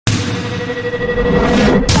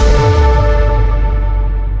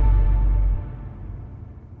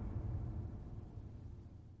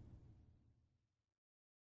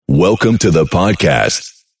Welcome to the podcast.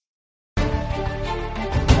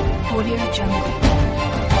 Audio Jungle.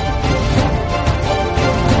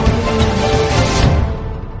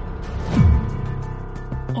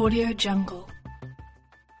 Audio Jungle.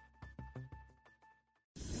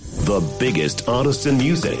 The biggest artists in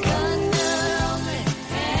music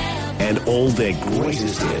and all their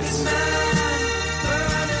greatest hits.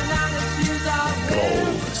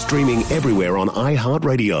 Gold, streaming everywhere on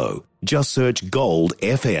iHeartRadio. Just search Gold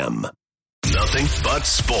FM. Nothing but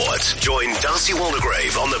sport. Join Darcy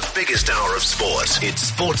Waldegrave on the biggest hour of sport. It's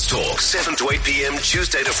Sports Talk, 7 to 8 p.m.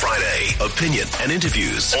 Tuesday to Friday. Opinion and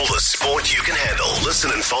interviews. All the sport you can handle. Listen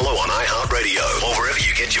and follow on iHeartRadio or wherever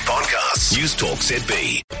you get your podcasts. News Talk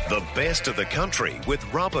ZB. The best of the country with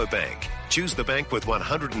Rabobank. Choose the bank with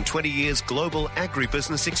 120 years global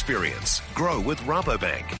agribusiness experience. Grow with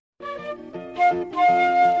Rabobank.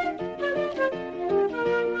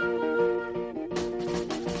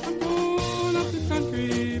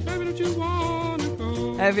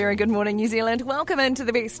 A very good morning, New Zealand. Welcome into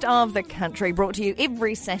the best of the country, brought to you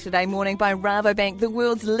every Saturday morning by Rabobank, the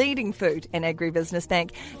world's leading food and agribusiness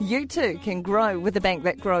bank. You too can grow with the bank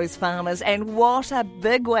that grows farmers. And what a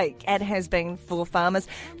big week it has been for farmers.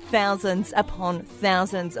 Thousands upon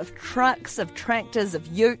thousands of trucks, of tractors, of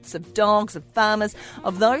utes, of dogs, of farmers,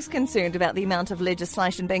 of those concerned about the amount of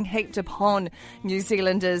legislation being heaped upon New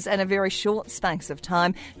Zealanders in a very short space of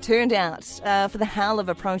time, turned out for the howl of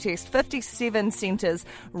a protest. 57 centres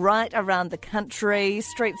right around the country,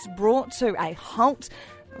 streets brought to a halt.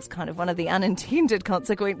 It was kind of one of the unintended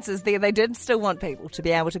consequences there. They did still want people to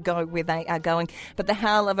be able to go where they are going, but the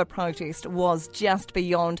howl of a protest was just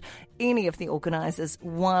beyond any of the organisers'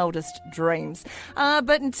 wildest dreams.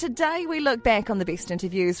 But today we look back on the best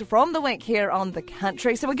interviews from the week here on the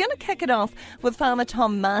country. So we're going to kick it off with farmer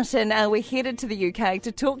Tom Martin. We're headed to the UK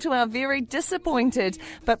to talk to our very disappointed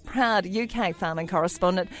but proud UK farming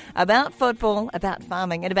correspondent about football, about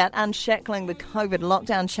farming and about unshackling the COVID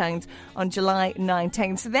lockdown chains on July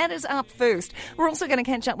 19. So that is up first. We're also going to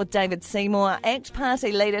catch up with David Seymour, ACT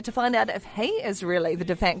Party leader, to find out if he is really the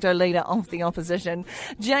de facto leader of the opposition.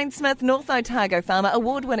 Jane Smith, North Otago farmer,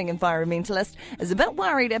 award-winning environmentalist, is a bit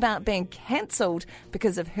worried about being cancelled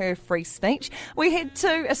because of her free speech. We head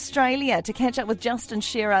to Australia to catch up with Justin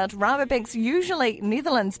Sherrard, Rabobank's usually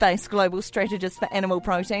Netherlands-based global strategist for animal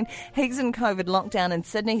protein. He's in COVID lockdown in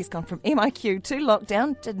Sydney. He's gone from MIQ to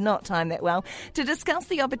lockdown, did not time that well, to discuss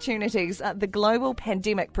the opportunities the global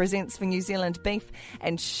pandemic presents for New Zealand beef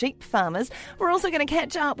and sheep farmers. We're also going to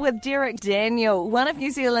catch up with Derek Daniel, one of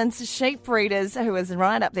New Zealand's sheep breeders, who is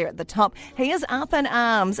right up there at the top. He is up in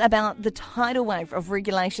arms about the tidal wave of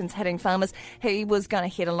regulations hitting farmers. He was going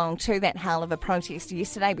to head along to that howl of a protest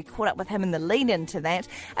yesterday. We caught up with him in the lead into that.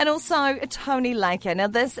 And also Tony Laker. Now,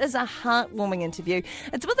 this is a heartwarming interview.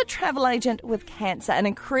 It's with a travel agent with cancer, an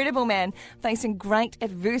incredible man facing great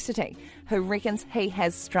adversity, who reckons he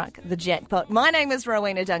has struck the jackpot. My name is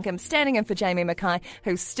Rowena Duncan, standing in for Jamie Mackay,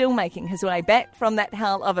 who's still making his way back from that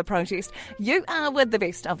howl of a protest. You are with the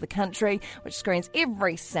best of the country, which screens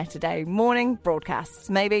every Saturday morning, broadcasts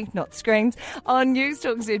maybe, not screens, on News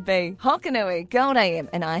Talk ZB, Hokanui, Gold AM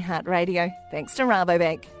and iHeartRadio. Thanks to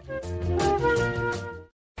Rabobank.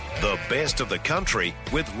 The best of the country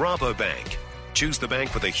with Rabobank. Choose the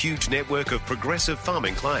bank with a huge network of progressive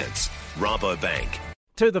farming clients. Rabobank.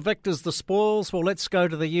 To the victors, the spoils. Well, let's go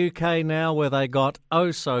to the UK now, where they got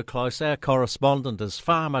oh so close. Our correspondent is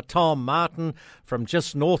farmer Tom Martin from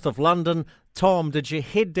just north of London. Tom, did you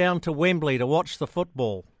head down to Wembley to watch the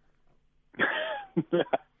football?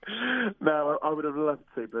 No, I would have loved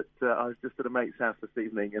to, but I was just at a mate's house this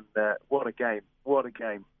evening, and what a game, what a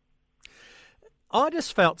game. I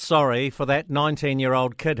just felt sorry for that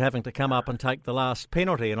 19-year-old kid having to come up and take the last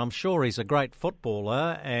penalty, and I'm sure he's a great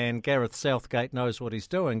footballer and Gareth Southgate knows what he's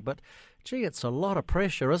doing, but gee, it's a lot of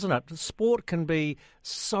pressure, isn't it? Sport can be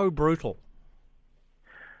so brutal.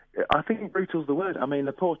 I think brutal's the word. I mean,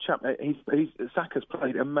 the poor chap, Saka's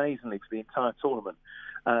played amazingly for the entire tournament,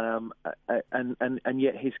 and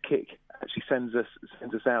yet his kick actually sends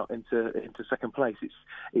us out into second place.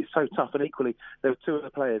 It's so tough, and equally there were two other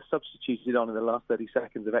players substituted on in the last 30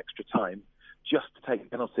 seconds of extra time just to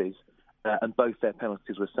take penalties, and both their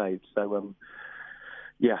penalties were saved. So,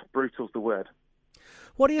 yeah, brutal's the word.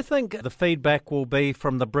 What do you think the feedback will be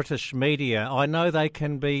from the British media? I know they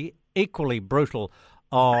can be equally brutal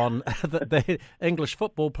on the English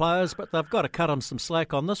football players, but they've got to cut them some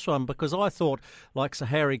slack on this one, because I thought like Sir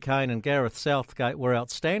Harry Kane and Gareth Southgate were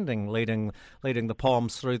outstanding leading the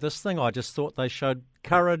Poms through this thing. I just thought they showed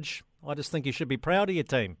courage. I just think you should be proud of your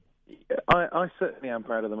team. I certainly am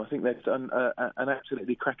proud of them. I think they've done an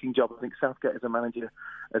absolutely cracking job. I think Southgate as a manager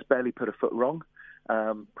has barely put a foot wrong.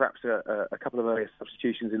 Perhaps a couple of earlier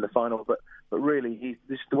substitutions in the final, but really,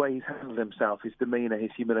 this the way he's handled himself, his demeanour,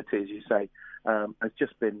 his humility, as you say, has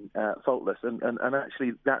just been faultless. And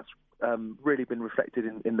actually, that's really been reflected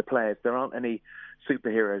in the players. There aren't any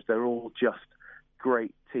superheroes. They're all just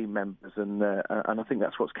great team members, and I think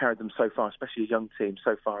that's what's carried them so far, especially a young team,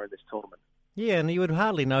 so far in this tournament. Yeah, and you would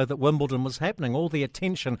hardly know that Wimbledon was happening. All the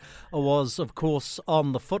attention was, of course,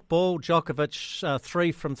 on the football. Djokovic,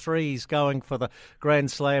 3 from 3, he's going for the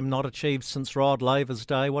Grand Slam, not achieved since Rod Laver's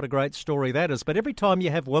day. What a great story that is. But every time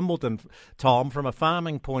you have Wimbledon, Tom, from a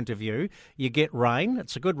farming point of view, you get rain.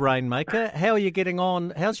 It's a good rainmaker. How are you getting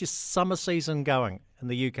on? How's your summer season going in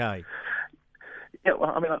the UK? Yeah,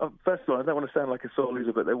 well, I mean, first of all, I don't want to sound like a sore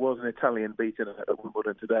loser, but there was an Italian beaten at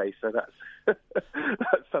Wimbledon today, so that's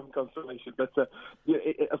some consolation. But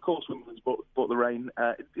of course, Wimbledon's brought the rain.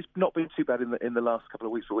 It's not been too bad in the last couple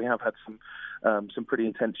of weeks, but we have had some pretty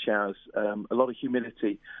intense showers, a lot of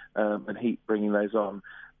humidity and heat bringing those on.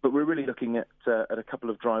 But we're really looking at a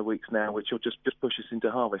couple of dry weeks now, which will just push us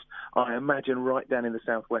into harvest. I imagine right down in the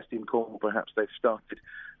southwest in Cornwall, perhaps they've started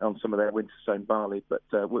on some of their winter-sown barley, but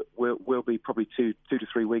we'll be probably 2 to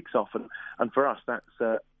 3 weeks off, and for us that's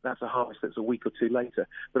a harvest that's a week or two later.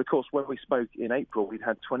 But of course, when we spoke in April, we'd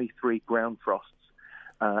had 23 ground frosts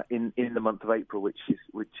in the month of April, which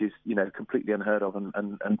is completely unheard of,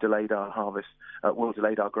 and delayed our harvest,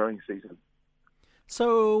 delayed our growing season.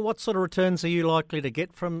 So what sort of returns are you likely to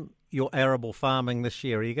get from your arable farming this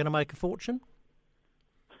year? Are you going to make a fortune?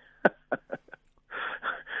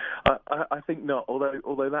 I think not.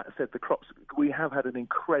 Although that said, the crops, we have had an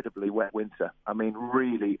incredibly wet winter. I mean,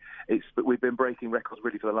 really, we've been breaking records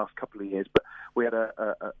really for the last couple of years. But we had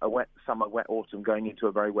a wet summer, wet autumn, going into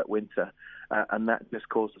a very wet winter, and that just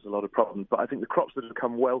caused us a lot of problems. But I think the crops that have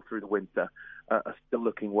come well through the winter are still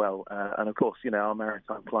looking well. And of course, our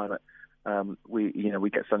maritime climate. We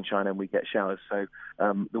get sunshine and we get showers, so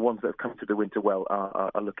the ones that have come through the winter well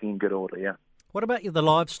are looking in good order. Yeah. What about the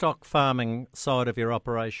livestock farming side of your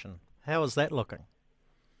operation? How is that looking?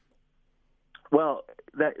 Well,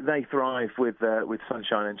 they thrive with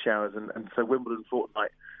sunshine and showers, and so Wimbledon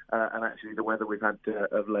fortnight and actually the weather we've had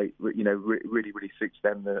of late, really suits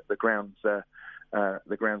them. The ground's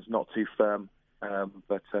not too firm.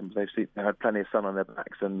 But they've had plenty of sun on their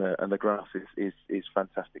backs, and the grass is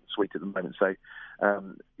fantastic, sweet at the moment. So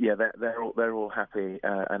they're all happy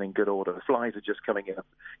and in good order. The flies are just coming in.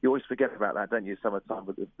 You always forget about that, don't you? Summertime,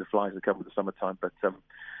 but the flies are coming with the summertime. But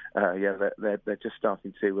they're just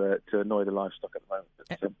starting to annoy the livestock at the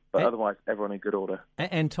moment. But otherwise, everyone in good order.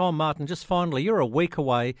 And Tom Martin, just finally, you're a week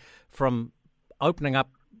away from opening up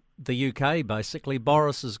the UK. Basically,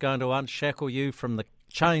 Boris is going to unshackle you from the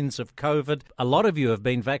chains of COVID. A lot of you have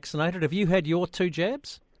been vaccinated. Have you had your 2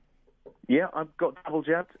 jabs? Yeah, I've got double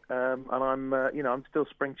jabbed, and I'm still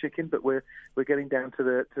spring chicken, but we're getting down to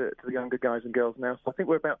the younger guys and girls now. So I think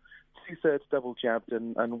we're about 2/3 double jabbed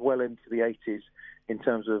and well into the 80s in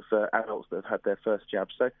terms of adults that have had their first jab.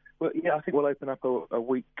 So I think we'll open up a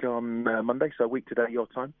week on Monday, so a week today your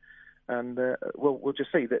time. And we'll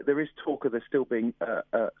just see that there is talk of there still being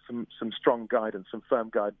some strong guidance, some firm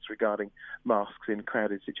guidance regarding masks in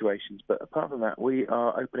crowded situations. But apart from that, we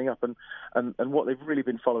are opening up, and what they've really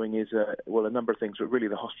been following is a number of things, but really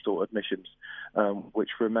the hospital admissions, which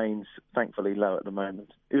remains thankfully low at the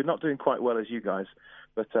moment. We're not doing quite well as you guys,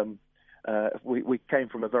 but we came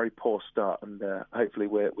from a very poor start, and hopefully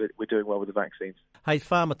we're doing well with the vaccines. Hey,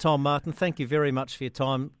 Farmer Tom Martin, thank you very much for your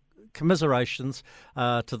time. Commiserations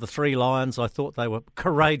to the 3 Lions. I thought they were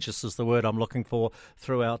courageous, is the word I'm looking for,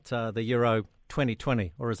 throughout the Euro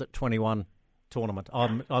 2020, or is it 21 tournament?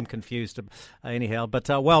 I'm confused anyhow, but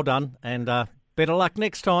well done, and better luck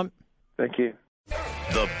next time. Thank you.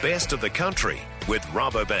 The best of the country with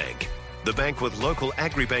Rabobank, the bank with local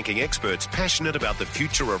agri-banking experts passionate about the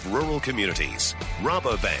future of rural communities.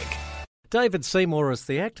 Rabobank. David Seymour is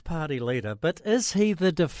the ACT Party leader, but is he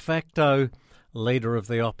the de facto leader of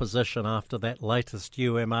the opposition after that latest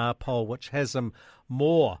UMR poll, which has him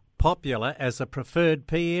more popular as a preferred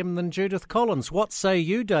PM than Judith Collins? What say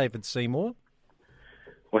you, David Seymour?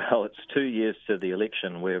 Well, it's 2 years to the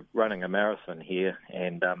election. We're running a marathon here,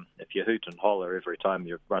 and if you hoot and holler every time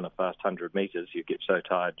you run a fast 100 metres, you get so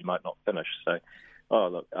tired you might not finish. So,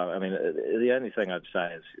 the only thing I'd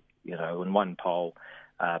say is, in one poll,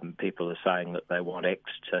 People are saying that they want X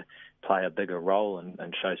to play a bigger role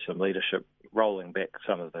and show some leadership, rolling back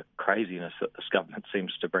some of the craziness that this government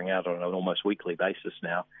seems to bring out on an almost weekly basis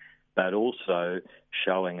now, but also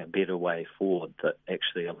showing a better way forward that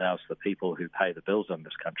actually allows the people who pay the bills in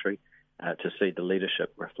this country to see the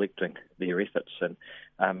leadership reflecting their efforts.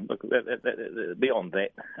 And look, beyond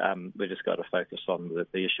that, we've just got to focus on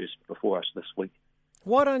the issues before us this week.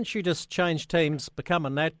 Why don't you just change teams, become a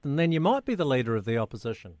Nat, and then you might be the leader of the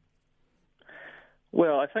opposition?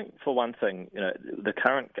 Well, I think for one thing, the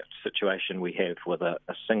current situation we have with a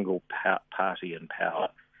single party in power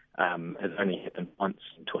has only happened once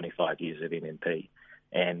in 25 years of MMP.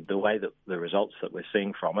 And the way that the results that we're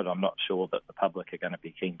seeing from it, I'm not sure that the public are going to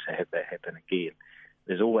be keen to have that happen again.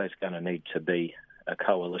 There's always going to need to be a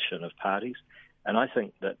coalition of parties. And I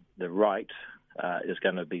think that the right is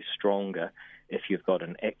going to be stronger if you've got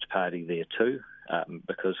an ACT party there too,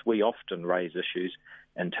 because we often raise issues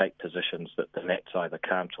and take positions that the Nats either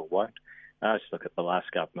can't or won't. I just look at the last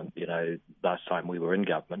government, last time we were in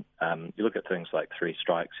government. You look at things like 3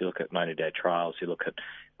 strikes, you look at 90-day trials, you look at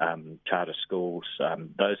charter schools.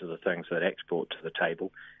 Those are the things that ACT brought to the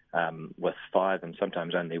table with 5 and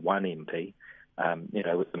sometimes only 1 MP.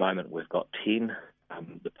 At the moment we've got 10.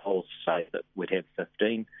 The polls say that we'd have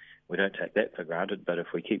 15. We don't take that for granted, but if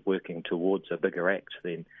we keep working towards a bigger ACT,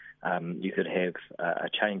 then you could have a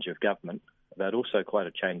change of government, but also quite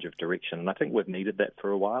a change of direction. And I think we've needed that for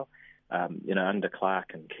a while. Under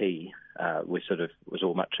Clark and Key, we sort of was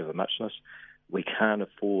all much of a muchness. We can't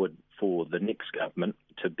afford for the next government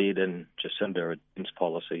to bed in Jacinda Ardern's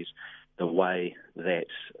policies the way that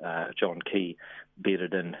John Key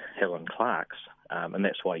bedded in Helen Clark's. And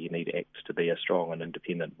that's why you need ACT to be a strong and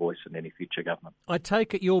independent voice in any future government. I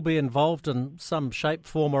take it you'll be involved in some shape,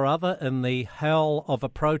 form or other in the hell of a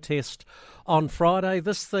protest on Friday.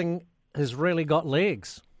 This thing has really got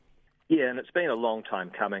legs. Yeah, and it's been a long time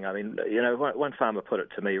coming. I mean, one farmer put it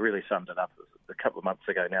to me, really summed it up a couple of months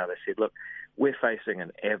ago now. They said, look, we're facing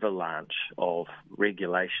an avalanche of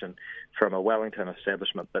regulation from a Wellington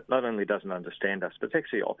establishment that not only doesn't understand us, but it's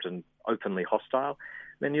actually often openly hostile.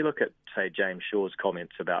 Then you look at, say, James Shaw's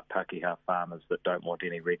comments about Pākehā farmers that don't want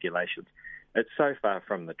any regulations. It's so far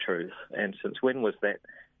from the truth. And since when was that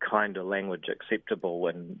kind of language acceptable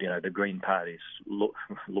when, the Green Party's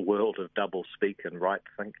world of double speak and right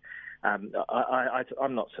think? I'm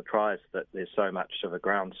not surprised that there's so much of a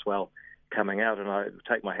groundswell coming out, and I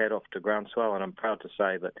take my hat off to groundswell, and I'm proud to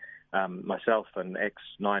say that myself and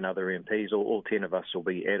 9 other MPs, all 10 of us, will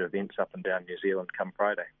be at events up and down New Zealand come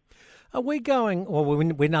Friday. Are we going, well,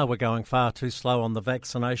 we know we're going far too slow on the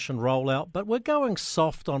vaccination rollout, but we're going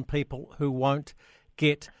soft on people who won't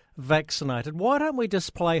get vaccinated. Why don't we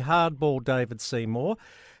just play hardball, David Seymour?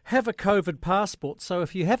 Have a COVID passport, so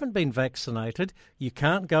if you haven't been vaccinated, you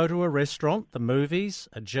can't go to a restaurant, the movies,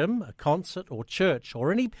 a gym, a concert or church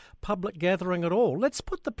or any public gathering at all. Let's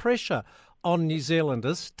put the pressure on New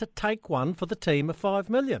Zealanders to take one for the team of 5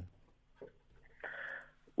 million.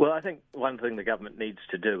 Well, I think one thing the government needs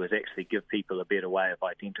to do is actually give people a better way of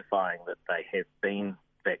identifying that they have been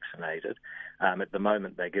vaccinated. At the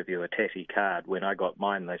moment, they give you a tatty card. When I got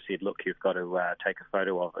mine, they said, look, you've got to take a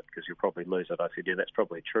photo of it because you'll probably lose it. I said, yeah, that's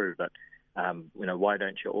probably true, but why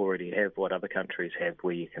don't you already have what other countries have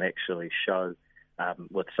where you can actually show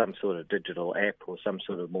with some sort of digital app or some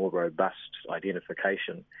sort of more robust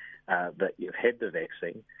identification that you've had the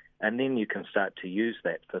vaccine? And then you can start to use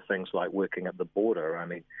that for things like working at the border. I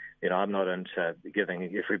mean, I'm not into giving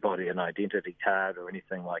everybody an identity card or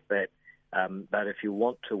anything like that. But if you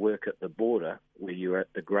want to work at the border, where you're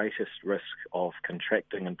at the greatest risk of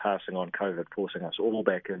contracting and passing on COVID, forcing us all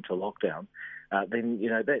back into lockdown, then,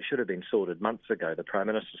 that should have been sorted months ago. The Prime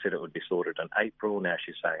Minister said it would be sorted in April. Now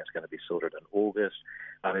she's saying it's going to be sorted in August.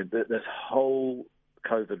 I mean, this whole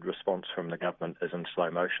COVID response from the government is in slow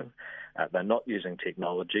motion. They're not using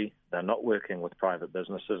technology. They're not working with private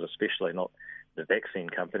businesses, especially not the vaccine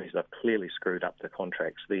companies. They've clearly screwed up the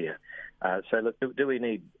contracts there. So, look, do we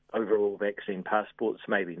need overall vaccine passports?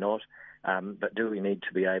 Maybe not. But do we need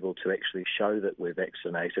to be able to actually show that we're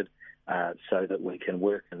vaccinated so that we can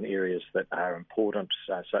work in areas that are important,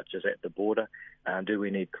 such as at the border? Do we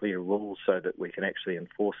need clear rules so that we can actually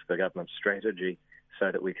enforce the government's strategy so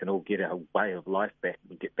that we can all get our way of life back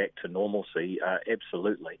and get back to normalcy?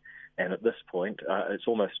 Absolutely. And at this point, it's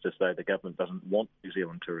almost as though the government doesn't want New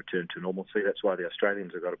Zealand to return to normalcy. That's why the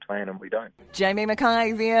Australians have got a plan and we don't. Jamie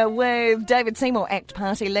Mackay there with David Seymour, ACT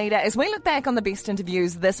Party leader. As we look back on the best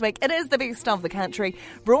interviews this week, it is the best of the country,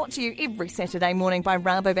 brought to you every Saturday morning by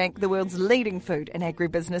Rabobank, the world's leading food and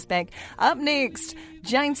agribusiness bank. Up next,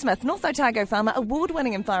 Jane Smith, North Otago farmer,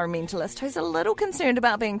 award-winning environmentalist, who's a little concerned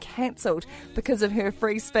about being cancelled because of her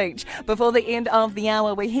free speech. Before the end of the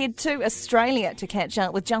hour, we head to Australia to catch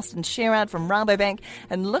up with Justin Sherrard from Rabobank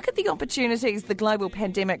and look at the opportunities the global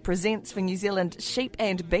pandemic presents for New Zealand sheep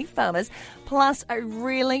and beef farmers, plus a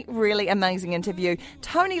really, really amazing interview.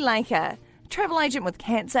 Tony Laker, travel agent with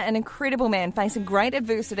cancer, an incredible man facing great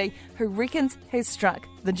adversity who reckons has struck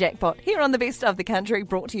the jackpot. Here on the Best of the Country,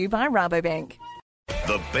 brought to you by Rabobank.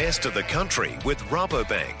 The best of the country with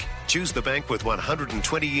Rabobank. Choose the bank with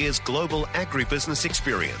 120 years global agribusiness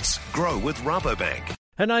experience. Grow with Rabobank.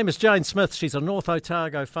 Her name is Jane Smith. She's a North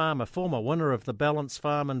Otago farmer, former winner of the Balance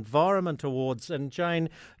Farm Environment Awards. And Jane,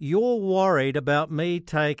 you're worried about me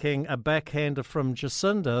taking a backhander from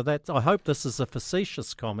Jacinda. I hope this is a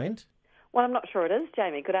facetious comment. Well, I'm not sure it is,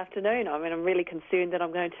 Jamie. Good afternoon. I mean, I'm really concerned that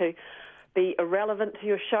I'm going to be irrelevant to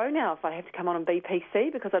your show now if I have to come on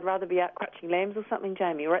BPC, because I'd rather be out crutching lambs or something,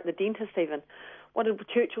 Jamie, or at the dentist even. What did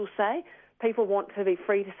Churchill say? People want to be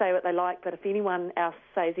free to say what they like, but if anyone else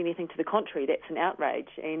says anything to the contrary, that's an outrage.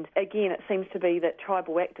 And again, it seems to be that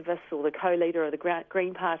tribal activists or the co-leader of the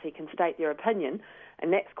Green Party can state their opinion,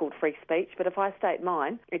 and that's called free speech. But if I state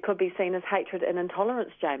mine, it could be seen as hatred and intolerance,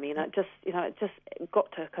 Jamie. And it just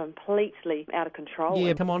got to completely out of control.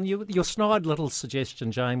 Yeah, come on. Your snide little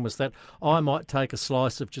suggestion, Jane, was that I might take a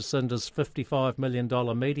slice of Jacinda's $55 million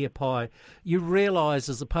media pie. You realise,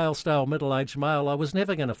 as a pale, stale, middle-aged male, I was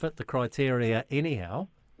never going to fit the criteria anyhow.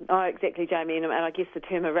 Oh, exactly, Jamie, and I guess the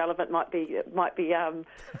term irrelevant might be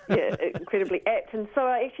incredibly apt. And so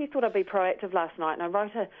I actually thought I'd be proactive last night, and I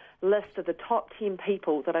wrote a list of the top 10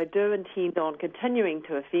 people that I do intend on continuing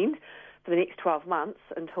to offend for the next 12 months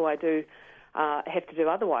until I do have to do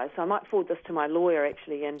otherwise. So I might forward this to my lawyer,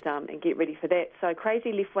 actually, and get ready for that. So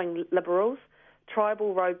crazy left-wing liberals,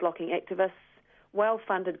 tribal road-blocking activists,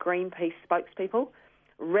 well-funded Greenpeace spokespeople,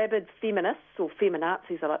 rabid feminists, or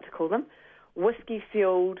feminazis I like to call them,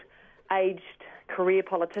 whiskey-fueled, aged career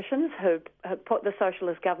politicians who have put the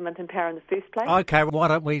socialist government in power in the first place. OK, why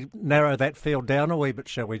don't we narrow that field down a wee bit,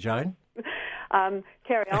 shall we, Jane?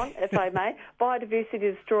 Carry on, if I may.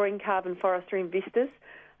 Biodiversity-destroying carbon forestry investors,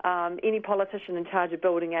 any politician in charge of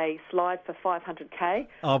building a slide for $500K.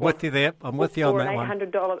 I'm with you there. I'm with you on that one.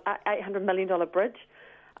 Or an $800 million bridge.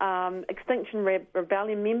 Extinction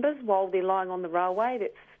Rebellion members, while they're lying on the railway,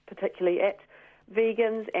 that's particularly apt.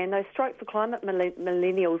 Vegans and those Stroke for Climate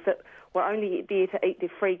millennials that were only there to eat their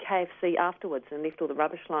free KFC afterwards and left all the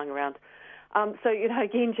rubbish lying around. So,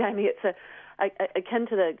 again, Jamie, it's akin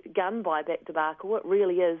to the gun buyback debacle. It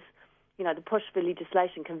really is, the push for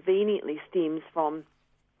legislation conveniently stems from,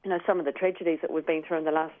 some of the tragedies that we've been through in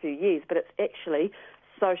the last few years, but it's actually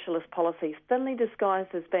socialist policies thinly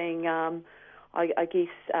disguised as being,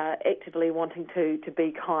 actively wanting to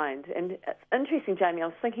be kind. And it's interesting, Jamie, I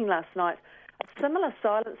was thinking last night, a similar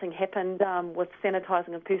silencing happened with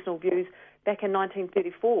sanitising of personal views back in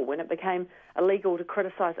 1934 when it became illegal to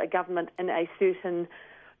criticise a government in a certain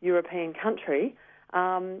European country.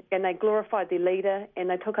 And they glorified their leader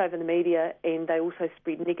and they took over the media and they also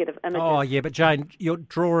spread negative images. Oh, yeah, but Jane, you're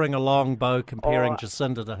drawing a long bow comparing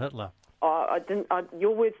Jacinda to Hitler.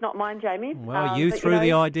 Your words, not mine, Jamie. Well, you threw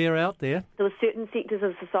the idea out there. There were certain sectors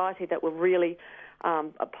of society that were really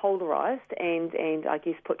polarised and I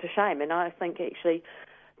guess put to shame. And I think actually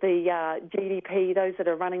the GDP, those that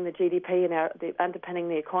are running the GDP and they're underpinning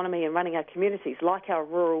the economy and running our communities, like our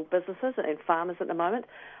rural businesses and farmers at the moment,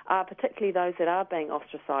 are particularly those that are being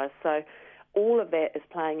ostracised. So all of that is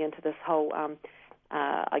playing into this whole,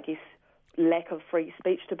 lack of free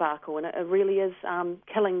speech debacle, and it really is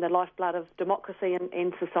killing the lifeblood of democracy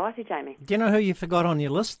and society, Jamie. Do you know who you forgot on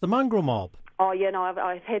your list? The mongrel mob. Oh, yeah, no,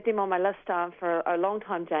 I've had them on my list for a long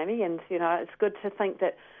time, Jamie, and, it's good to think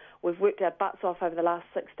that we've worked our butts off over the last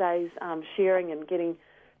 6 days sharing and getting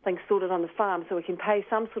things sorted on the farm so we can pay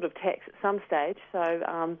some sort of tax at some stage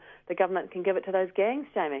so the government can give it to those gangs,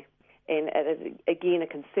 Jamie. And it is, again, a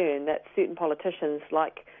concern that certain politicians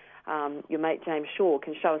like your mate James Shaw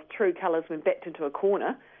can show us true colours when backed into a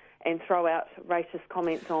corner and throw out racist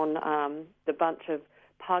comments on the bunch of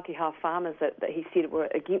Pākehā farmers that he said were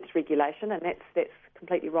against regulation, and that's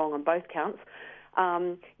completely wrong on both counts.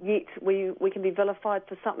 Yet we can be vilified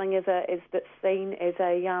for something that's seen as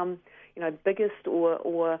a biggest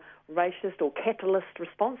or racist or capitalist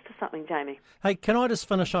response to something, Jamie. Hey, can I just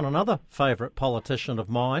finish on another favourite politician of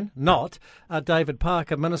mine? David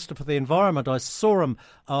Parker, Minister for the Environment. I saw him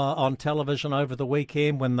on television over the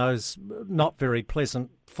weekend when those not very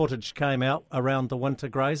pleasant footage came out around the winter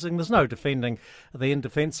grazing. There's no defending the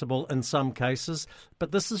indefensible in some cases,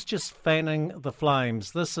 but this is just fanning the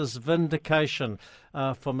flames. This is vindication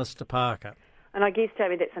for Mr Parker. And I guess,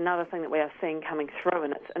 Jamie, that's another thing that we are seeing coming through,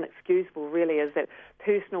 and it's inexcusable really, is that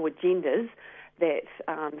personal agendas that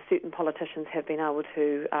certain politicians have been able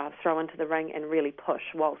to throw into the ring and really push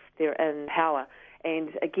whilst they're in power.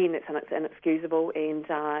 And again, it's inexcusable, and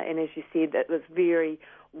as you said, it was very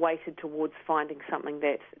weighted towards finding something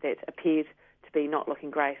that appeared to be not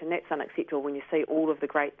looking great, and that's unacceptable when you see all of the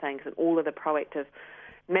great things and all of the proactive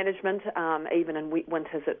management, even in wet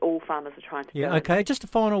winters, that all farmers are trying to do. Yeah, okay, just a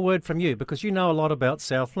final word from you, because you know a lot about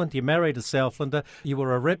Southland. You're married a Southlander. You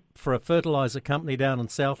were a rep for a fertiliser company down in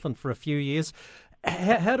Southland for a few years.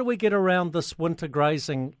 How do we get around this winter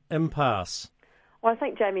grazing impasse? Well, I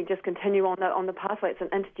think, Jamie, just continue on the pathway. It's an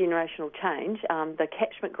intergenerational change. The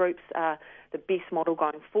catchment groups are the best model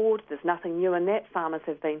going forward. There's nothing new in that. Farmers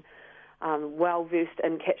have been well-versed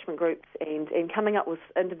in catchment groups and coming up with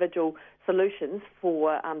individual solutions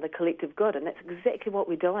for the collective good, and that's exactly what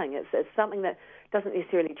we're doing. It's something that doesn't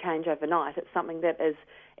necessarily change overnight. It's something that is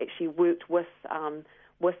actually worked with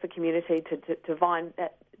the community to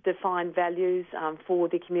define values for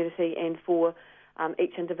the community and for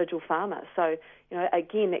each individual farmer. So,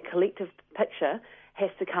 again, that collective picture has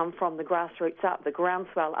to come from the grassroots up, the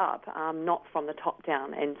groundswell up, not from the top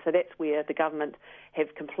down. And so that's where the government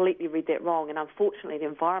have completely read that wrong. And unfortunately, the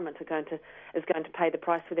environment is going to pay the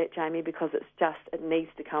price for that, Jamie, because it needs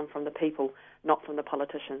to come from the people, not from the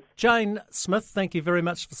politicians. Jane Smith, thank you very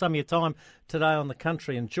much for some of your time today on The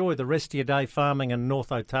Country. Enjoy the rest of your day farming in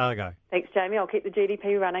North Otago. Thanks, Jamie. I'll keep the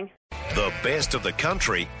GDP running. The best of the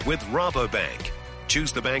country with Rabobank.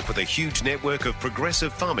 Choose the bank with a huge network of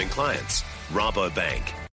progressive farming clients. Rabobank.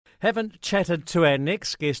 Haven't chatted to our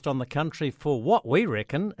next guest on The Country for what we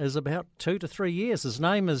reckon is about 2 to 3 years. His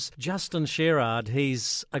name is Justin Sherard.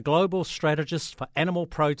 He's a global strategist for animal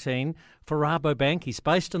protein for Rabobank. He's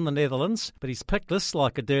based in the Netherlands, but he's picked this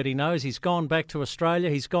like a dirty nose. He's gone back to Australia.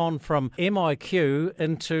 He's gone from MIQ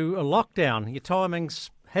into a lockdown. Your timings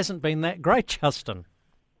hasn't been that great, Justin.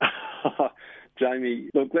 Jamie,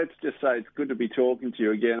 look, let's just say it's good to be talking to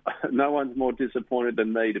you again. No one's more disappointed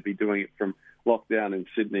than me to be doing it from lockdown in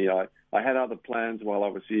Sydney. I had other plans while I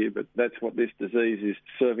was here, but that's what this disease is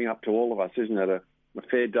serving up to all of us, isn't it? A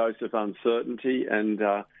fair dose of uncertainty and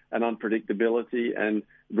unpredictability, and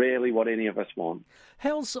rarely what any of us want.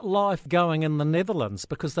 How's life going in the Netherlands?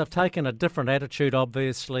 Because they've taken a different attitude,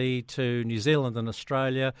 obviously, to New Zealand and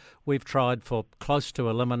Australia. We've tried for close to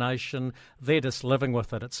elimination. They're just living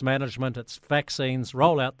with it. It's management, it's vaccines,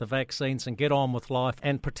 roll out the vaccines and get on with life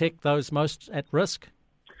and protect those most at risk.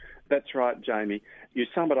 That's right, Jamie. You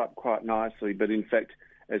sum it up quite nicely, but in fact,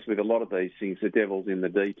 as with a lot of these things, the devil's in the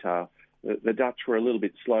detail. The Dutch were a little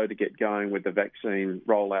bit slow to get going with the vaccine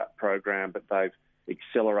rollout program, but they've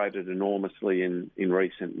accelerated enormously in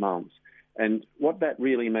recent months. And what that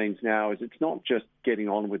really means now is it's not just getting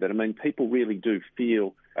on with it. I mean, people really do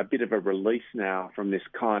feel a bit of a release now from this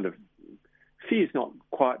kind of, fear is not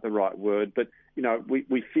quite the right word, but,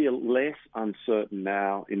 we feel less uncertain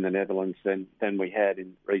now in the Netherlands than we had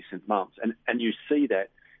in recent months. And you see that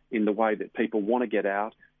in the way that people want to get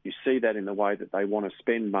out. You see that in the way that they want to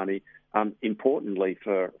spend money, importantly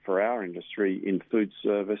for our industry in food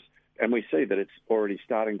service. And we see that it's already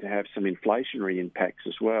starting to have some inflationary impacts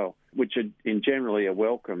as well, which are generally are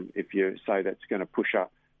welcome if you say that's going to push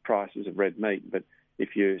up prices of red meat. But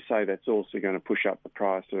if you say that's also going to push up the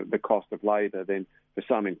price of the cost of labour, then for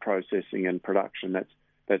some in processing and production,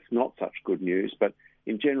 that's not such good news. But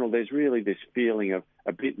in general, there's really this feeling of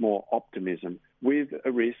a bit more optimism with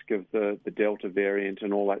a risk of the Delta variant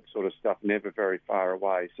and all that sort of stuff never very far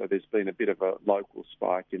away. So there's been a bit of a local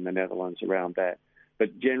spike in the Netherlands around that.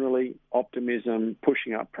 But generally, optimism,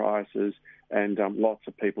 pushing up prices, and lots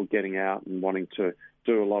of people getting out and wanting to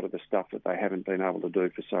do a lot of the stuff that they haven't been able to do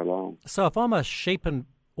for so long. So if I'm a sheep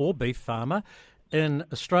or beef farmer in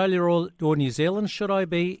Australia or New Zealand, should I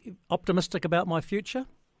be optimistic about my future?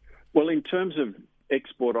 Well, in terms of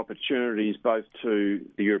export opportunities both to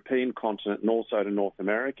the European continent and also to North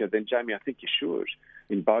America, then, Jamie, I think you should.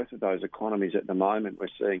 In both of those economies at the moment, we're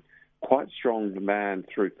seeing quite strong demand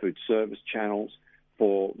through food service channels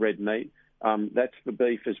for red meat. That's for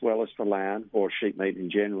beef as well as for lamb or sheep meat in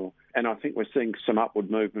general. And I think we're seeing some upward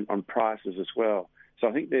movement on prices as well. So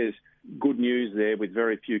I think there's good news there with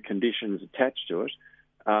very few conditions attached to it.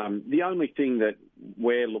 The only thing that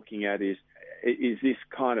we're looking at is this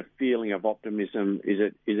kind of feeling of optimism. Is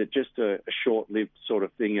it just a short-lived sort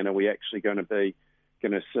of thing, and are we actually going to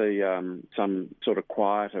see some sort of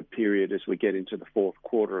quieter period as we get into the fourth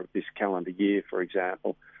quarter of this calendar year, for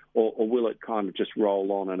example, or will it kind of just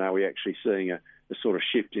roll on, and are we actually seeing a sort of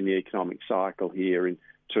shift in the economic cycle here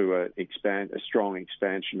into a strong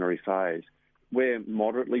expansionary phase? We're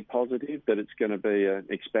moderately positive that it's going to be an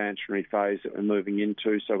expansionary phase that we're moving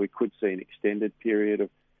into, so we could see an extended period of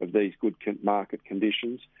these good market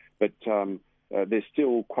conditions. But there's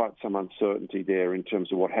still quite some uncertainty there in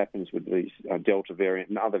terms of what happens with these Delta variant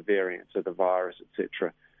and other variants of the virus,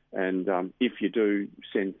 etc. And if you do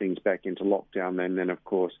send things back into lockdown, then of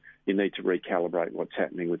course you need to recalibrate what's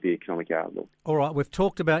happening with the economic outlook. All right, we've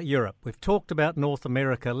talked about Europe, we've talked about North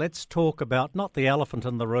America. Let's talk about not the elephant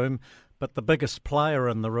in the room, but the biggest player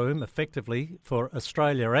in the room, effectively, for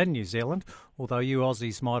Australia and New Zealand, although you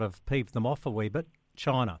Aussies might have peeved them off a wee bit,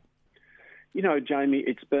 China. You know, Jamie,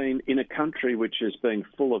 it's been in a country which has been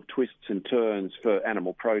full of twists and turns for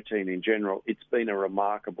animal protein in general. It's been a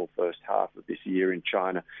remarkable first half of this year in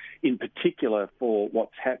China, in particular for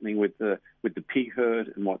what's happening with the pig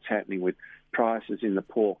herd and what's happening with prices in the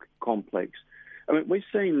pork complex. I mean, we've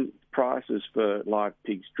seen prices for live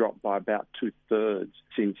pigs drop by about 2/3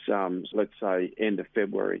 since, let's say, end of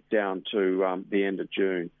February down to the end of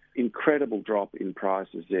June. Incredible drop in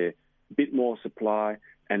prices there. A bit more supply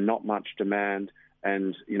and not much demand,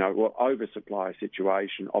 and, oversupply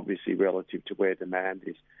situation, obviously, relative to where demand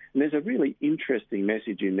is. And there's a really interesting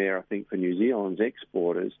message in there, I think, for New Zealand's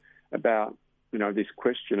exporters about, this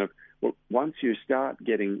question of, well, once you start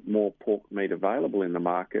getting more pork meat available in the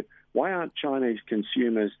market, why aren't Chinese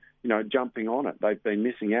consumers, jumping on it? They've been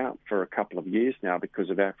missing out for a couple of years now because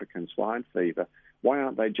of African swine fever. Why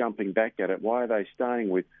aren't they jumping back at it? Why are they staying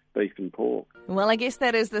with beef and pork? Well, I guess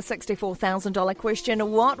that is the $64,000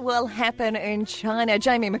 question. What will happen in China?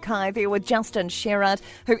 Jamie Mackay there with Justin Sherrard,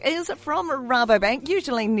 who is from Rabobank,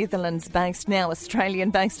 usually Netherlands-based, now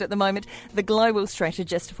Australian-based at the moment, the global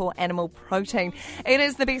strategist for animal protein. It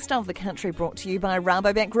is the best of the country, brought to you by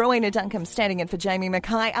Rabobank. Rowena Duncombe standing in for Jamie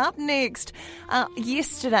Mackay. Up next,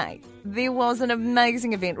 yesterday, there was an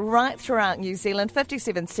amazing event right throughout New Zealand,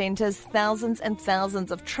 57 centres, thousands and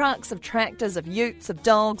thousands of trucks, of tractors, of utes, of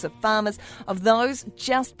dogs, of farmers, of those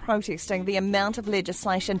just protesting the amount of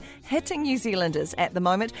legislation hitting New Zealanders at the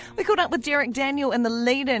moment. We caught up with Derek Daniel in the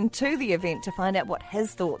lead-in to the event to find out what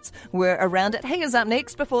his thoughts were around it. He is up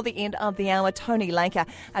next before the end of the hour. Tony Laker,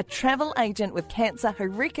 a travel agent with cancer who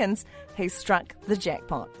reckons he's struck the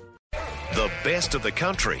jackpot. The best of the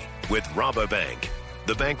country with Rabobank.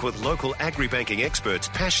 The bank with local agri-banking experts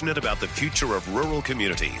passionate about the future of rural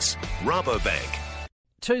communities. Rabobank.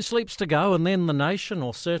 2 sleeps to go and then the nation,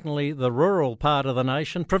 or certainly the rural part of the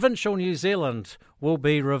nation, provincial New Zealand, will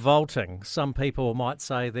be revolting. Some people might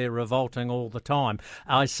say they're revolting all the time.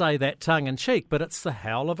 I say that tongue-in-cheek, but it's the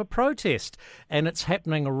howl of a protest. And it's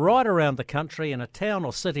happening right around the country in a town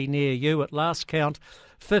or city near you. At last count,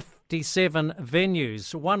 57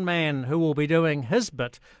 venues. One man who will be doing his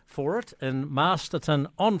bit for it in Masterton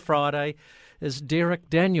on Friday is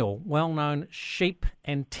Derek Daniel, well-known sheep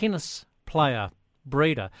and tennis player,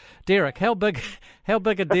 breeder. Derek, how big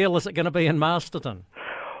a deal is it going to be in Masterton?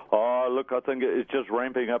 Oh, look, I think it's just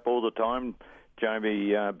ramping up all the time,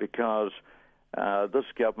 Jamie, because this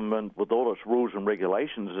government, with all its rules and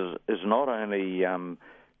regulations, is not only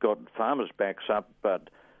got farmers' backs up,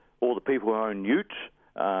 but all the people who own utes,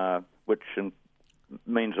 which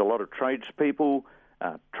means a lot of tradespeople,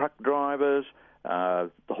 truck drivers,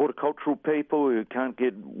 the horticultural people who can't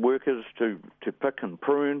get workers to pick and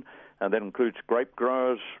prune, and that includes grape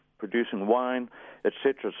growers producing wine,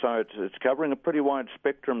 etc. So it's covering a pretty wide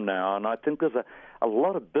spectrum now, and I think there's a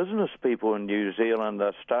lot of business people in New Zealand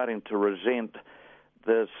are starting to resent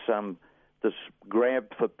this grab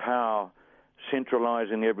for power,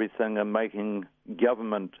 centralising everything and making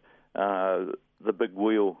government the big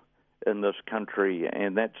wheel in this country,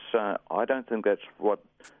 and that's I don't think that's what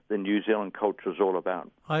the New Zealand culture is all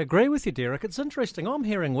about. I agree with you, Derek. It's interesting. I'm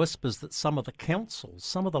hearing whispers that some of the councils,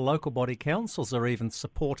 some of the local body councils, are even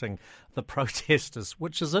supporting the protesters,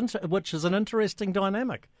 which is an interesting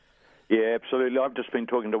dynamic. Yeah, absolutely. I've just been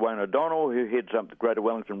talking to Wayne O'Donnell, who heads up the Greater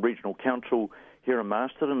Wellington Regional Council here in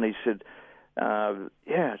Masterton. He said,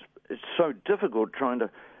 it's so difficult trying to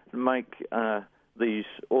make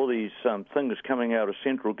all these things coming out of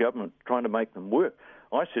central government, trying to make them work.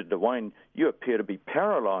 I said to Wayne, you appear to be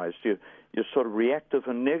paralysed. You're sort of reactive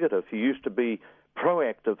and negative. You used to be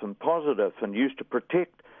proactive and positive and used to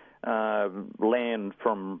protect land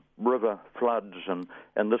from river floods and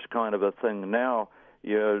this kind of a thing. Now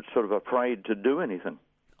you're sort of afraid to do anything.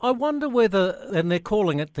 I wonder whether, and they're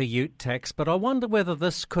calling it the Ute tax, but I wonder whether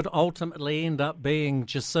this could ultimately end up being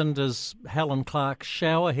Jacinda's Helen Clark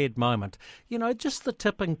showerhead moment. You know, just the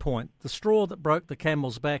tipping point, the straw that broke the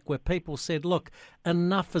camel's back, where people said, look,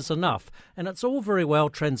 enough is enough. And it's all very well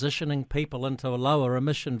transitioning people into lower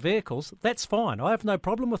emission vehicles. That's fine. I have no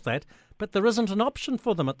problem with that. But there isn't an option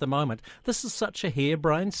for them at the moment. This is such a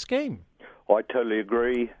harebrained scheme. I totally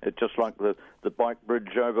agree. It's just like the bike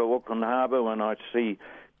bridge over Auckland Harbour when I see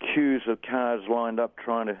queues of cars lined up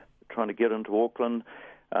trying to get into Auckland.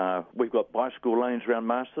 We've got bicycle lanes around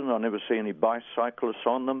Marston. I never see any bicyclists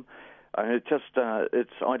on them.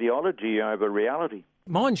 It's ideology over reality.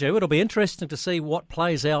 Mind you, it'll be interesting to see what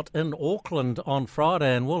plays out in Auckland on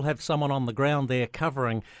Friday, and we'll have someone on the ground there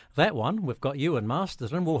covering that one. We've got you in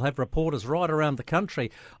Masterton. We'll have reporters right around the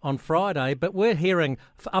country on Friday, but we're hearing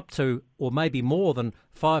up to, or maybe more than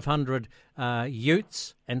 500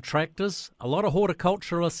 utes and tractors. A lot of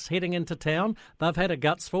horticulturalists heading into town. They've had a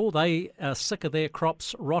guts full. They are sick of their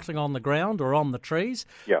crops rotting on the ground or on the trees.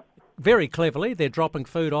 Yeah. Very cleverly, they're dropping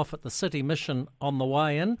food off at the City Mission on the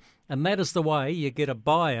way in, and that is the way you get a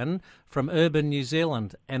buy-in from urban New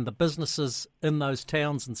Zealand and the businesses in those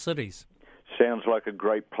towns and cities. Sounds like a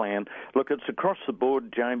great plan. Look, it's across the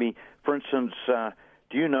board, Jamie. For instance,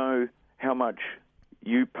 do you know how much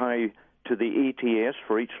you pay to the ETS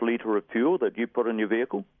for each litre of fuel that you put in your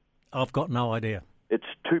vehicle? I've got no idea. It's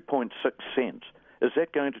 2.6 cents. Is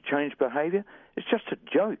that going to change behaviour? It's just a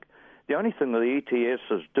joke. The only thing that the ETS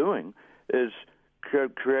is doing is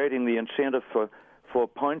creating the incentive for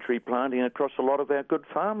pine tree planting across a lot of our good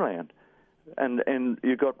farmland. And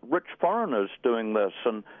you've got rich foreigners doing this,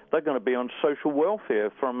 and they're going to be on social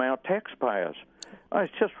welfare from our taxpayers. Oh,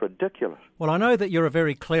 it's just ridiculous. Well, I know that you're a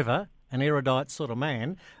very clever and erudite sort of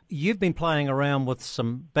man. You've been playing around with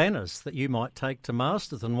some banners that you might take to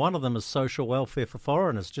Masterton. One of them is social welfare for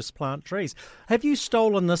foreigners, just plant trees. Have you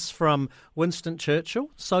stolen this from Winston Churchill?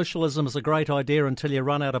 Socialism is a great idea until you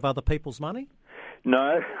run out of other people's money?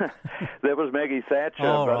 No, that was Maggie Thatcher,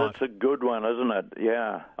 oh, but right. It's a good one, isn't it?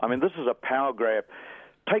 Yeah. I mean, this is a power grab.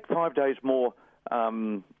 Take 5 days more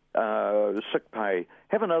sick pay.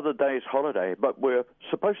 Have another day's holiday, but we're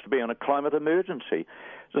supposed to be in a climate emergency.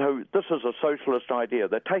 So this is a socialist idea.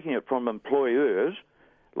 They're taking it from employers.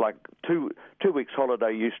 Like two weeks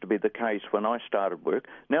holiday used to be the case when I started work.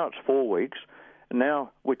 Now it's 4 weeks. And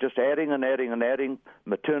now we're just adding and adding and adding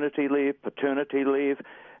maternity leave, paternity leave,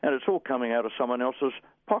 and it's all coming out of someone else's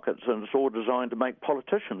pockets, and it's all designed to make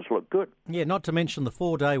politicians look good. Yeah, not to mention the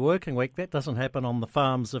 4-day working week. That doesn't happen on the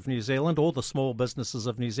farms of New Zealand or the small businesses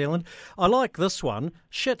of New Zealand. I like this one.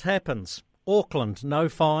 Shit happens. Auckland, no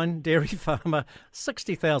fine. Dairy farmer,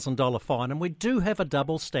 $60,000 fine. And we do have a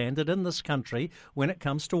double standard in this country when it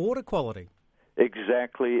comes to water quality.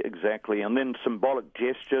 Exactly. And then symbolic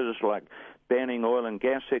gestures like banning oil and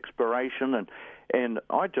gas exploration. And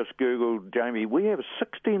I just Googled, Jamie, we have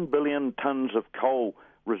 16 billion tonnes of coal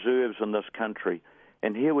reserves in this country.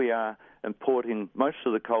 And here we are importing most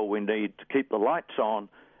of the coal we need to keep the lights on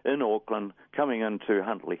in Auckland coming into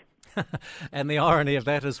Huntly. And the irony of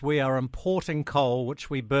that is we are importing coal which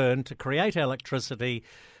we burn to create electricity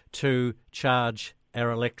to charge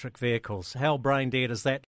our electric vehicles. How brain dead is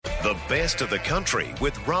that? The best of the country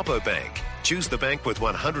with Rabobank. Choose the bank with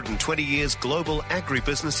 120 years global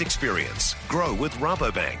agribusiness experience. Grow with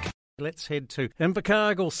Rabobank. Let's head to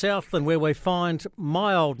Invercargill, Southland, where we find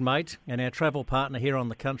my old mate and our travel partner here on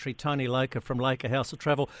the country, Tony Laker from Laker House of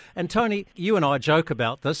Travel. And Tony, you and I joke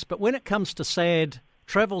about this, but when it comes to sad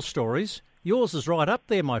travel stories, yours is right up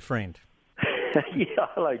there, my friend. Yeah,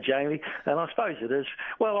 hello, Jamie. And I suppose it is.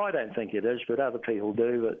 Well, I don't think it is, but other people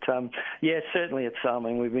do. But, yeah, certainly it's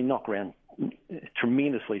something. We've been knocked around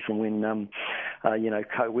tremendously from when,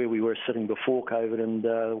 where we were sitting before COVID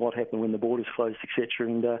and what happened when the borders closed, etc.,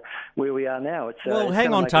 and where we are now.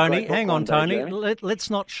 Hang on, Tony. Let's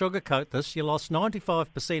not sugarcoat this. You lost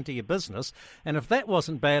 95% of your business, and if that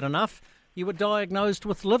wasn't bad enough, you were diagnosed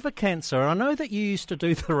with liver cancer. I know that you used to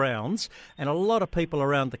do the rounds, and a lot of people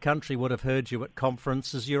around the country would have heard you at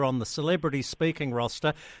conferences. You're on the celebrity speaking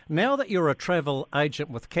roster. Now that you're a travel agent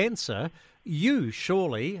with cancer, you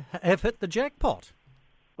surely have hit the jackpot.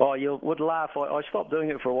 Oh, you would laugh. I stopped doing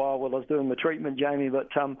it for a while while I was doing my treatment, Jamie, but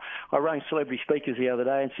I rang celebrity speakers the other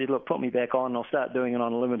day and said, look, put me back on and I'll start doing it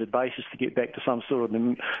on a limited basis to get back to some sort of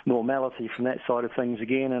normality from that side of things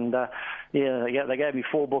again. And, they gave me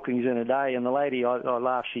 4 bookings in a day, and the lady, I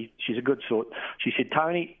laughed, she's a good sort. She said,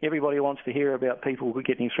 Tony, everybody wants to hear about people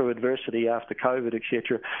getting through adversity after COVID,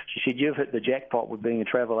 etc. She said, you've hit the jackpot with being a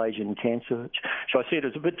travel agent in cancer. So I said,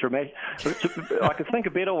 it's a bit dramatic. I could think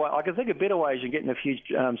of better ways of getting a few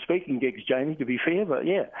speaking gigs, Jamie, to be fair, but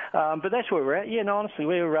yeah. But that's where we're at. Yeah, no, honestly,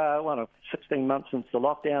 we're 16 months since the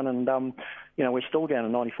lockdown, and we're still down to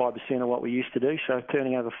 95% of what we used to do, so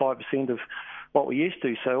turning over 5% of what we used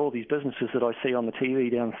to. So all these businesses that I see on the TV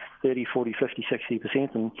down 30, 40, 50,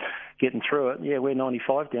 60% and getting through it. Yeah, we're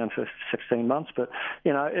 95 down for 16 months, but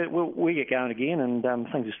we get going again, and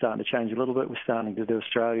things are starting to change a little bit. We're starting to do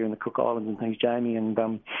Australia and the Cook Islands and things, Jamie, and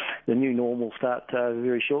the new normal will start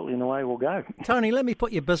very shortly, and away we'll go. Tony, let me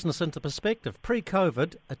put your business into perspective.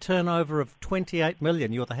 Pre-COVID, a turnover of 28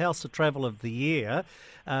 million. You're the House of Travel of the Year.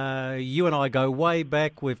 You and I go way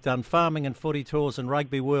back. We've done farming and footy tours and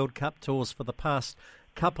Rugby World Cup tours for the past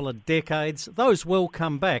couple of decades. Those will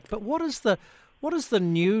come back. But what is the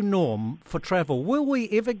new norm for travel? Will we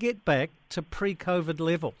ever get back to pre-COVID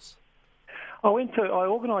levels? I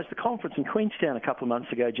organised a conference in Queenstown a couple of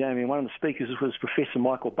months ago, Jamie, and one of the speakers was Professor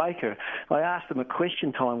Michael Baker. I asked him at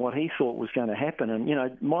question time what he thought was going to happen, and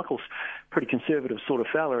Michael's a pretty conservative sort of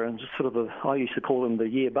fella, and just sort of I used to call him the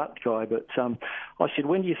yeah but guy. But I said,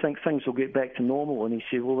 when do you think things will get back to normal? And he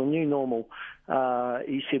said, well, the new normal.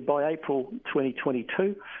 He said by April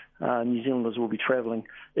 2022. New Zealanders will be travelling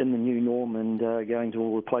in the new norm and going to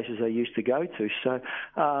all the places they used to go to. So,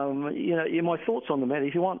 my thoughts on the matter.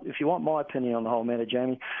 If you want my opinion on the whole matter,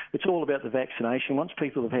 Jamie, it's all about the vaccination. Once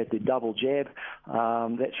people have had their double jab,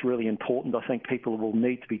 that's really important. I think people will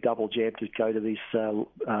need to be double jabbed to go to these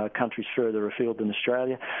countries further afield than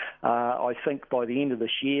Australia. I think by the end of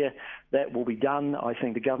this year, that will be done. I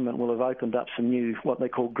think the government will have opened up some new, what they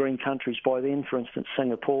call green countries by then, for instance,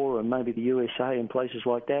 Singapore and maybe the USA and places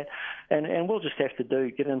like that. And we'll just have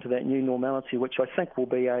to get into that new normality, which I think will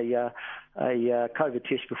be a COVID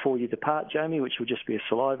test before you depart, Jamie, which will just be a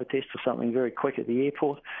saliva test or something very quick at the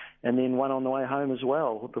airport, and then one on the way home as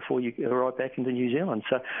well before you arrive back into New Zealand.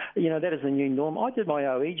 So, that is the new norm. I did my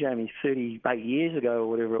OE, Jamie, 38 years ago or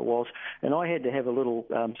whatever it was, and I had to have a little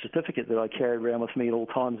certificate that I carried around with me at all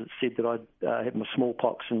times that said that I'd had my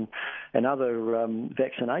smallpox and other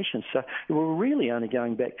vaccinations. So we're really only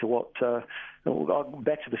going back to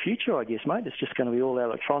back to the future, I guess, mate. It's just going to be all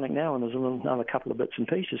electronic now, and there's another couple of bits and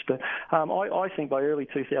pieces. But I think by early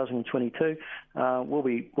 2022, we'll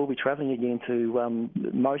be travelling again to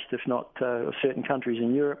most, if not certain countries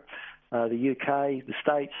in Europe, the UK, the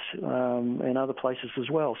States, and other places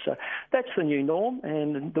as well. So that's the new norm,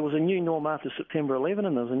 and there was a new norm after September 11,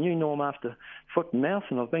 and there was a new norm after foot and mouth,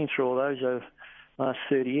 and I've been through all those over last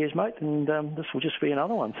 30 years, mate, and this will just be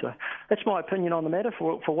another one. So that's my opinion on the matter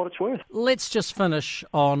for what it's worth. Let's just finish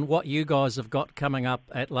on what you guys have got coming up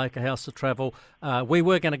at Laker House of Travel. We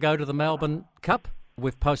were going to go to the Melbourne Cup.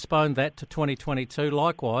 We've postponed that to 2022.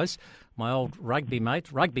 Likewise, my old rugby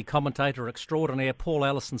mate, rugby commentator extraordinaire, Paul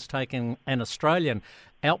Allison's taking an Australian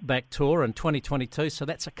Outback tour in 2022. So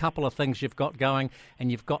that's a couple of things you've got going.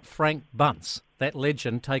 And you've got Frank Bunce, that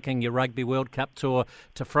legend, taking your Rugby World Cup tour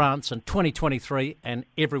to France in 2023, and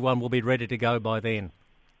everyone will be ready to go by then.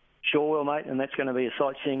 Sure will, mate, and that's going to be a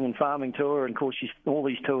sightseeing and farming tour. And, of course, all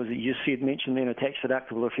these tours that you just mentioned then are tax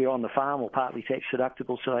deductible if you're on the farm, or partly tax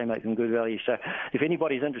deductible, so they make them good value. So if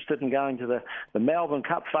anybody's interested in going to the Melbourne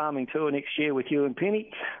Cup farming tour next year with you and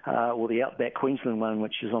Penny, or the Outback Queensland one,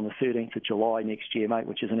 which is on the 13th of July next year, mate,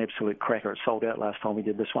 which is an absolute cracker. It sold out last time we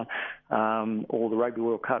did this one. Or the Rugby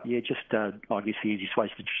World Cup, I guess the easiest way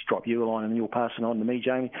is to just drop you a line and you'll pass it on to me,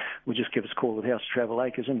 Jamie. We'll just give us a call at House of Travel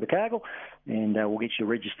Acres in Invercargill, and we'll get you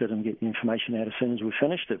registered and get the information out as soon as we've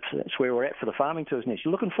finished it. So that's where we're at for the farming tours next.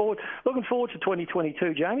 Looking forward to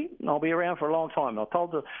 2022, Jamie. I'll be around for a long time. I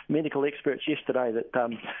told the medical experts yesterday that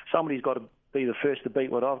somebody's got to be the first to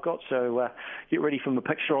beat what I've got, so get ready from the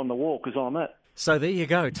picture on the wall, because I'm it. So there you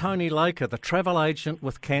go, Tony Laker, the travel agent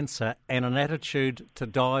with cancer and an attitude to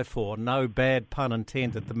die for. No bad pun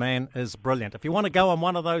intended. The man is brilliant. If you want to go on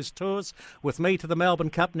one of those tours with me to the Melbourne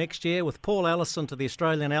Cup next year, with Paul Allison to the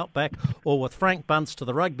Australian Outback, or with Frank Bunce to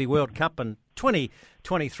the Rugby World Cup in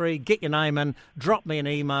 2023, get your name in, drop me an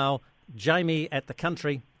email,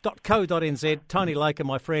 jamie@thecountry.co.nz. Tony Laker,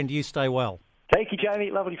 my friend, you stay well. Thank you,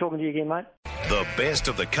 Jamie. Lovely talking to you again, mate. The best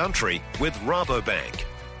of the country with Rabobank.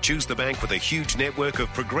 Choose the bank with a huge network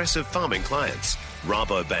of progressive farming clients.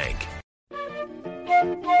 Rabobank.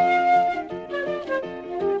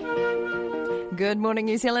 Good morning,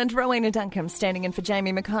 New Zealand. Rowena Duncombe standing in for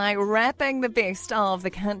Jamie Mackay, wrapping the best of the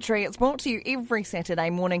country. It's brought to you every Saturday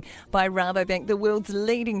morning by Rabobank, the world's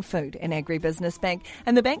leading food and agribusiness bank,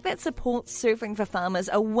 and the bank that supports Surfing for Farmers,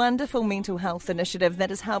 a wonderful mental health initiative that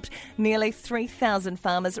has helped nearly 3,000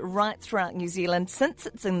 farmers right throughout New Zealand since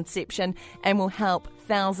its inception and will help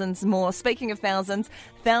thousands more. Speaking of thousands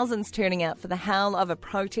turning out for the howl of a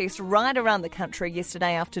protest right around the country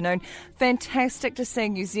yesterday afternoon. Fantastic to see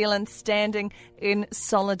New Zealand standing in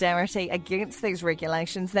solidarity against these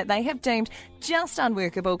regulations that they have deemed just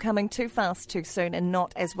unworkable, coming too fast, too soon, and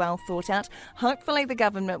not as well thought out. Hopefully the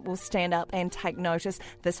government will stand up and take notice.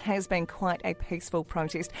 This has been quite a peaceful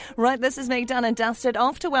protest. Right, this is me done and dusted.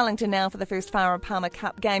 Off to Wellington now for the first Farah Palmer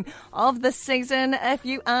Cup game of the season. If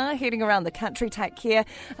you are heading around the country, take care.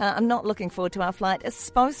 I'm not looking forward to our flight. It's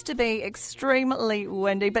supposed to be extremely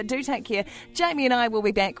windy, but do take care. Jamie and I will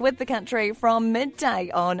be back with the country from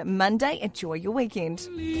midday on Monday. Enjoy your weekend.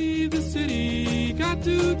 Leave the city, got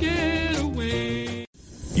to get away.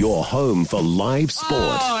 Your home for live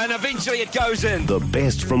sport. Oh, and eventually it goes in. The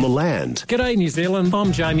best from the land. G'day, New Zealand.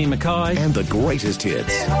 I'm Jamie Mackay. And the greatest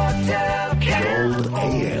hits. Gold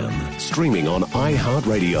AM. Streaming on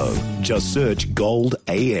iHeartRadio. Just search Gold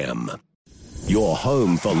AM. Your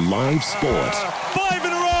home for live sport. 5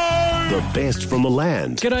 in a row. The best from the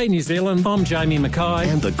land. G'day, New Zealand. I'm Jamie Mackay.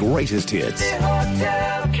 And the greatest hits.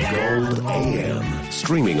 Gold AM.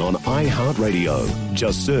 Streaming on iHeartRadio.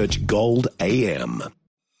 Just search Gold AM.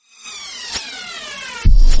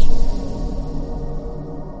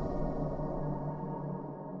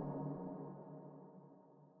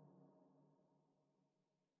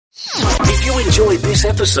 If you enjoyed this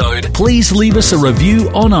episode, please leave us a review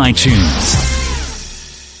on iTunes.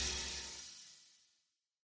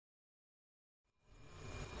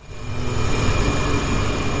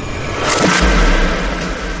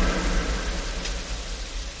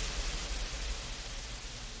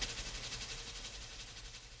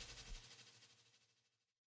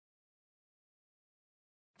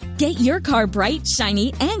 Get your car bright,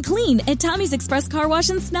 shiny, and clean at Tommy's Express Car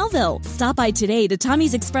Wash in Snellville. Stop by today to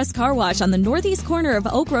Tommy's Express Car Wash on the northeast corner of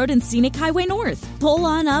Oak Road and Scenic Highway North. Pull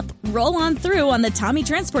on up, roll on through on the Tommy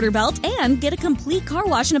Transporter Belt, and get a complete car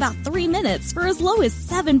wash in about 3 minutes for as low as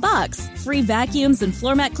 $7. Free vacuums and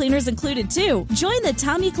floor mat cleaners included too. Join the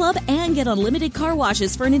Tommy Club and get unlimited car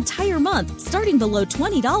washes for an entire month, starting below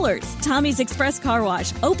 $20. Tommy's Express Car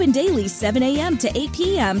Wash, open daily 7 a.m. to 8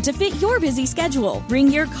 p.m. to fit your busy schedule.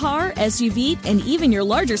 Bring your car, SUV, and even your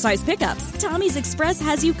larger size pickups. Tommy's Express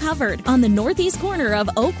has you covered on the northeast corner of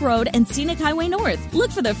Oak Road and Scenic Highway North.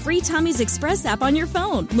 Look for the free Tommy's Express app on your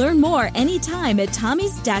phone. Learn more anytime at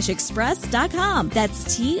tommys-express.com.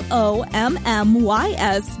 That's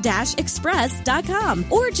TOMMYS-express.com.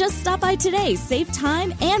 Or just stop by today. Save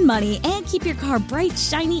time and money and keep your car bright,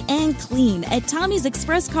 shiny, and clean at Tommy's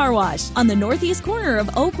Express Car Wash on the northeast corner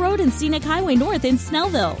of Oak Road and Scenic Highway North in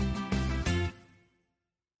Snellville.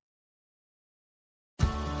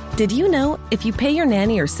 Did you know if you pay your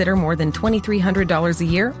nanny or sitter more than $2,300 a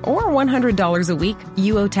year or $100 a week,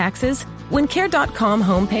 you owe taxes? When Care.com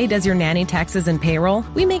HomePay does your nanny taxes and payroll,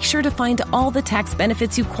 we make sure to find all the tax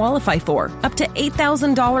benefits you qualify for, up to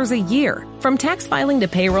 $8,000 a year. From tax filing to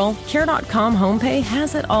payroll, Care.com HomePay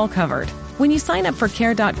has it all covered. When you sign up for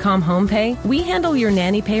Care.com HomePay, we handle your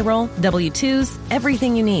nanny payroll, W-2s,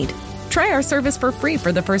 everything you need. Try our service for free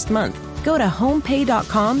for the first month. Go to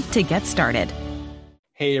homepay.com to get started.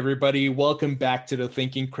 Hey everybody, welcome back to the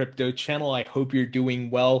Thinking Crypto channel. I hope you're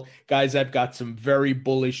doing well. Guys, I've got some very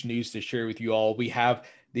bullish news to share with you all. We have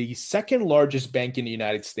the second largest bank in the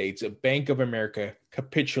United States, Bank of America,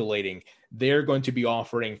 capitulating. They're going to be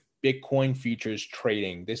offering Bitcoin futures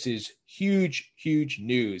trading. This is huge, huge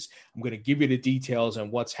news. I'm going to give you the details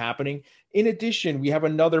on what's happening. In addition, we have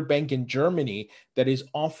another bank in Germany that is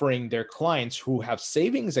offering their clients who have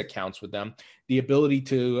savings accounts with them the ability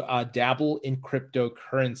to dabble in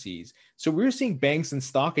cryptocurrencies. So we're seeing banks and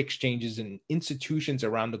stock exchanges and institutions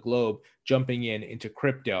around the globe jumping into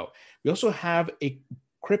crypto. We also have a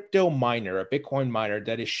crypto miner, a Bitcoin miner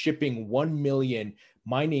that is shipping 1 million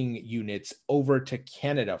mining units over to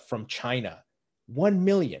Canada from China. 1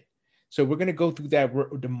 million. So we're going to go through that.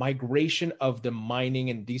 The migration of the mining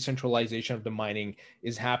and decentralization of the mining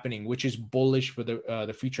is happening, which is bullish for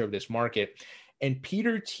the future of this market. And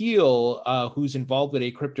Peter Thiel, who's involved with a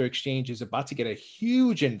crypto exchange, is about to get a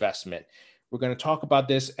huge investment. We're going to talk about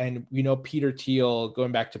this. And we know Peter Thiel,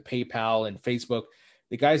 going back to PayPal and Facebook,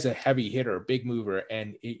 the guy's a heavy hitter, big mover,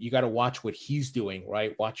 and you got to watch what he's doing,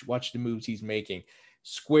 right? Watch the moves he's making.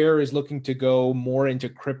 Square is looking to go more into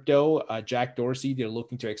crypto. Jack Dorsey, they're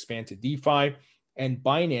looking to expand to DeFi. And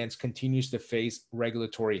Binance continues to face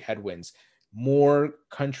regulatory headwinds. More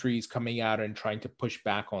countries coming out and trying to push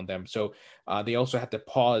back on them. So they also had to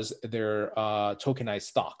pause their tokenized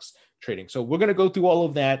stocks trading. So we're going to go through all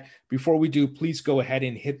of that. Before we do, please go ahead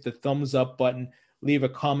and hit the thumbs up button, leave a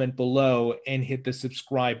comment below, and hit the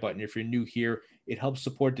subscribe button. If you're new here, it helps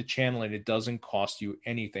support the channel and it doesn't cost you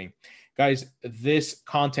anything. Guys, this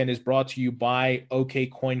content is brought to you by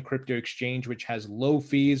OKCoin Crypto Exchange, which has low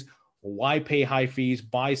fees. Why pay high fees?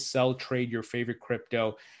 Buy, sell, trade your favorite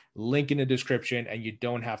crypto. Link in the description, and you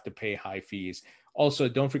don't have to pay high fees. Also,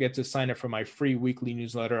 don't forget to sign up for my free weekly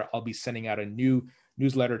newsletter. I'll be sending out a new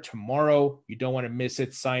newsletter tomorrow. You don't want to miss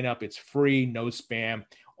it. Sign up. It's free, no spam,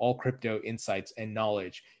 all crypto insights and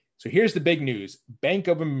knowledge. So here's the big news. Bank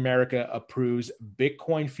of America approves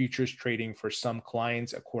Bitcoin futures trading for some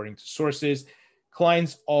clients, according to sources.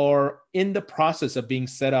 Clients are in the process of being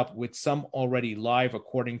set up, with some already live,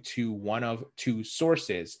 according to one of two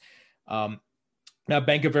sources. Now,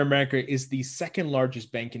 Bank of America is the second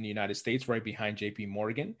largest bank in the United States, right behind JP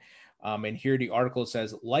Morgan. And here the article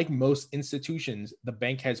says, like most institutions, the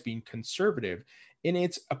bank has been conservative in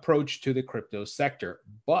its approach to the crypto sector.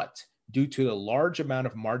 But due to the large amount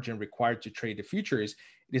of margin required to trade the futures,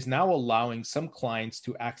 it is now allowing some clients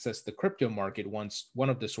to access the crypto market, once one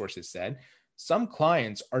of the sources said. Some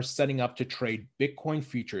clients are setting up to trade Bitcoin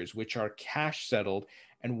futures, which are cash settled,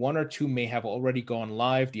 and one or two may have already gone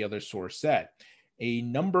live, the other source said. A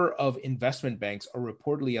number of investment banks are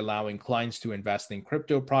reportedly allowing clients to invest in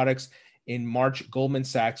crypto products. In March, Goldman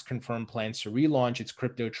Sachs confirmed plans to relaunch its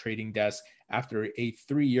crypto trading desk after a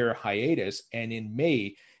 3-year hiatus. And in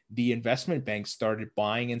May, the investment bank started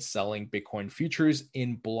buying and selling Bitcoin futures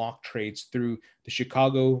in block trades through the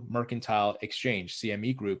Chicago Mercantile Exchange,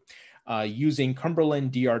 CME Group, using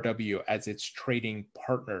Cumberland DRW as its trading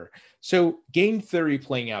partner. So game theory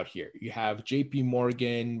playing out here. You have JP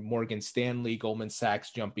Morgan, Morgan Stanley, Goldman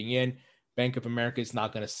Sachs jumping in. Bank of America is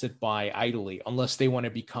not going to sit by idly unless they want to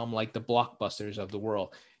become like the blockbusters of the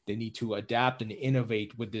world. They need to adapt and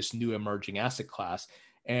innovate with this new emerging asset class.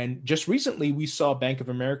 And just recently, we saw Bank of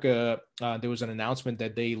America, there was an announcement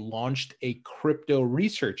that they launched a crypto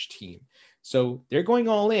research team. So they're going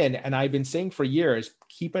all in. And I've been saying for years,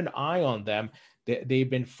 keep an eye on them. They've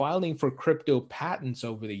been filing for crypto patents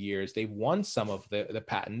over the years. They've won some of the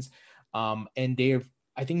patents. And they've,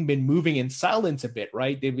 I think, been moving in silence a bit,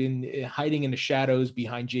 right? They've been hiding in the shadows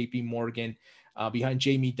behind JP Morgan, behind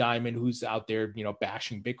Jamie Dimon, who's out there,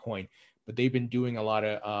 bashing Bitcoin. But they've been doing a lot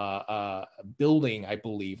of building, I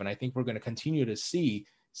believe. And I think we're going to continue to see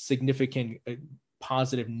significant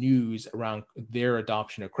positive news around their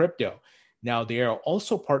adoption of crypto. Now, they are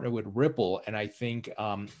also partnered with Ripple, and I think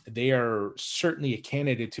they are certainly a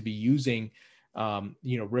candidate to be using,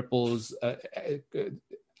 Ripple's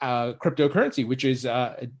cryptocurrency, which is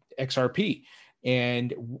XRP.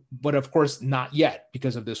 But of course, not yet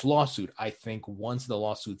because of this lawsuit. I think once the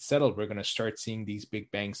lawsuit's settled, we're going to start seeing these big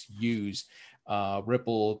banks use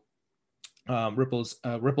Ripple's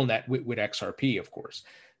RippleNet with XRP, of course.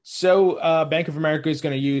 So Bank of America is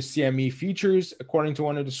going to use CME futures, according to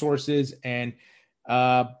one of the sources. And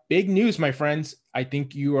big news, my friends. I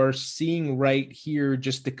think you are seeing right here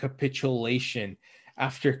just the capitulation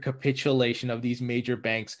after capitulation of these major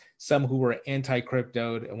banks, some who were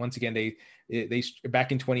anti-crypto. And once again, they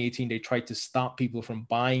back in 2018, they tried to stop people from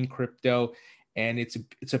buying crypto. And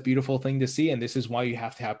it's a beautiful thing to see. And this is why you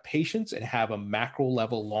have to have patience and have a macro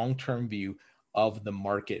level long-term view of the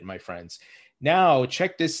market, my friends. Now,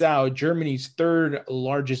 check this out. Germany's third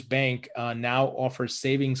largest bank now offers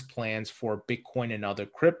savings plans for Bitcoin and other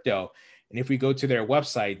crypto. And if we go to their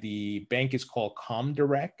website, the bank is called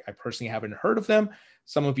Comdirect. I personally haven't heard of them.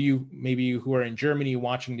 Some of you, maybe who are in Germany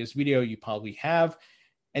watching this video, you probably have.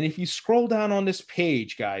 And if you scroll down on this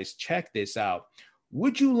page, guys, check this out.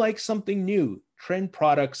 Would you like something new? Trend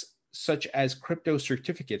products such as crypto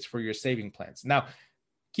certificates for your saving plans. Now,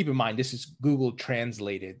 keep in mind, this is Google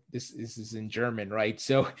translated. This is in German, right?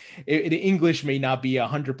 So the English may not be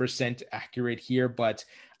 100% accurate here, but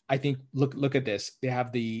I think, look at this. They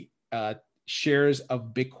have the shares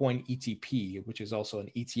of Bitcoin ETP, which is also an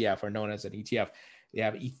ETF, or known as an ETF. They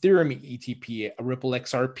have Ethereum ETP, a Ripple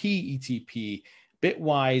XRP ETP,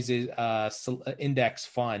 Bitwise is index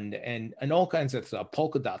fund, and all kinds of stuff,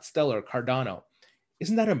 Polkadot, Stellar, Cardano.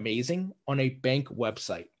 Isn't that amazing on a bank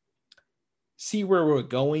website? See where we're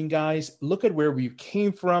going, guys. Look at where we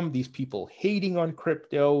came from. These people hating on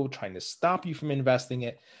crypto, trying to stop you from investing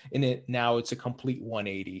in it. Now it's a complete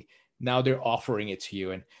 180. Now they're offering it to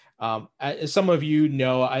you. And as some of you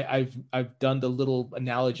know, I've done the little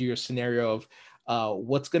analogy or scenario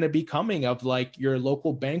what's going to be coming of like your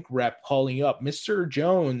local bank rep calling you up, Mr.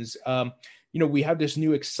 Jones, we have this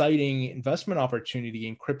new exciting investment opportunity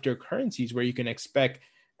in cryptocurrencies where you can expect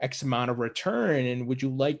X amount of return. And would you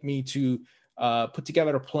like me to put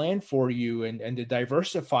together a plan for you and to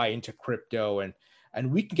diversify into crypto?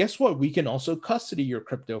 And we can, guess what? We can also custody your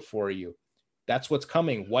crypto for you. That's what's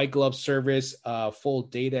coming. White glove service, full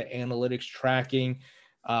data analytics tracking.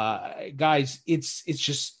 Guys, it's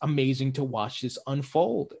just amazing to watch this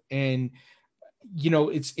unfold. And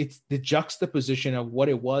it's the juxtaposition of what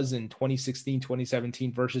it was in 2016,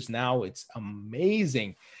 2017 versus now. It's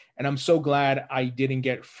amazing. And I'm so glad I didn't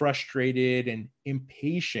get frustrated and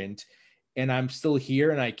impatient. And I'm still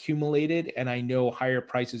here and I accumulated and I know higher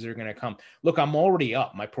prices are going to come. Look, I'm already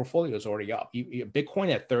up. My portfolio is already up.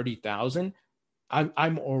 Bitcoin at 30,000.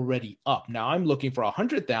 I'm already up. Now I'm looking for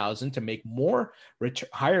 100,000 to make more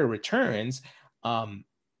higher returns. And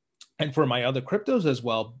for my other cryptos as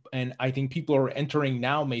well. And I think people are entering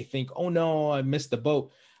now may think, oh no, I missed the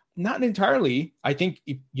boat. Not entirely. I think,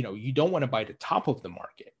 you don't want to buy the top of the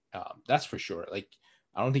market. That's for sure. Like,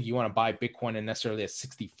 I don't think you want to buy Bitcoin necessarily at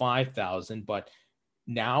 65,000, but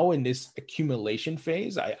now in this accumulation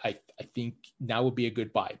phase, I think now would be a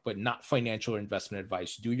good buy, but not financial investment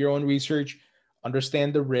advice. Do your own research,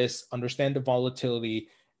 understand the risks, understand the volatility.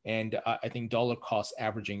 And I think dollar cost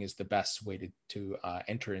averaging is the best way to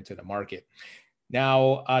enter into the market.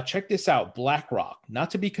 Now, check this out. BlackRock,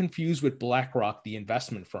 not to be confused with BlackRock, the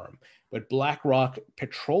investment firm, but BlackRock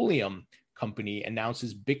Petroleum Company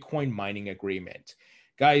announces Bitcoin mining agreement.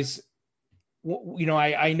 Guys,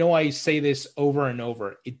 I know I say this over and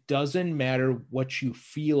over. It doesn't matter what you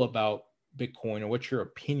feel about Bitcoin or what your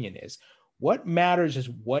opinion is. What matters is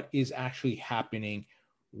what is actually happening.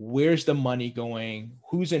 Where's the money going?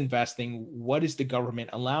 Who's investing? What is the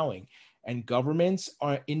government allowing? And governments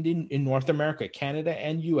are in North America, Canada,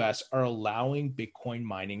 and US are allowing Bitcoin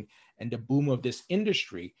mining and the boom of this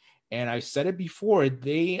industry. And I said it before,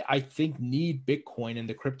 they, I think, need Bitcoin in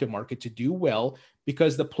the crypto market to do well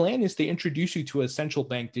because the plan is to introduce you to a central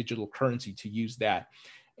bank digital currency to use that.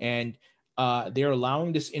 And they're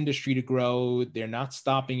allowing this industry to grow. They're not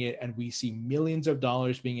stopping it. And we see millions of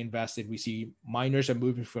dollars being invested. We see miners are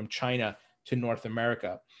moving from China to North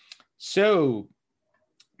America. So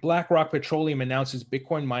BlackRock Petroleum announces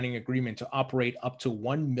Bitcoin mining agreement to operate up to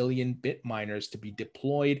 1 million bit miners to be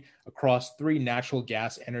deployed across 3 natural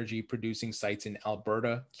gas energy producing sites in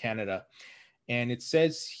Alberta, Canada. And it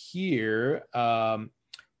says here,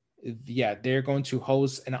 they're going to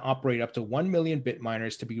host and operate up to 1 million bit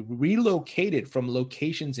miners to be relocated from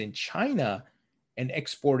locations in China and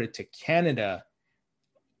exported to Canada.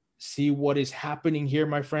 See what is happening here,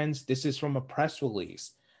 my friends? This is from a press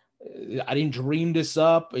release. I didn't dream this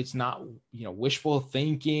up. It's not, wishful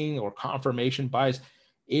thinking or confirmation bias.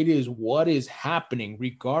 It is what is happening,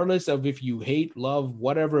 regardless of if you hate, love,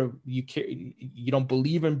 whatever you care, you don't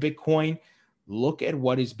believe in Bitcoin. Look at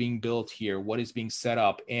what is being built here, what is being set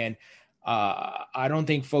up. And I don't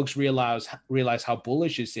think folks realize how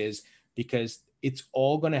bullish this is because it's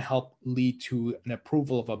all going to help lead to an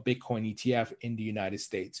approval of a Bitcoin ETF in the United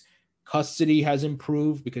States. Custody has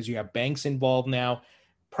improved because you have banks involved now.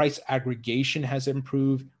 Price aggregation has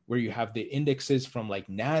improved where you have the indexes from like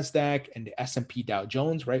NASDAQ and the S&P Dow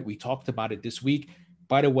Jones, right? We talked about it this week.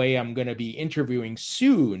 By the way, I'm going to be interviewing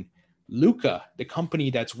soon Luca, the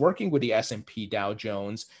company that's working with the S&P Dow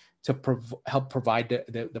Jones to help provide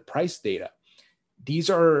the price data. These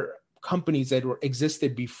are companies that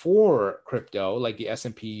existed before crypto, like the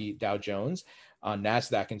S&P Dow Jones,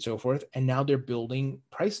 NASDAQ, and so forth, and now they're building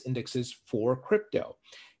price indexes for crypto.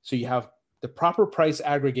 So you have the proper price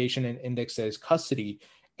aggregation and index as custody,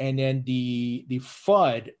 and then the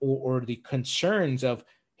FUD or the concerns of,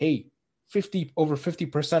 hey, over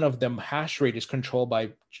 50% of the hash rate is controlled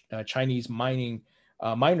by Chinese miners.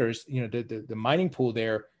 The mining pool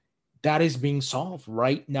there, that is being solved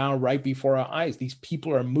right now, right before our eyes. These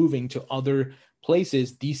people are moving to other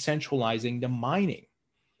places, decentralizing the mining.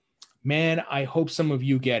 Man, I hope some of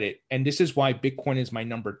you get it. And this is why Bitcoin is my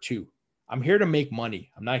number 2. I'm here to make money.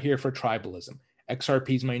 I'm not here for tribalism.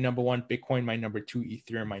 XRP is my number 1, Bitcoin my number 2,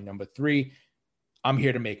 Ethereum my number 3. I'm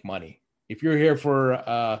here to make money. If you're here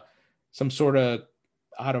for some sort of,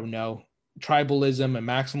 I don't know, tribalism and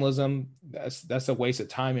maximalism, that's a waste of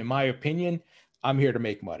time in my opinion. I'm here to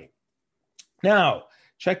make money. Now,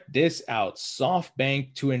 check this out.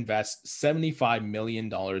 SoftBank to invest $75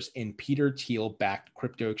 million in Peter Thiel-backed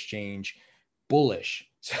crypto exchange. Bullish.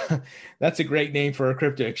 That's a great name for a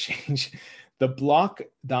crypto exchange. The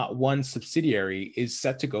Block.one subsidiary is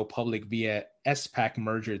set to go public via SPAC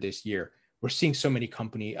merger this year. we're seeing so many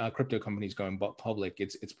crypto companies going public.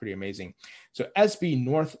 It's pretty amazing. So SB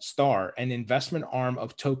North Star, an investment arm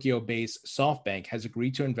of Tokyo-based SoftBank, has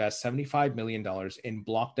agreed to invest $75 million in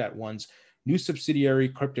Block.one's new subsidiary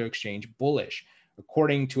crypto exchange, Bullish.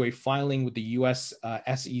 According to a filing with the U.S.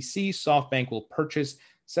 SEC, SoftBank will purchase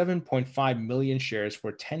 7.5 million shares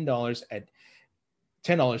for $10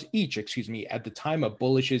 each, at the time of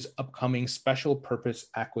Bullish's upcoming special purpose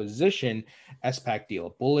acquisition SPAC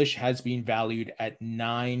deal. Bullish has been valued at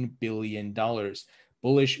 $9 billion.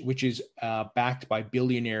 Bullish, which is backed by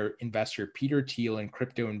billionaire investor Peter Thiel and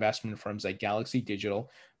crypto investment firms like Galaxy Digital,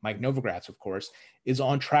 Mike Novogratz, of course, is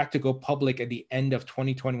on track to go public at the end of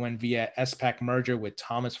 2021 via SPAC merger with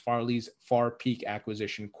Thomas Farley's Far Peak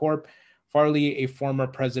Acquisition Corp. Farley, a former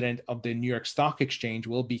president of the New York Stock Exchange,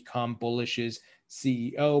 will become Bullish's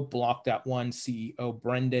CEO. Block.one CEO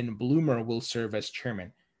Brendan Bloomer will serve as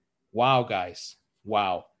chairman. Wow, guys.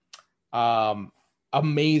 Wow.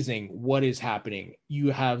 Amazing what is happening.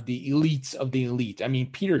 You have the elites of the elite. I mean,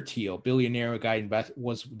 Peter Thiel, billionaire guy,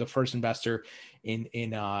 was the first investor in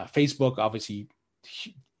Facebook. Obviously,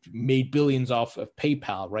 made billions off of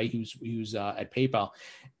PayPal, right? He was at PayPal,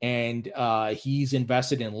 and he's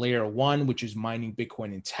invested in Layer One, which is mining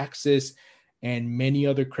Bitcoin in Texas, and many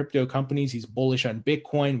other crypto companies. He's bullish on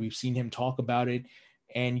Bitcoin. We've seen him talk about it.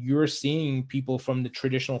 And you're seeing people from the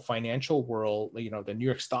traditional financial world, the New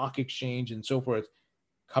York Stock Exchange and so forth,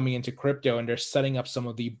 coming into crypto, and they're setting up some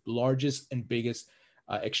of the largest and biggest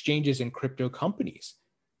exchanges in crypto companies.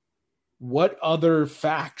 What other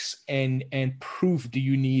facts and proof do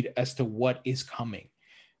you need as to what is coming?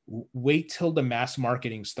 Wait till the mass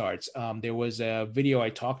marketing starts. There was a video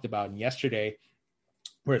I talked about yesterday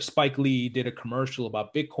where Spike Lee did a commercial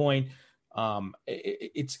about Bitcoin.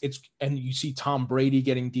 It's and you see Tom Brady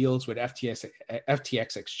getting deals with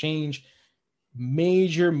FTX Exchange.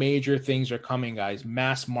 Major things are coming, guys.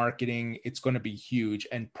 Mass marketing, it's going to be huge,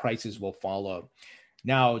 and prices will follow.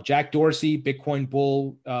 Now, Jack Dorsey, Bitcoin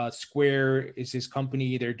bull, Square is his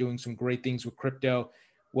company. They're doing some great things with crypto.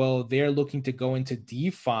 Well, they're looking to go into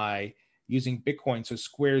DeFi using Bitcoin. So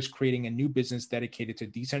Square is creating a new business dedicated to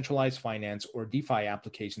decentralized finance or DeFi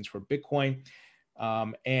applications for Bitcoin.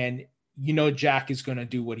 And Jack is going to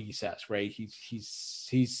do what he says, right?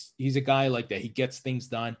 He's a guy like that. He gets things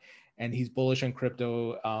done, and he's bullish on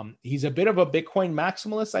crypto. He's a bit of a Bitcoin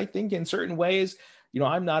maximalist, I think, in certain ways.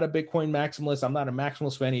 I'm not a Bitcoin maximalist. I'm not a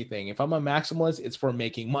maximalist for anything. If I'm a maximalist, it's for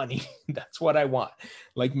making money. That's what I want.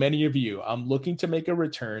 Like many of you, I'm looking to make a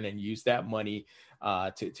return and use that money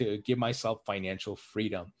to give myself financial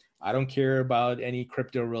freedom. I don't care about any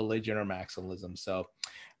crypto religion or maximalism. So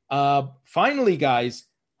finally, guys,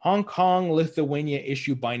 Hong Kong, Lithuania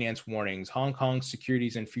issue Binance warnings. Hong Kong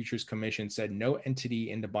Securities and Futures Commission said no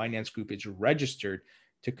entity in the Binance Group is registered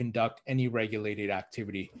to conduct any regulated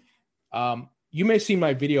activity. You may see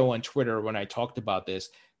my video on Twitter when I talked about this.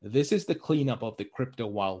 This is the cleanup of the crypto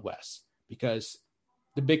Wild West, because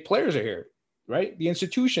the big players are here, right? The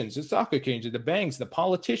institutions, the stock exchanges, the banks, the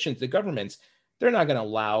politicians, the governments, they're not going to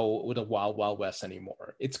allow with a Wild West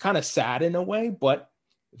anymore. It's kind of sad in a way, but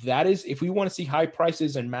that is, if we want to see high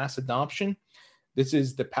prices and mass adoption, this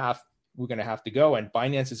is the path we're going to have to go. And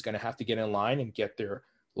Binance is going to have to get in line and get their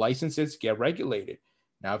licenses, get regulated.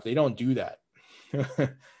 Now, if they don't do that,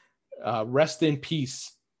 rest in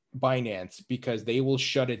peace, Binance, because they will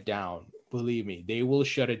shut it down. Believe me, they will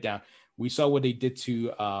shut it down. We saw what they did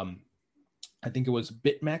to, I think it was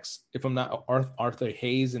BitMEX, if I'm not, Arthur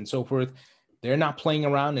Hayes and so forth. They're not playing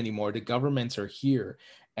around anymore. The governments are here.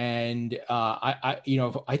 And I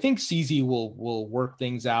think CZ will work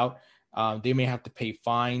things out. They may have to pay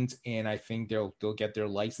fines, and I think they'll get their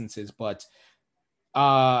licenses, but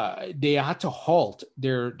they had to halt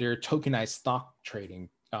their tokenized stock trading.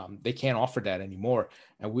 They can't offer that anymore.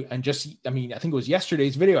 I think it was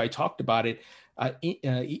yesterday's video I talked about it.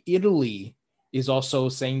 Italy is also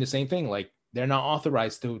saying the same thing. Like, they're not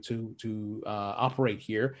authorized to operate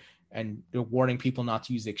here, and they're warning people not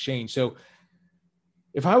to use the exchange. So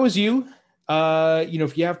if I was you,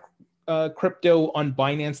 if you have crypto on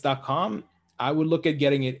Binance.com, I would look at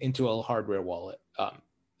getting it into a hardware wallet.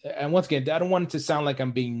 And once again, I don't want it to sound like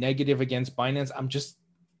I'm being negative against Binance.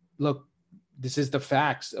 Look, this is the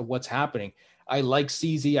facts of what's happening. I like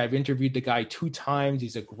CZ. I've interviewed the guy 2 times.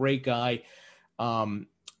 He's a great guy. And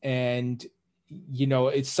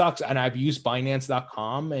it sucks. And I've used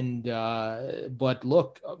Binance.com. But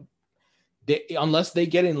look, unless they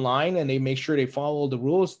get in line and they make sure they follow the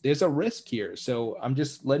rules, there's a risk here. So I'm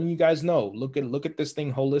just letting you guys know, look at this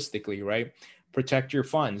thing holistically, right? Protect your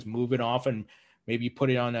funds, move it off, and maybe put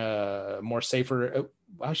it on a more safer,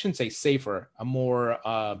 I shouldn't say safer, a more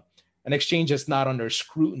an exchange that's not under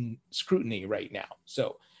scrutiny right now.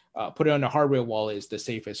 So put it on a hardware wallet is the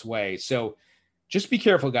safest way. So just be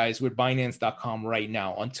careful, guys, with Binance.com right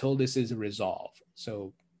now until this is resolved.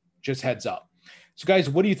 So just heads up. So, guys,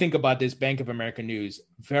 what do you think about this Bank of America news?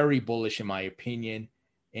 Very bullish, in my opinion.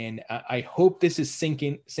 And I hope this is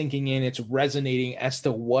sinking in. It's resonating as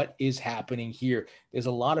to what is happening here. There's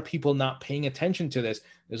a lot of people not paying attention to this.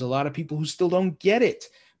 There's a lot of people who still don't get it.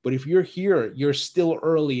 But if you're here, you're still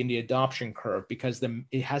early in the adoption curve because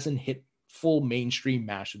it hasn't hit full mainstream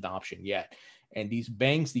mass adoption yet. And these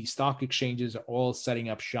banks, these stock exchanges are all setting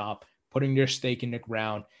up shop, putting their stake in the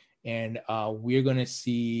ground. And we're going to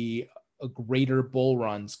see a greater bull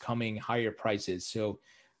runs coming, higher prices. So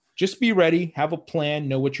just be ready, have a plan,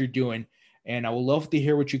 know what you're doing. And I would love to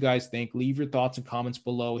hear what you guys think. Leave your thoughts and comments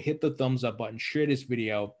below. Hit the thumbs up button, share this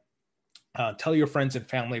video. Tell your friends and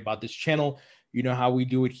family about this channel. You know how we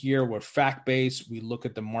do it here. We're fact-based. We look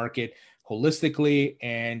at the market holistically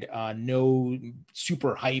and no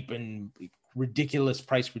super hype and ridiculous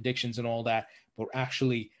price predictions and all that. But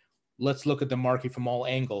actually, let's look at the market from all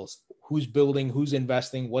angles. Who's building, who's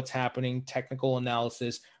investing, what's happening, technical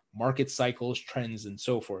analysis, market cycles, trends, and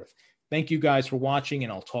so forth. Thank you guys for watching,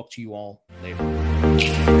 and I'll talk to you all later.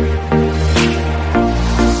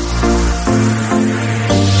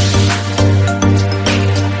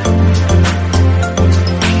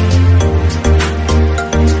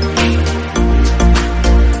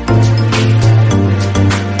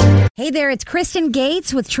 Hey there, it's Kristen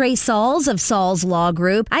Gates with Trey Sauls of Sauls Law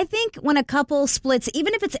Group. I think when a couple splits,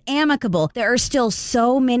 even if it's amicable, there are still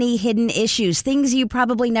so many hidden issues, things you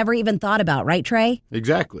probably never even thought about, right, Trey?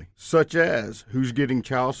 Exactly. Such as, who's getting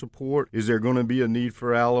child support? Is there going to be a need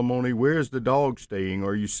for alimony? Where is the dog staying?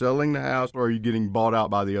 Are you selling the house or are you getting bought out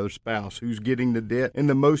by the other spouse? Who's getting the debt? And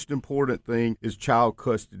the most important thing is child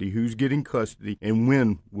custody. Who's getting custody? And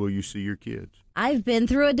when will you see your kids? I've been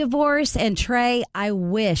through a divorce, and Trey, I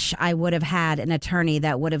wish I would have had an attorney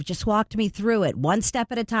that would have just walked me through it one step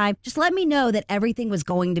at a time. Just let me know that everything was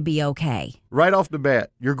going to be okay. Right off the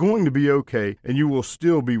bat, you're going to be okay, and you will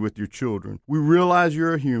still be with your children. We realize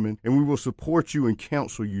you're a human, and we will support you and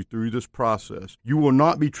counsel you through this process. You will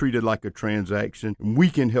not be treated like a transaction, and we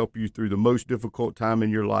can help you through the most difficult time in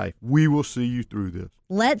your life. We will see you through this.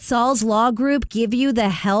 Let Sauls Law Group give you the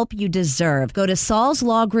help you deserve. Go to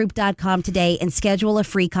saulslawgroup.com today and schedule a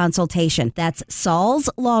free consultation. That's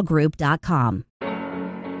saulslawgroup.com.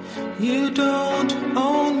 You don't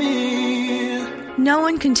own me. No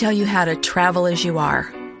one can tell you how to travel as you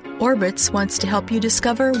are. Orbitz wants to help you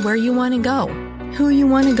discover where you want to go, who you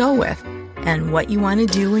want to go with, and what you want to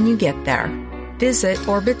do when you get there. Visit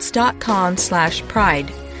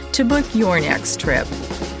Orbitz.com/pride to book your next trip.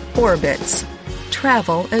 Orbitz.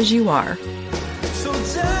 Travel as you are. So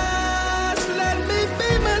just let me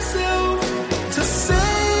be myself to say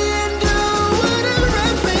and do whatever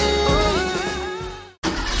I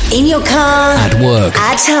feel. In your car, at work,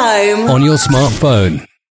 at home, on your smartphone.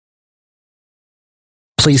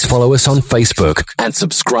 Please follow us on Facebook and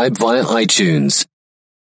subscribe via iTunes.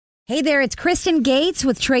 Hey there, it's Kristen Gates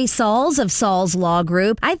with Trey Sauls of Sauls Law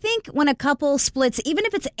Group. I think when a couple splits, even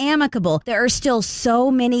if it's amicable, there are still so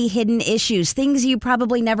many hidden issues, things you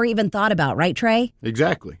probably never even thought about, right, Trey?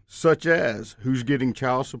 Exactly. Such as, who's getting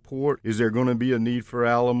child support? Is there going to be a need for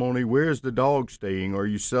alimony? Where is the dog staying? Are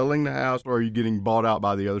you selling the house or are you getting bought out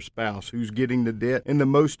by the other spouse? Who's getting the debt? And the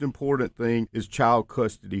most important thing is child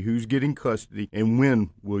custody. Who's getting custody? And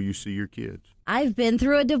when will you see your kids? I've been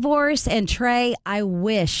through a divorce, and Trey, I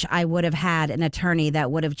wish I would have had an attorney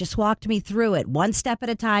that would have just walked me through it one step at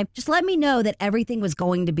a time. Just let me know that everything was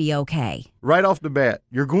going to be okay. Right off the bat,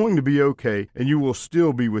 you're going to be okay, and you will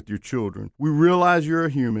still be with your children. We realize you're a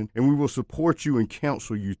human, and we will support you and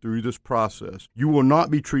counsel you through this process. You will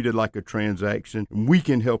not be treated like a transaction, and we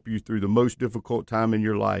can help you through the most difficult time in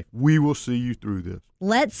your life. We will see you through this.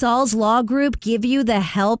 Let Sauls Law Group give you the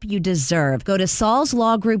help you deserve. Go to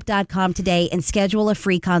saulslawgroup.com today and schedule a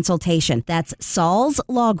free consultation. That's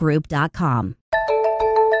saulslawgroup.com.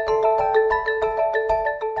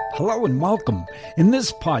 Hello and welcome. In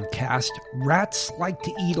this podcast, rats like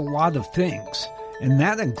to eat a lot of things, and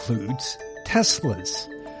that includes Teslas.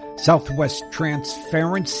 Southwest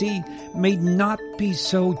transparency may not be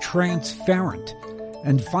so transparent.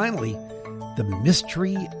 And finally, the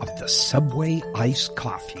mystery of the Subway iced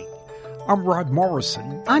coffee. I'm Rod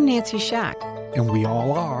Morrison. I'm Nancy Shack. And we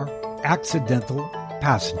all are accidental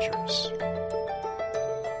passengers.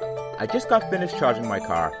 I just got finished charging my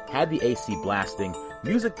car, had the AC blasting,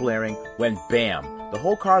 music blaring, when bam! The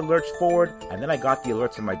whole car lurched forward, and then I got the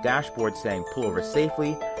alerts on my dashboard saying pull over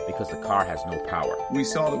safely. because the car has no power. We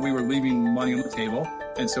saw that we were leaving money on the table,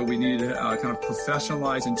 and so we needed to kind of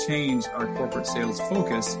professionalize and change our corporate sales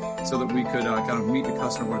focus so that we could kind of meet the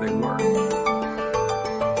customer where they were.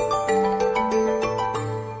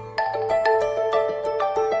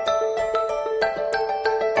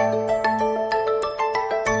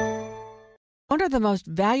 One of the most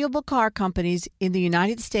valuable car companies in the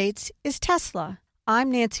United States is Tesla.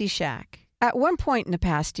 I'm Nancy Schack. At one point in the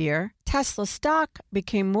past year, Tesla stock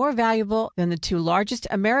became more valuable than the two largest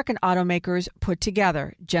American automakers put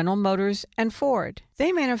together, General Motors and Ford.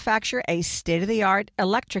 They manufacture a state-of-the-art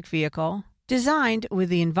electric vehicle designed with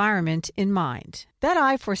the environment in mind. That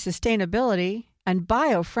eye for sustainability and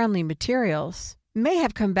bio-friendly materials may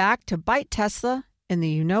have come back to bite Tesla in the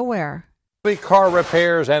you-know-where. Car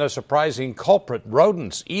repairs and a surprising culprit,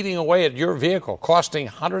 rodents eating away at your vehicle, costing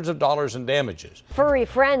hundreds of dollars in damages. Furry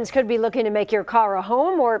friends could be looking to make your car a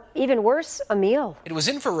home or, even worse, a meal. It was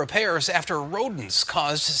in for repairs after rodents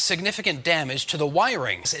caused significant damage to the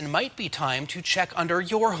wirings. It might be time to check under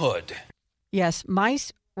your hood. Yes,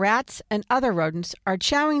 mice, rats, and other rodents are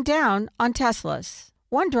chowing down on Teslas.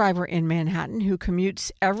 One driver in Manhattan who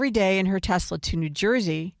commutes every day in her Tesla to New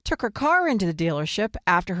Jersey took her car into the dealership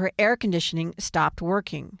after her air conditioning stopped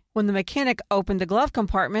working. When the mechanic opened the glove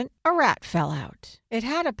compartment, a rat fell out. It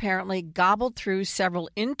had apparently gobbled through several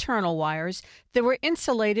internal wires that were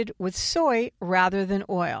insulated with soy rather than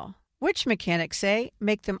oil, which mechanics say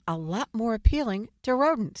make them a lot more appealing to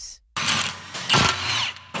rodents.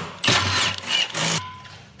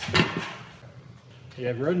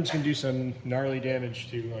 Yeah, rodents can do some gnarly damage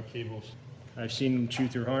to cables. I've seen them chew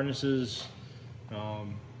through harnesses.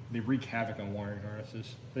 They wreak havoc on wiring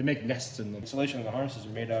harnesses. They make nests in them. Insulation of the harnesses are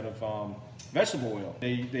made out of vegetable oil.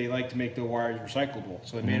 They like to make the wires recyclable,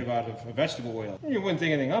 so they're made out of vegetable oil. You wouldn't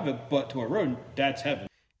think anything of it, but to a rodent, that's heaven.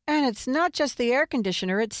 And it's not just the air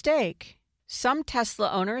conditioner at stake. Some Tesla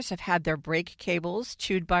owners have had their brake cables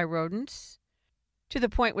chewed by rodents, to the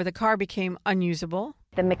point where the car became unusable.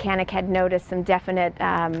 The mechanic had noticed some definite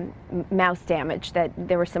mouse damage, that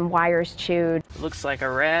there were some wires chewed. Looks like a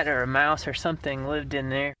rat or a mouse or something lived in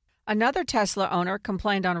there. Another Tesla owner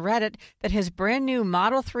complained on Reddit that his brand new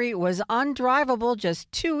Model 3 was undrivable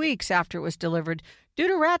just 2 weeks after it was delivered due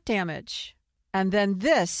to rat damage. And then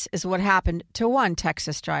this is what happened to one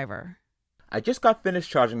Texas driver. I just got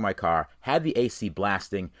finished charging my car, had the AC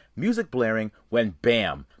blasting, music blaring, when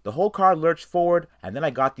bam! The whole car lurched forward, and then I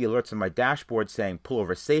got the alerts on my dashboard saying pull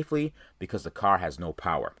over safely because the car has no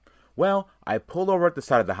power. Well, I pulled over at the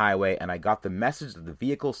side of the highway and I got the message that the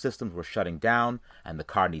vehicle systems were shutting down and the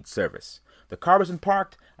car needs service. The car wasn't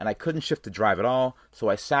parked and I couldn't shift to drive at all, so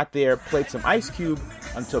I sat there, played some Ice Cube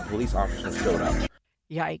until police officers showed up.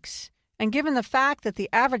 Yikes. And given the fact that the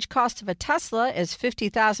average cost of a Tesla is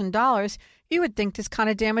 $50,000, you would think this kind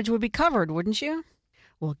of damage would be covered, wouldn't you?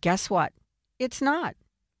 Well, guess what? It's not.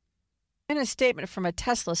 In a statement from a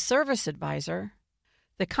Tesla service advisor,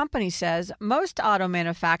 the company says most auto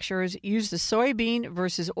manufacturers use the soybean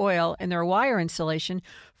versus oil in their wire insulation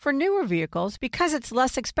for newer vehicles because it's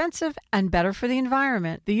less expensive and better for the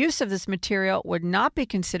environment. The use of this material would not be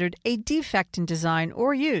considered a defect in design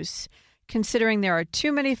or use. Considering there are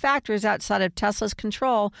too many factors outside of Tesla's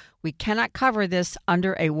control, we cannot cover this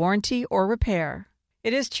under a warranty or repair.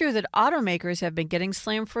 It is true that automakers have been getting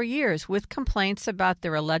slammed for years with complaints about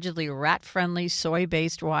their allegedly rat-friendly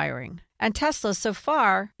soy-based wiring. And Tesla, so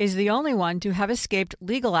far, is the only one to have escaped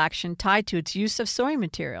legal action tied to its use of soy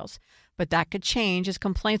materials. But that could change as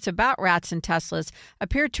complaints about rats in Teslas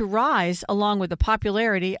appear to rise along with the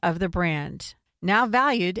popularity of the brand, now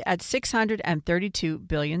valued at $632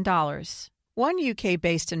 billion. One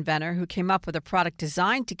UK-based inventor who came up with a product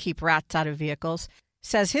designed to keep rats out of vehicles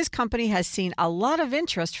says his company has seen a lot of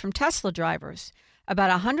interest from Tesla drivers. About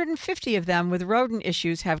 150 of them with rodent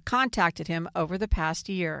issues have contacted him over the past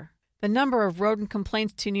year. The number of rodent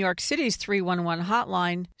complaints to New York City's 311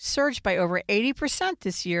 hotline surged by over 80%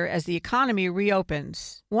 this year as the economy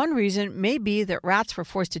reopens. One reason may be that rats were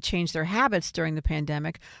forced to change their habits during the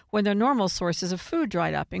pandemic when their normal sources of food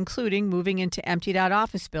dried up, including moving into emptied-out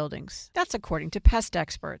office buildings. That's according to pest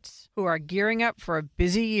experts, who are gearing up for a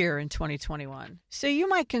busy year in 2021. So you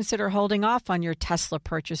might consider holding off on your Tesla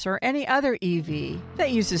purchase or any other EV that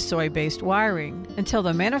uses soy-based wiring until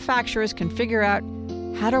the manufacturers can figure out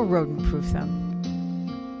how to rodent-proof them.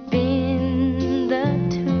 Then the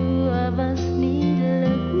two of us need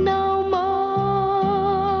look no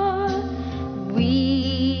more.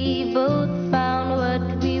 We both found what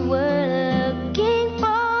we were looking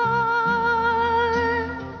for.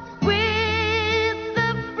 With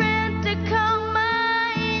a friend to call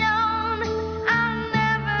my own, I'll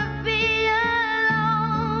never be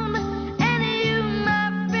alone.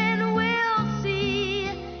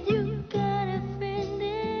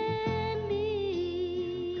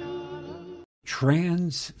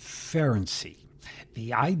 Transparency.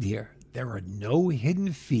 The idea there are no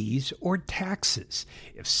hidden fees or taxes.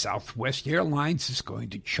 If Southwest Airlines is going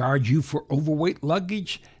to charge you for overweight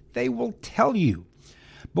luggage, they will tell you.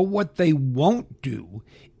 But what they won't do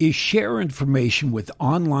is share information with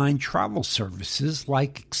online travel services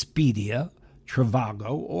like Expedia, Trivago,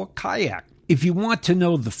 or Kayak. If you want to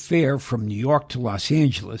know the fare from New York to Los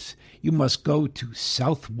Angeles, you must go to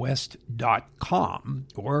southwest.com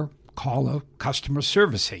or call a customer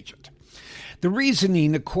service agent. The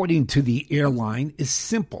reasoning, according to the airline, is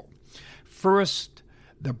simple. First,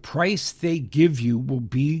 the price they give you will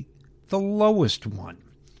be the lowest one.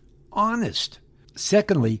 Honest.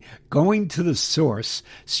 Secondly, going to the source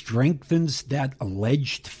strengthens that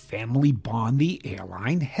alleged family bond the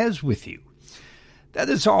airline has with you. That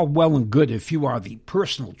is all well and good if you are the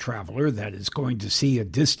personal traveler that is going to see a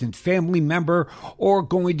distant family member or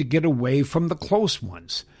going to get away from the close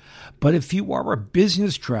ones. But if you are a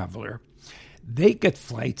business traveler, they get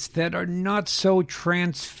flights that are not so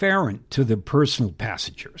transparent to the personal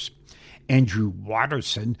passengers. Andrew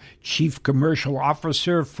Watterson, Chief Commercial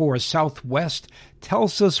Officer for Southwest,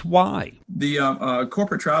 tells us why. The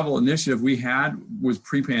corporate travel initiative we had was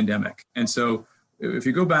pre-pandemic. And so if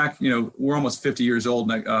you go back, we're almost 50 years old.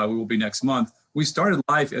 We will be next month. We started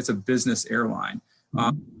life as a business airline.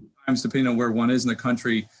 Sometimes, depending on where one is in the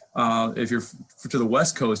country, if you're to the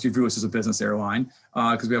West Coast, you view us as a business airline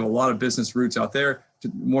because we have a lot of business routes out there.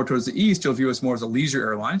 More towards the East, you'll view us more as a leisure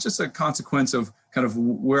airline. It's just a consequence of kind of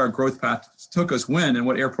where our growth path took us when and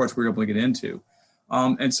what airports we were able to get into.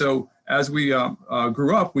 And so as we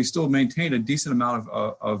grew up, we still maintained a decent amount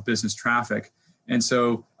of business traffic. And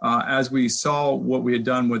so as we saw what we had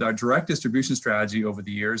done with our direct distribution strategy over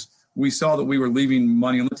the years, we saw that we were leaving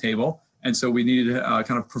money on the table. And so we needed to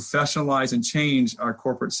kind of professionalize and change our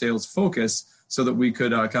corporate sales focus so that we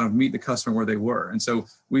could kind of meet the customer where they were. And so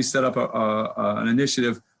we set up an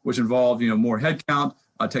initiative which involved more headcount,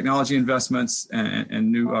 technology investments,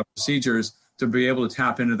 and new procedures to be able to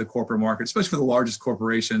tap into the corporate market, especially for the largest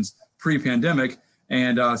corporations pre-pandemic.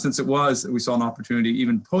 And since we saw an opportunity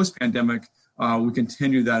even post-pandemic, we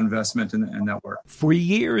continued that investment in that work. For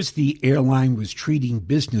years, the airline was treating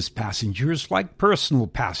business passengers like personal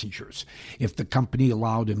passengers. If the company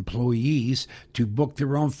allowed employees to book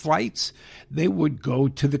their own flights, they would go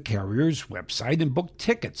to the carrier's website and book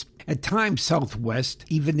tickets. At times, Southwest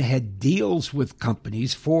even had deals with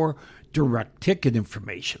companies for direct ticket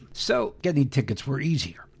information, so getting tickets were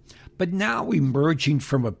easier. But now, emerging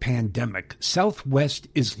from a pandemic, Southwest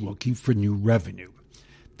is looking for new revenue.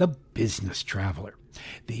 The business traveler.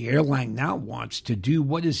 The airline now wants to do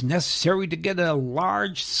what is necessary to get a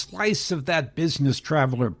large slice of that business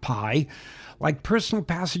traveler pie. Like personal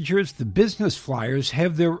passengers, the business flyers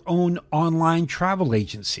have their own online travel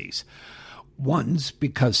agencies. Ones,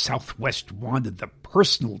 because Southwest wanted the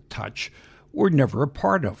personal touch, were never a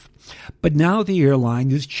part of. But now the airline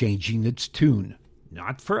is changing its tune.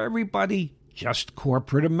 Not for everybody, just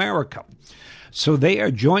corporate America. So they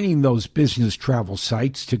are joining those business travel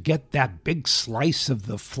sites to get that big slice of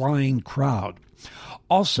the flying crowd.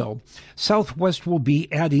 Also, Southwest will be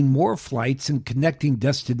adding more flights and connecting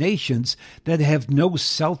destinations that have no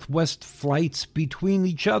Southwest flights between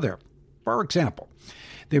each other. For example,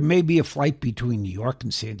 there may be a flight between New York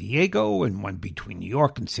and San Diego and one between New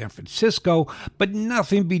York and San Francisco, but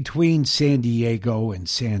nothing between San Diego and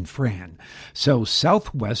San Fran. So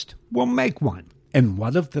Southwest will make one. And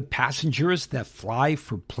what of the passengers that fly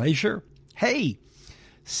for pleasure? Hey,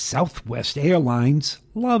 Southwest Airlines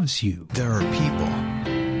loves you. There are people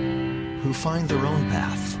who find their own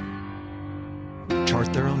path,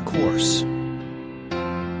 chart their own course,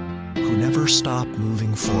 who never stop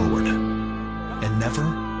moving forward and never,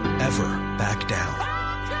 ever back down.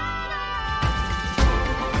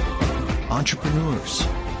 Entrepreneurs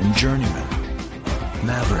and journeymen,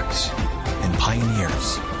 mavericks and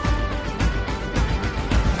pioneers,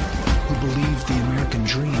 who believe the American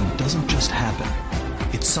dream doesn't just happen.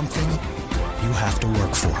 It's something you have to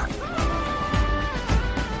work for.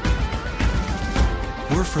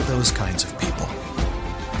 We're for those kinds of people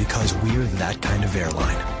because we're that kind of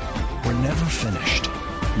airline. We're never finished,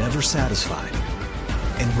 never satisfied,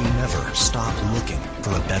 and we never stop looking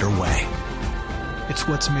for a better way. It's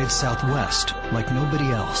what's made Southwest like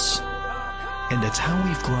nobody else. And it's how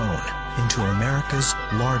we've grown into America's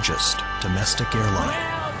largest domestic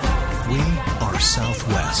airline. We are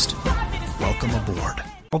Southwest. Welcome aboard.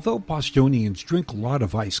 Although Bostonians drink a lot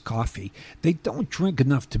of iced coffee, they don't drink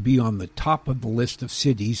enough to be on the top of the list of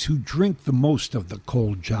cities who drink the most of the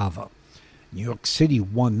cold Java. New York City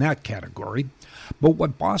won that category. But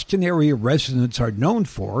what Boston area residents are known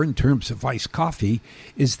for in terms of iced coffee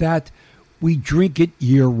is that we drink it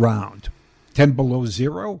year-round. 10 below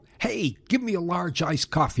zero? Hey, give me a large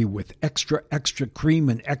iced coffee with extra cream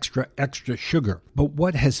and extra sugar. But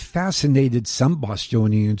what has fascinated some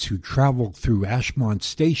Bostonians who travel through Ashmont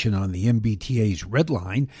Station on the MBTA's Red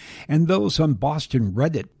Line and those on Boston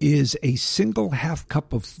Reddit is a single half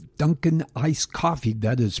cup of Dunkin' iced coffee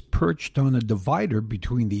that is perched on a divider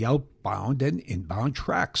between the outbound and inbound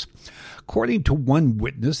tracks. According to one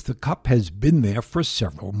witness, the cup has been there for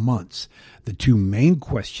several months. The two main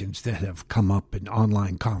questions that have come up in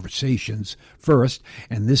online conversations, first,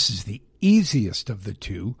 and this is the easiest of the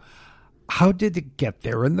two, how did it get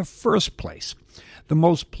there in the first place? The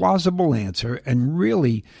most plausible answer, and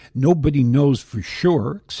really nobody knows for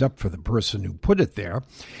sure, except for the person who put it there,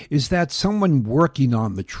 is that someone working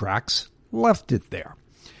on the tracks left it there.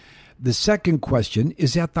 The second question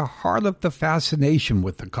is at the heart of the fascination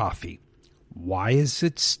with the coffee. Why is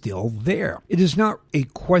it still there? It is not a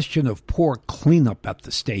question of poor cleanup at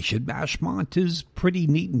the station. Ashmont is pretty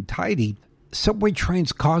neat and tidy. Subway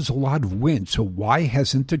trains cause a lot of wind, so why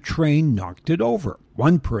hasn't the train knocked it over?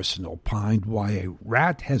 One person opined why a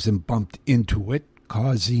rat hasn't bumped into it,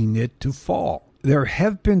 causing it to fall. There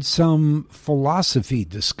have been some philosophy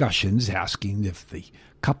discussions asking if the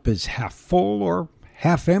cup is half full or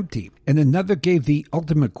half empty. And another gave the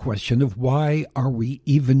ultimate question of why are we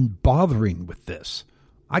even bothering with this?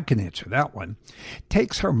 I can answer that one.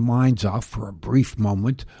 Takes our minds off for a brief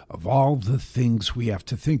moment of all the things we have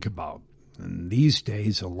to think about. And these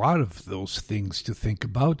days, a lot of those things to think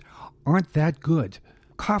about aren't that good.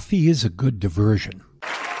 Coffee is a good diversion.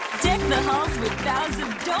 Deck the halls with boughs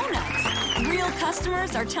of donuts. Real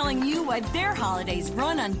customers are telling you why their holidays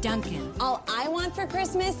run on Dunkin'. All I want for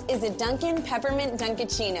Christmas is a Dunkin' Peppermint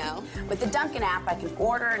Dunkaccino. With the Dunkin' app, I can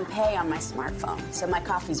order and pay on my smartphone, so my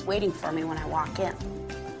coffee's waiting for me when I walk in.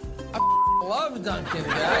 I love Dunkin',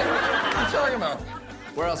 guy. What are you talking about?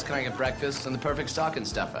 Where else can I get breakfast and the perfect stocking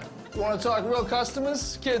stuffer? You want to talk real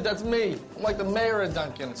customers? Kid, that's me. I'm like the mayor of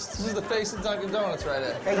Dunkin's. This is the face of Dunkin' Donuts right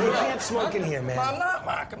there. Hey, you can't smoke in here, man. I'm not,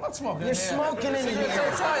 Mark. I'm not smoking You're smoking in here.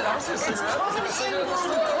 I was just...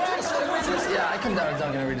 Yeah, I come down to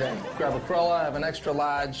Dunkin' every day. Grab a cruller, have an extra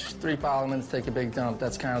large, 3 parliaments, take a big dump.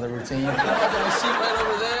 That's kind of the routine. I got my seat right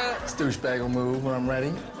over there. This douchebag will move when I'm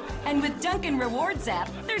ready. And with Dunkin' Rewards app,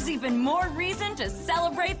 there's even more reason to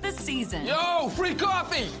celebrate the season. Yo, free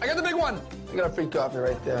coffee! I got the big one. I got a free coffee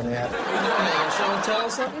right there on the app. What are you doing there? Show and tell or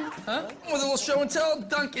something? Huh? With a little show and tell,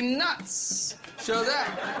 Dunkin' Nuts. Show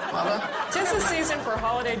that, Mama. Tis the season for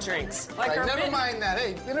holiday drinks. Never mind that.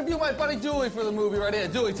 Hey, interview my buddy Dooley for the movie right here.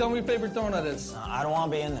 Dooley, tell me your favorite donut is. I don't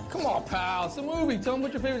want to be in there. Come on, pal. It's a movie. Tell me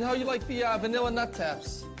what your favorite, how you like the vanilla nut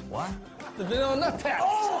taps. What? The vanilla nut taps.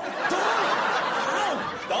 Oh,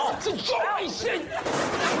 don't. It's a joke, I said.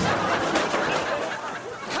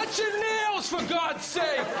 Cut your nails, for God's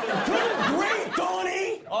sake. Doing great,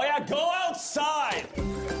 Donnie. Oh, yeah, go outside.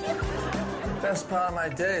 Best part of my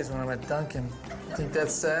day is when I'm at Dunkin'. You think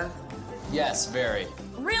that's sad? Yes, very.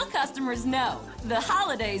 Real customers know the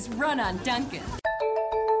holidays run on Dunkin'.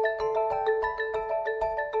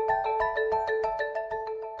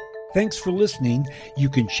 Thanks for listening. You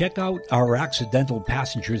can check out our Accidental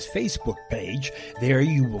Passengers Facebook page. There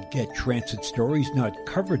you will get transit stories not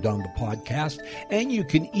covered on the podcast, and you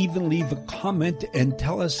can even leave a comment and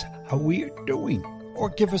tell us how we are doing,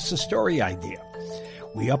 or give us a story idea.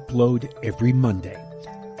 We upload every Monday.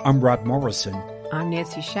 I'm Rod Morrison. I'm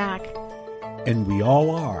Nancy Shack. And we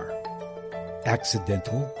all are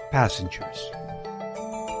Accidental Passengers.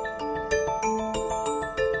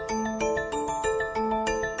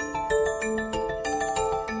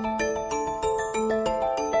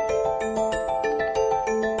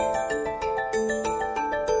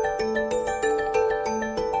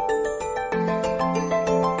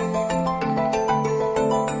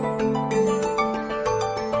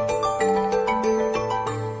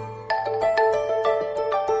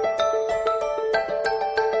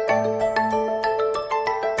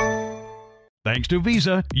 Thanks to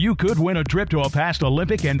Visa, you could win a trip to a past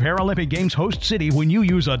Olympic and Paralympic Games host city when you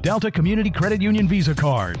use a Delta Community Credit Union Visa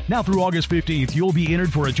card. Now through August 15th, you'll be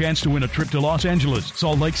entered for a chance to win a trip to Los Angeles,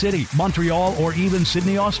 Salt Lake City, Montreal, or even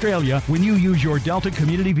Sydney, Australia when you use your Delta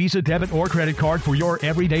Community Visa debit or credit card for your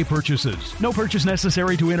everyday purchases. No purchase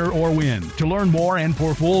necessary to enter or win. To learn more and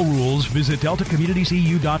for full rules, visit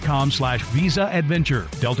deltacommunitycu.com/Visa Adventure.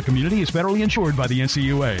 Delta Community is federally insured by the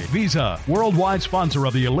NCUA. Visa, worldwide sponsor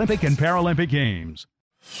of the Olympic and Paralympic Games.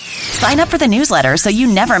 Sign up for the newsletter so you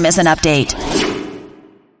never miss an update.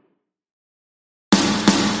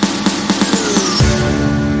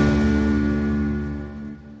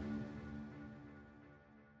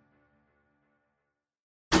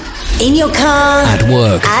 your car, at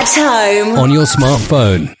work, at home, on your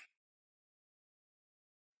smartphone.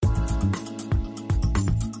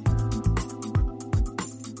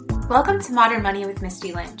 Welcome to Modern Money with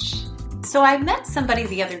Misty Lynch. So I met somebody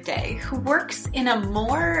the other day who works in a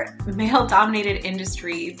more male-dominated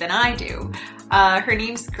industry than I do. Her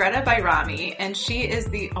name's Greta Bayrami, and she is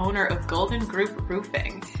the owner of Golden Group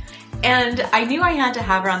Roofing. And I knew I had to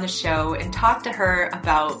have her on the show and talk to her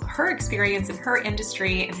about her experience in her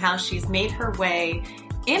industry and how she's made her way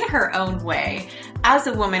in her own way as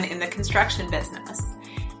a woman in the construction business.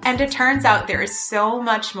 And it turns out there is so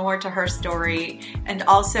much more to her story, and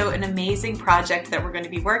also an amazing project that we're going to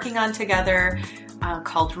be working on together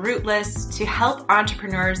called Rootless, to help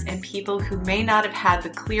entrepreneurs and people who may not have had the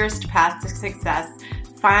clearest path to success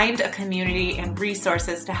find a community and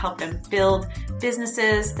resources to help them build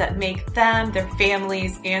businesses that make them, their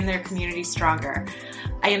families, and their community stronger.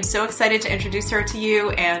 I am so excited to introduce her to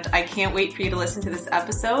you, and I can't wait for you to listen to this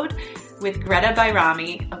episode with Greta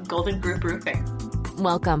Bayrami of Golden Group Roofing.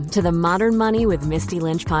 Welcome to the Modern Money with Misty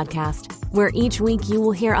Lynch podcast, where each week you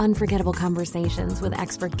will hear unforgettable conversations with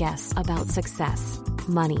expert guests about success,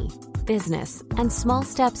 money, business, and small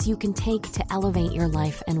steps you can take to elevate your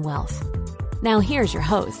life and wealth. Now here's your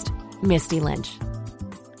host, Misty Lynch.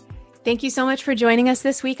 Thank you so much for joining us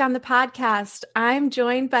this week on the podcast. I'm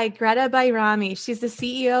joined by Greta Bayrami. She's the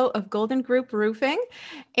CEO of Golden Group Roofing,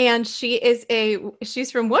 and she's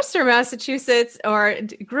from Worcester, Massachusetts, or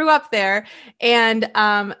grew up there. And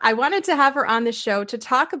I wanted to have her on the show to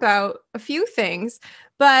talk about a few things,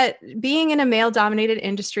 but being in a male-dominated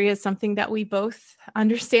industry is something that we both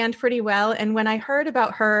understand pretty well. And when I heard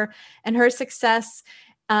about her and her success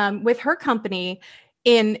with her company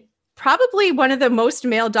in probably one of the most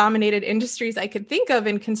male-dominated industries I could think of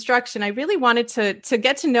in construction, I really wanted to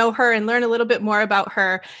get to know her and learn a little bit more about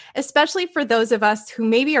her, especially for those of us who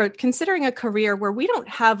maybe are considering a career where we don't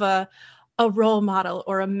have a role model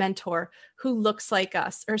or a mentor who looks like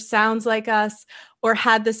us or sounds like us or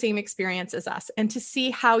had the same experience as us, and to see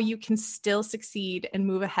how you can still succeed and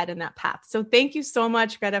move ahead in that path. So thank you so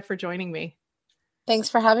much, Greta, for joining me. Thanks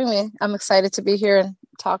for having me. I'm excited to be here and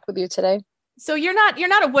talk with you today. So you're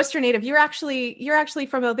not a Worcester native. You're actually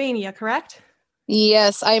from Albania, correct?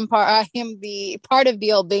 Yes, I am the part of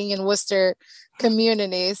the Albanian Worcester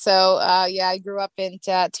community. So I grew up in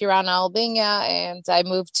Tirana, Albania, and I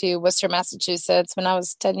moved to Worcester, Massachusetts when I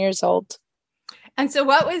was 10 years old. And so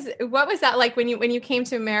what was that like when you came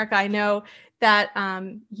to America? I know that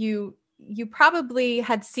you probably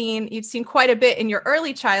you'd seen quite a bit in your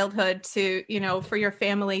early childhood for your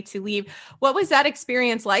family to leave. What was that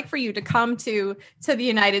experience like for you to come to the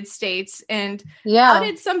United States? And how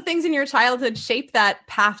did some things in your childhood shape that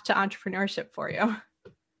path to entrepreneurship for you?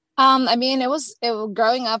 It was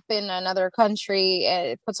growing up in another country.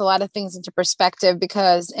 It puts a lot of things into perspective,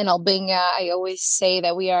 because in Albania, I always say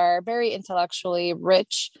that we are very intellectually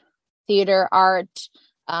rich, theater, art,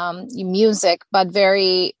 music, but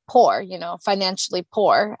very poor, financially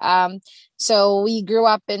poor. So we grew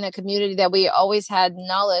up in a community that we always had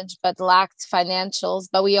knowledge, but lacked financials,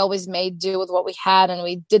 but we always made do with what we had, and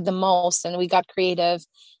we did the most, and we got creative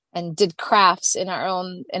and did crafts in our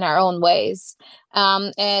own ways.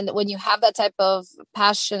 And when you have that type of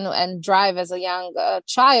passion and drive as a young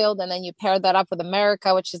child, and then you pair that up with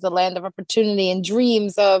America, which is the land of opportunity and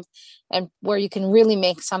dreams and where you can really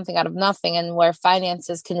make something out of nothing, and where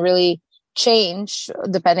finances can really change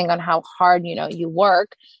depending on how hard, you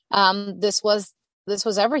work. This was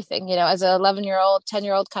everything, as an 11-year-old,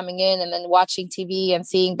 10-year-old coming in and then watching TV and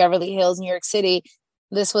seeing Beverly Hills, New York City.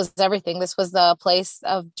 This was everything. This was the place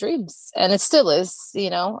of dreams. And it still is,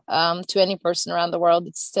 to any person around the world,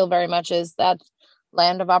 it still very much is that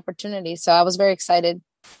land of opportunity. So I was very excited.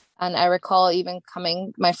 And I recall even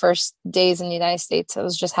coming my first days in the United States, I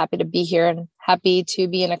was just happy to be here and happy to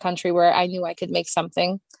be in a country where I knew I could make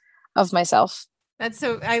something of myself. That's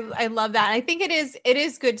so, I love that. I think it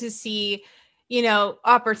is good to see,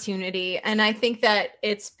 opportunity. And I think that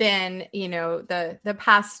it's been, the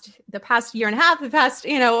past year and a half,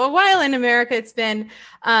 a while in America, it's been,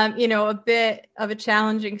 a bit of a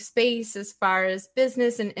challenging space as far as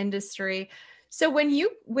business and industry. So when you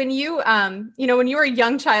were a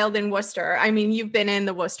young child in Worcester, you've been in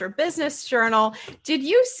the Worcester Business Journal. Did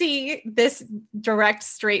you see this direct,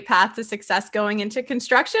 straight path to success going into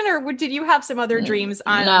construction, or did you have some other dreams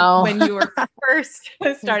when you were first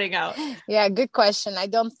starting out? Yeah, good question. I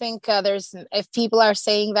don't think if people are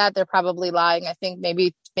saying that, they're probably lying. I think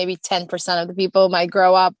maybe 10% of the people might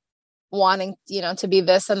grow up wanting, to be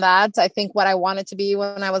this and that. I think what I wanted to be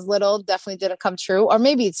when I was little definitely didn't come true, or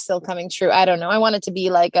maybe it's still coming true. I don't know. I wanted to be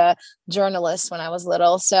like a journalist when I was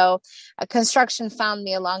little. So construction found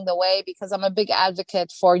me along the way because I'm a big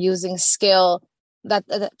advocate for using skill that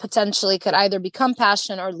potentially could either become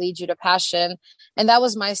passion or lead you to passion. And that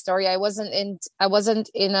was my story. I wasn't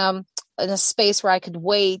in a space where I could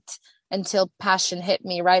wait until passion hit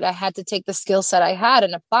me, right? I had to take the skill set I had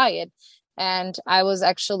and apply it. And I was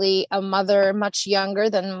actually a mother much younger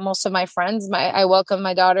than most of my friends. I welcomed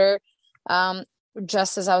my daughter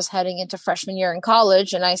just as I was heading into freshman year in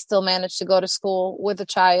college, and I still managed to go to school with a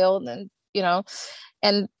child,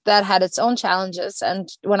 and that had its own challenges. And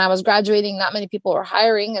when I was graduating, not many people were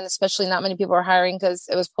hiring, and especially not many people were hiring because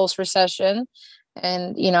it was post-recession.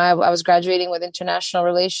 And, I was graduating with international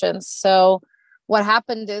relations. So what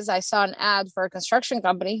happened is I saw an ad for a construction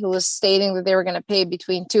company who was stating that they were going to pay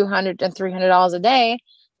between $200 and $300 a day.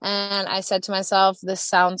 And I said to myself, this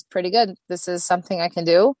sounds pretty good. This is something I can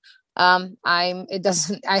do. I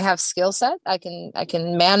have skill set. I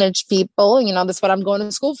can manage people, that's what I'm going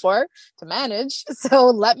to school for, to manage. So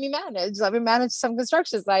let me manage some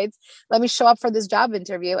construction sites. Let me show up for this job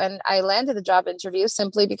interview. And I landed the job interview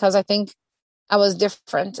simply because I think I was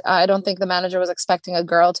different. I don't think the manager was expecting a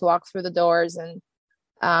girl to walk through the doors and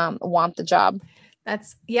want the job.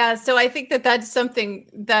 So I think that's something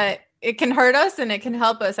that it can hurt us and it can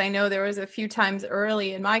help us. I know there was a few times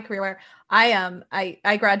early in my career where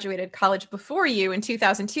I graduated college before you in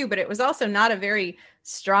 2002, but it was also not a very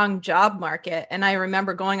strong job market. And I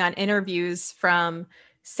remember going on interviews from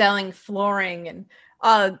selling flooring and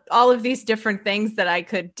all of these different things that I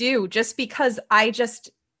could do just because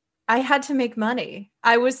I had to make money.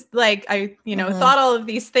 I was like, thought all of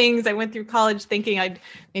these things. I went through college thinking I'd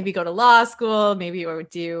maybe go to law school, maybe I would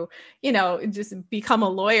do, just become a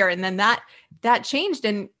lawyer. And then that changed.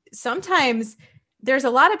 And sometimes there's a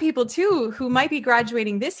lot of people too, who might be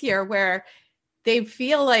graduating this year where they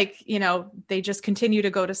feel like, they just continue to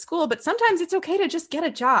go to school, but sometimes it's okay to just get a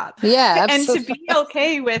job. Yeah. And to be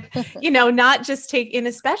okay with, not just take in,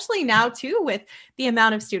 especially now too, with the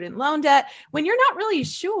amount of student loan debt, when you're not really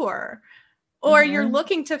sure, or you're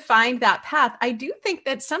looking to find that path. I do think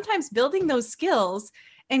that sometimes building those skills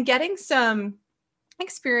and getting some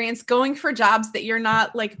experience going for jobs that you're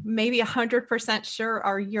not like maybe 100% sure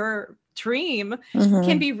are your dream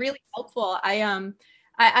can be really helpful.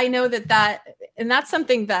 I know that, and that's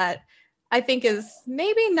something that I think is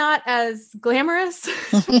maybe not as glamorous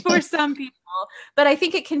for some people, but I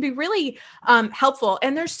think it can be really helpful.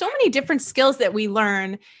 And there's so many different skills that we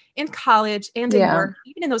learn in college and in work,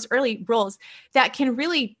 even in those early roles, that can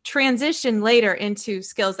really transition later into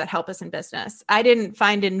skills that help us in business. I didn't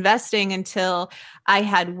find investing until I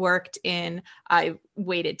had I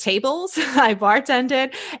waited tables, I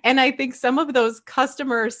bartended, and I think some of those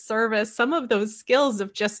customer service, some of those skills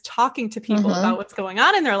of just talking to people about what's going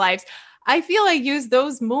on in their lives, I feel I use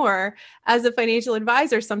those more as a financial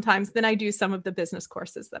advisor sometimes than I do some of the business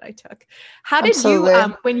courses that I took. How did you,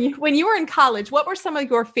 when you were in college, what were some of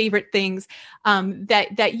your favorite things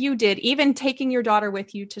that you did, even taking your daughter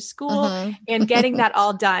with you to school and getting that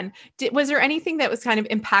all done? Was there anything that was kind of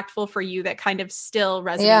impactful for you that kind of still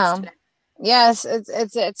resonates today? Yes,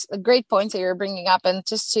 it's a great point that you're bringing up. And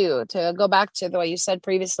just to go back to the way you said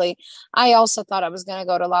previously, I also thought I was going to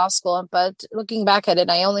go to law school, but looking back at it,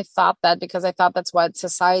 I only thought that because I thought that's what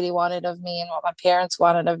society wanted of me and what my parents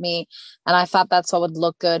wanted of me. And I thought that's what would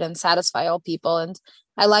look good and satisfy all people. And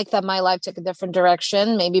I like that my life took a different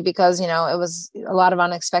direction, maybe because, it was a lot of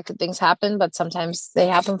unexpected things happen, but sometimes they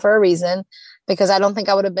happen for a reason, because I don't think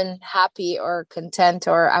I would have been happy or content,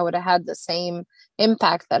 or I would have had the same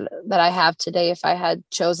impact that I have today if I had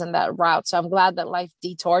chosen that route. So I'm glad that life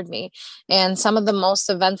detoured me. And some of the most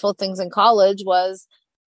eventful things in college was,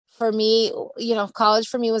 for me, college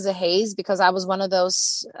for me was a haze, because I was one of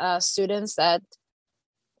those students that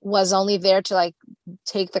was only there to like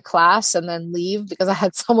take the class and then leave because I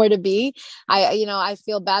had somewhere to be. I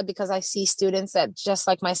feel bad because I see students that, just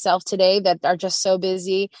like myself today, that are just so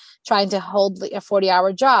busy trying to hold a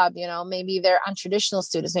 40-hour job. Maybe they're untraditional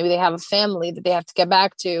students. Maybe they have a family that they have to get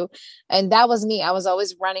back to. And that was me. I was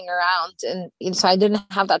always running around. And so I didn't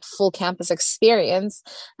have that full campus experience.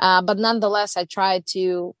 But nonetheless, I tried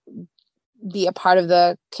to be a part of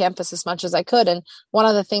the campus as much as I could. And one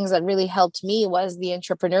of the things that really helped me was the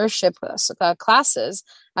entrepreneurship classes.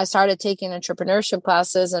 I started taking entrepreneurship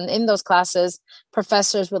classes, and in those classes,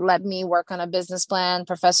 professors would let me work on a business plan.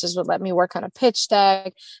 Professors would let me work on a pitch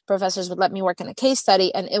deck. Professors would let me work on a case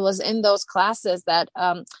study. And it was in those classes that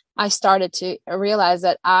I started to realize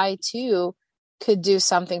that I too could do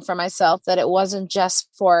something for myself, that it wasn't just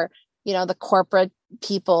for the corporate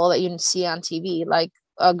people that you see on TV. Like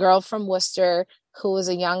a girl from Worcester who was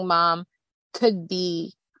a young mom could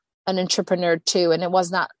be an entrepreneur too. And it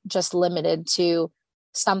was not just limited to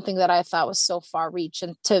something that I thought was so far reach.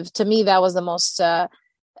 And to me, that was the most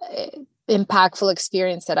impactful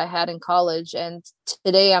experience that I had in college. And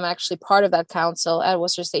today I'm actually part of that council at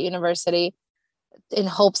Worcester State University in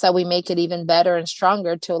hopes that we make it even better and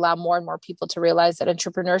stronger to allow more and more people to realize that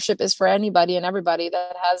entrepreneurship is for anybody and everybody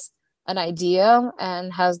that has an idea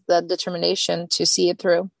and has the determination to see it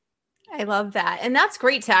through. I love that. And that's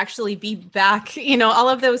great to actually be back, all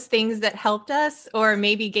of those things that helped us or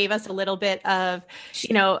maybe gave us a little bit of,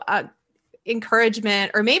 encouragement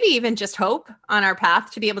or maybe even just hope on our path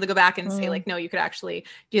to be able to go back and say like, no, you could actually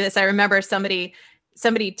do this. I remember somebody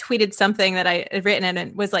tweeted something that I had written and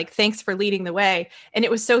it was like, thanks for leading the way. And it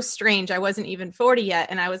was so strange. I wasn't even 40 yet.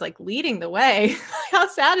 And I was like, leading the way. How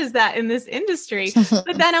sad is that in this industry?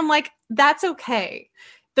 But then I'm like, that's okay.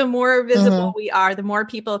 The more visible we are, the more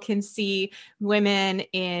people can see women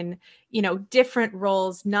in, different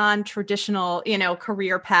roles, non-traditional,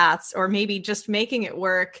 career paths, or maybe just making it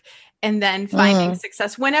work and then finding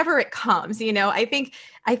success whenever it comes. I think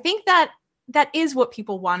that is what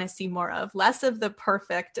people want to see more of, less of the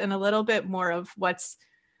perfect and a little bit more of what's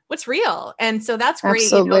real. And so that's great.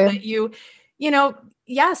 Absolutely. That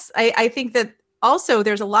yes, I think that also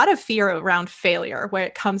there's a lot of fear around failure when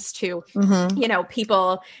it comes to,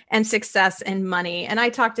 people and success and money. And I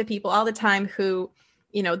talk to people all the time who,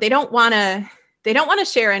 they don't want to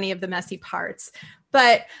share any of the messy parts.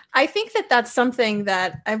 But I think that that's something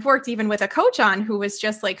that I've worked even with a coach on who was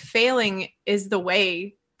just like, failing is the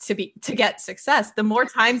way to get success. The more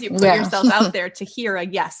times you put yourself out there to hear a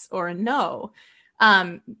yes or a no,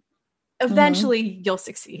 eventually you'll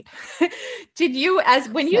succeed. Did you,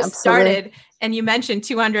 when you started and you mentioned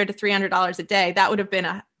 $200 to $300 a day, that would have been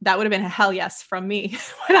a hell yes from me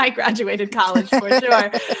when I graduated college for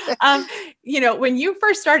sure. When you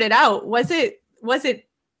first started out, was it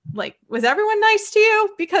like, was everyone nice to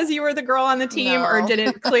you because you were the girl on the team, or did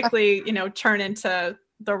it quickly, turn into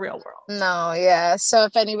the real world? No, yeah. So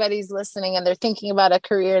if anybody's listening and they're thinking about a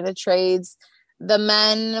career in the trades, the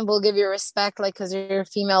men will give you respect, like, because you're a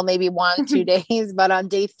female, maybe 1-2 days, but on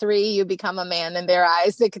day 3, you become a man in their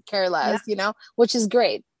eyes. They could care less, which is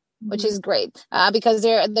great. Which is great because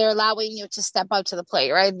they're allowing you to step up to the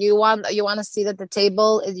plate, right? You want to see at the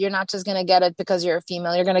table. You're not just going to get it because you're a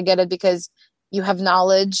female. You're going to get it because you have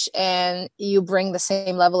knowledge and you bring the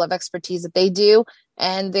same level of expertise that they do,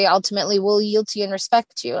 and they ultimately will yield to you and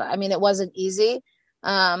respect you. I mean, it wasn't easy.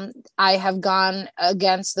 I have gone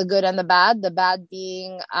against the good and the bad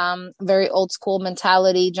being very old school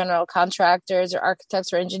mentality, general contractors or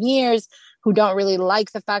architects or engineers who don't really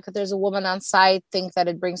like the fact that there's a woman on site, think that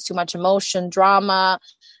it brings too much emotion, drama.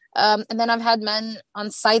 And then I've had men on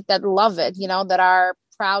site that love it, that are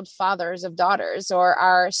proud fathers of daughters or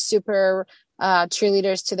are super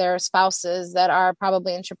cheerleaders to their spouses that are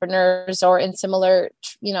probably entrepreneurs or in similar,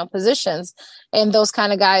 positions. And those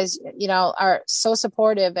kind of guys, are so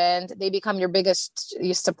supportive and they become your biggest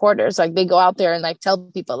supporters. Like they go out there and like tell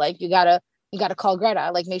people like, you gotta call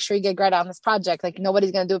Greta, like make sure you get Greta on this project. Like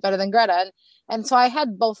nobody's going to do it better than Greta. And so I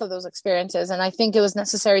had both of those experiences. And I think it was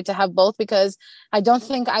necessary to have both because I don't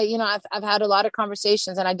think I've had a lot of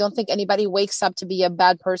conversations and I don't think anybody wakes up to be a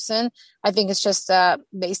bad person. I think it's just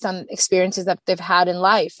based on experiences that they've had in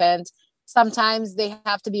life. And sometimes they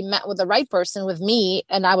have to be met with the right person, with me,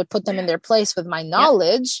 and I would put them in their place with my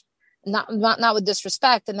knowledge, not with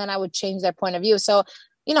disrespect. And then I would change their point of view. So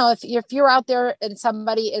if you're out there and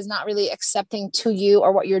somebody is not really accepting to you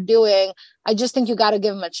or what you're doing, I just think you got to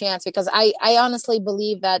give them a chance because I honestly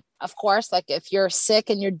believe that, of course, like if you're sick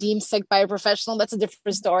and you're deemed sick by a professional, that's a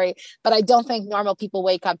different story. But I don't think normal people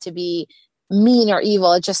wake up to be mean or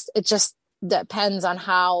evil. It just depends on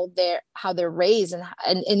how they're raised and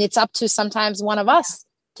it's up to sometimes one of us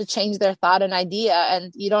to change their thought and idea.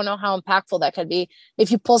 And you don't know how impactful that could be.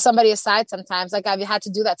 If you pull somebody aside sometimes, like I've had to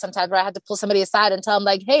do that sometimes where I had to pull somebody aside and tell them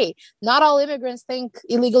like, hey, not all immigrants think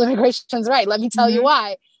illegal immigration is right. Let me tell you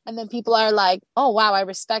why. And then people are like, oh, wow, I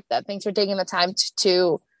respect that. Thanks for taking the time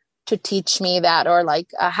to teach me that or like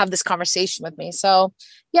have this conversation with me. So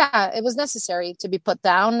yeah, it was necessary to be put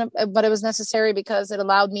down, but it was necessary because it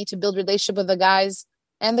allowed me to build relationship with the guys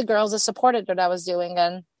and the girls that supported what I was doing.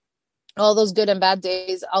 And all those good and bad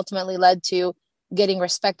days ultimately led to getting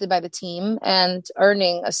respected by the team and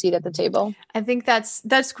earning a seat at the table. I think that's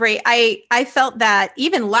great. I felt that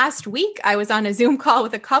even last week I was on a Zoom call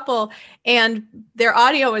with a couple and their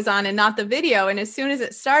audio was on and not the video. And as soon as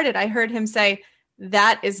it started, I heard him say,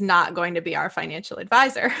 that is not going to be our financial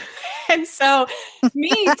advisor. And so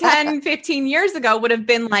me 10, 15 years ago would have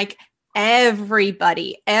been like, every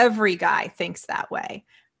guy thinks that way.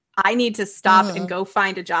 I need to stop and go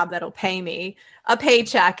find a job that'll pay me a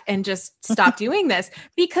paycheck and just stop doing this,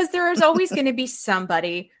 because there is always going to be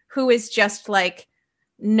somebody who is just like,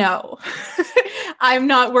 no, I'm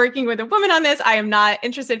not working with a woman on this. I am not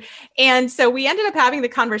interested. And so we ended up having the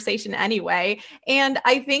conversation anyway. And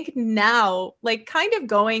I think now, like kind of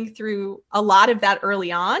going through a lot of that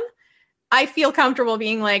early on, I feel comfortable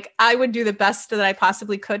being like, I would do the best that I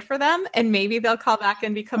possibly could for them. And maybe they'll call back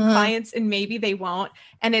and become clients, and maybe they won't.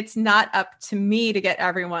 And it's not up to me to get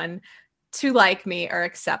everyone to like me or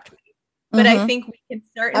accept me. But I think we can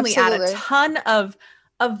certainly add a ton of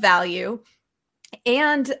value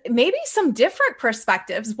and maybe some different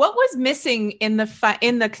perspectives. What was missing in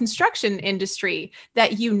the construction industry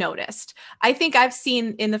that you noticed? I think I've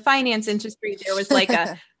seen in the finance industry, there was like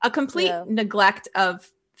a complete neglect of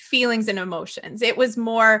feelings and emotions. It was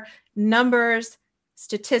more numbers,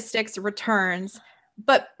 statistics, returns,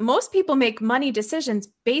 but most people make money decisions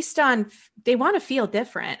based on, they want to feel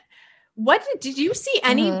different. What did you see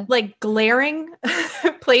any like glaring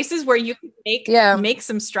places where you could make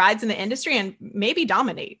some strides in the industry and maybe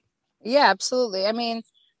dominate? Yeah, absolutely. I mean,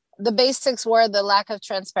 the basics were the lack of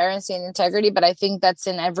transparency and integrity, but I think that's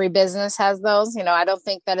in every business has those. You know, I don't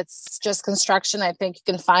think that it's just construction. I think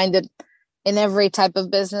you can find it in every type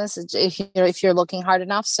of business if you're looking hard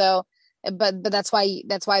enough. So, but that's why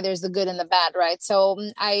there's the good and the bad, right? So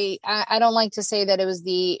I don't like to say that it was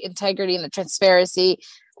the integrity and the transparency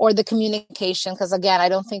or the communication, because again, I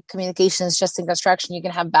don't think communication is just in construction. You can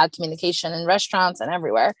have bad communication in restaurants and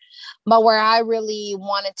everywhere. But where I really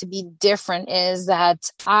wanted to be different is that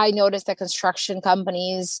I noticed that construction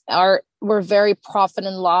companies were very profit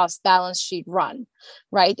and loss balance sheet run,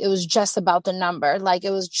 right? It was just about the number. Like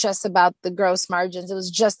it was just about the gross margins. It was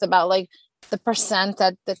just about like the percent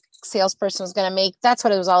that the salesperson was going to make. That's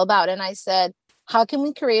what it was all about. And I said, how can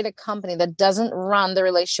we create a company that doesn't run the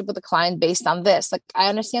relationship with the client based on this? Like, I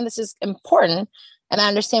understand this is important and I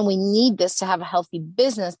understand we need this to have a healthy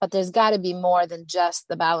business, but there's got to be more than just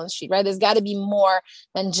the balance sheet, right? There's got to be more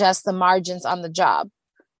than just the margins on the job.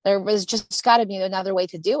 There was just got to be another way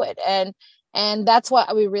to do it. And that's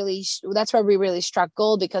where we really struck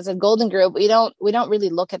gold, because at Golden Group, we don't really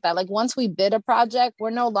look at that. Like once we bid a project, we're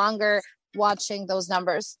no longer watching those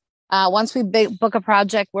numbers. Once we book a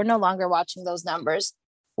project, we're no longer watching those numbers.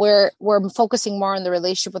 We're focusing more on the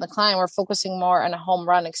relationship with the client. We're focusing more on a home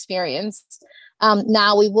run experience.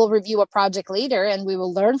 Now we will review a project later and we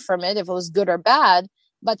will learn from it if it was good or bad,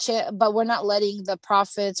 but we're not letting the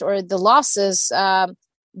profits or the losses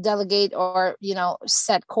delegate or,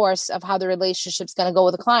 set course of how the relationship's going to go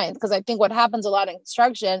with the client. Because I think what happens a lot in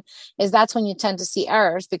construction is that's when you tend to see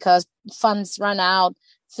errors, because funds run out,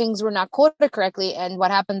 things were not quoted correctly. And what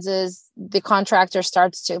happens is the contractor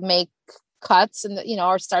starts to make cuts and,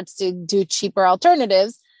 or starts to do cheaper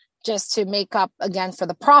alternatives just to make up again for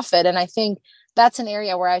the profit. And I think that's an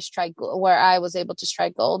area where I was able to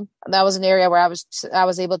strike gold. That was an area where I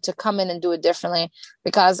was able to come in and do it differently,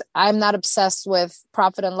 because I'm not obsessed with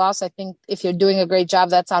profit and loss. I think if you're doing a great job,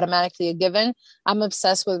 that's automatically a given. I'm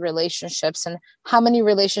obsessed with relationships, and how many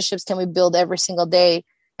relationships can we build every single day,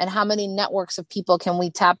 and how many networks of people can we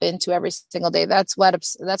tap into every single day. That's what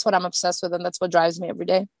I'm obsessed with, and that's what drives me every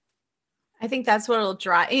day. I think that's what will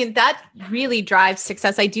drive, and that really drives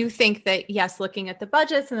success. I do think that, yes, looking at the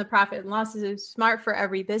budgets and the profit and losses is smart for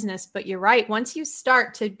every business, but you're right. Once you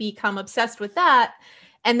start to become obsessed with that,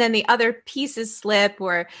 and then the other pieces slip,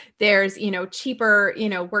 where there's, cheaper,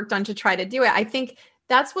 work done to try to do it, I think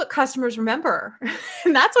that's what customers remember.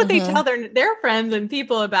 And that's what they tell their friends and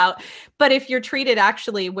people about. But if you're treated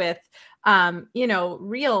actually with,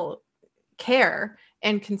 real care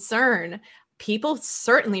and concern, people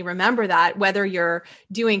certainly remember that, whether you're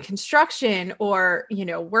doing construction or,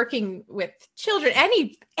 working with children,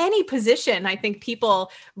 any position. I think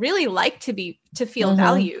people really like to feel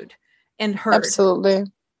valued and heard. Absolutely.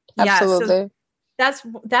 Yeah, so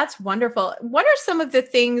that's wonderful. What are some of the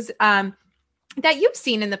things that you've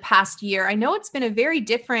seen in the past year? I know it's been a very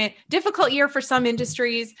difficult year for some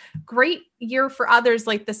industries, great year for others.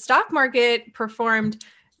 Like the stock market performed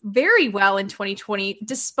very well in 2020,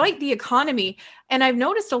 despite the economy. And I've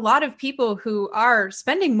noticed a lot of people who are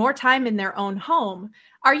spending more time in their own home.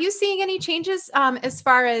 Are you seeing any changes as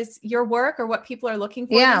far as your work or what people are looking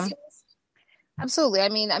for? Yeah, absolutely. I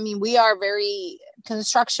mean,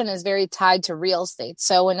 construction is very tied to real estate.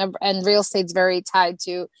 So, and real estate's very tied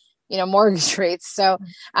to, mortgage rates. So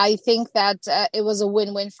I think that it was a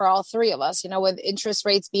win-win for all three of us, with interest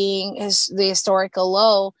rates being the historical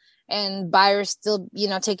low, and buyers still,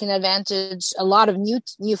 taking advantage, a lot of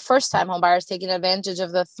new first time home buyers taking advantage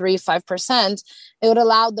of the 3-5%, it would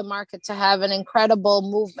allow the market to have an incredible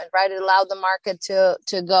movement, right? It allowed the market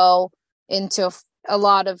to go into a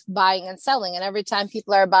lot of buying and selling. And every time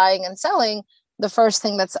people are buying and selling, the first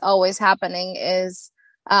thing that's always happening is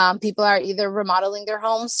people are either remodeling their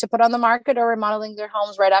homes to put on the market or remodeling their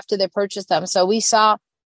homes right after they purchase them. So we saw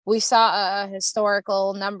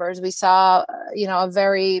historical numbers. We saw, a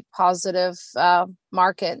very positive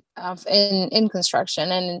market in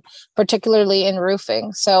construction, and particularly in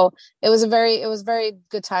roofing. So it was a very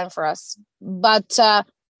good time for us. But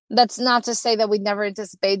that's not to say that we never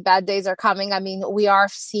anticipate bad days are coming. I mean, we are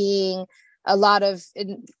seeing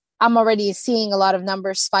I'm already seeing a lot of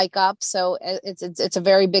numbers spike up. So it's a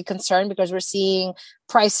very big concern, because we're seeing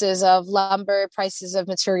prices of lumber, prices of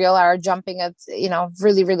material are jumping at,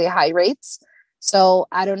 really, really high rates. So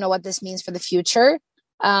I don't know what this means for the future.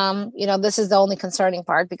 This is the only concerning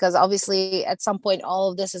part, because obviously at some point,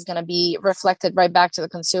 all of this is going to be reflected right back to the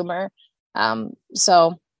consumer.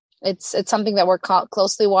 So it's something that we're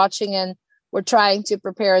closely watching, and we're trying to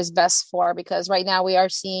prepare as best for, because right now we are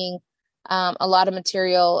seeing a lot of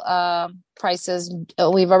material prices.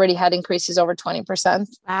 We've already had increases over 20%.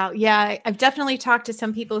 Wow. Yeah. I've definitely talked to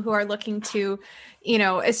some people who are looking to,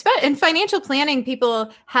 in financial planning,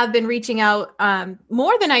 people have been reaching out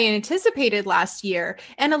more than I anticipated last year.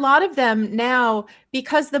 And a lot of them now,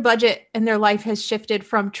 because the budget in their life has shifted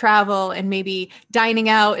from travel and maybe dining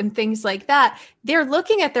out and things like that, they're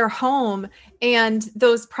looking at their home and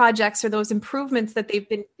those projects or those improvements that they've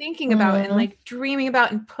been thinking about and like dreaming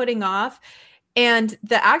about and putting off, and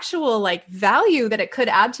the actual like value that it could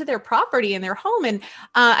add to their property and their home. And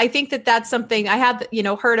I think that that's something I have,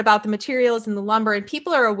 heard about the materials and the lumber, and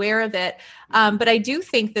people are aware of it. But I do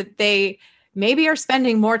think that they maybe are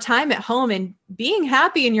spending more time at home and being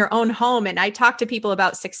happy in your own home. And I talk to people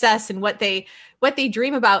about success and what they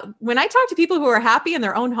dream about. When I talk to people who are happy in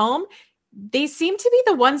their own home, they seem to be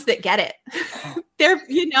the ones that get it. They're,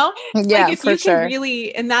 like if you can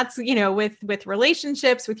really, and that's, with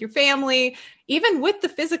relationships, with your family, even with the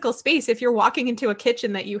physical space, if you're walking into a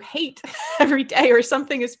kitchen that you hate every day or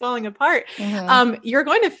something is falling apart, you're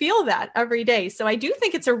going to feel that every day. So I do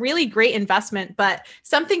think it's a really great investment, but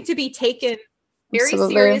something to be taken very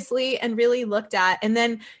seriously and really looked at, and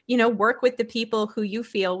then, work with the people who you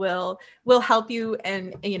feel will help you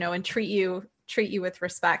and, and treat you with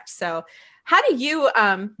respect. So how do you,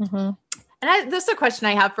 and this is a question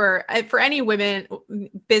I have for any women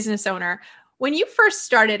business owner, when you first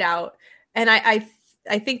started out, and I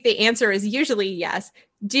think the answer is usually yes.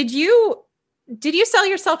 Did you sell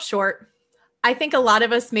yourself short? I think a lot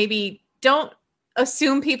of us maybe don't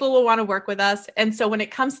assume people will want to work with us. And so when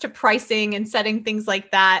it comes to pricing and setting things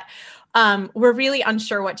like that, we're really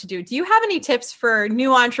unsure what to do. Do you have any tips for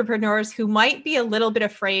new entrepreneurs who might be a little bit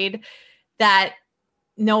afraid that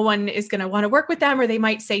no one is going to want to work with them, or they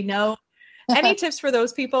might say no? Any tips for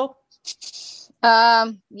those people?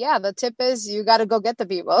 The tip is you got to go get the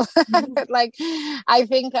people. Like, I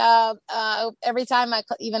think every time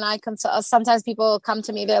sometimes people come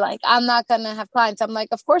to me, they're like, I'm not going to have clients. I'm like,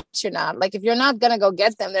 of course you're not. Like, if you're not going to go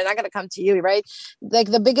get them, they're not going to come to you, right? Like,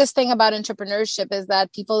 the biggest thing about entrepreneurship is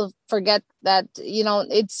that people forget that,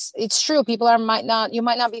 it's true. You might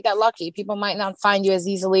not be that lucky. People might not find you as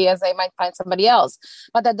easily as they might find somebody else,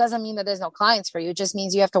 but that doesn't mean that there's no clients for you. It just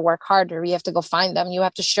means you have to work harder. You have to go find them. You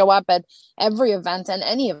have to show up at every event and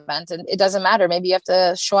any event, and it doesn't matter. Maybe you have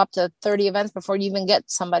to show up to 30 events before you even get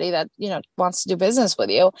somebody that wants to do business with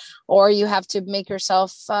you, or you have to make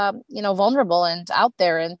yourself vulnerable and out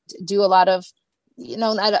there and do a lot of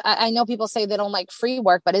I know people say they don't like free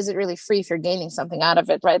work, but is it really free if you're gaining something out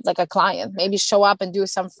of it, right? Like a client, maybe show up and do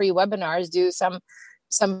some free webinars, do some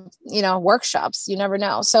workshops. You never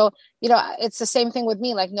know. So it's the same thing with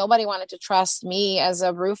me. Like, nobody wanted to trust me as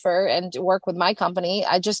a roofer and work with my company.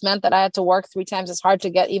 I just meant that I had to work 3 times as hard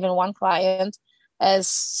to get even one client as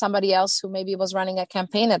somebody else who maybe was running a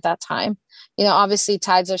campaign at that time. Obviously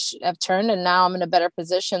tides have turned, and now I'm in a better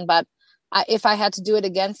position, but if I had to do it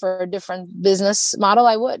again for a different business model,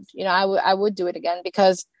 I would. I would do it again,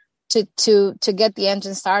 because to get the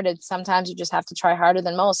engine started, sometimes you just have to try harder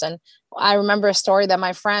than most. And I remember a story that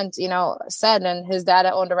my friend, said, and his dad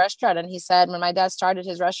owned a restaurant. And he said, when my dad started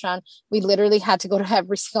his restaurant, we literally had to go to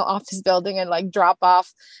every single office building and like drop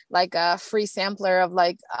off like a free sampler of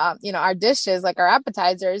our dishes, like our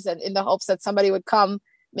appetizers, and in the hopes that somebody would come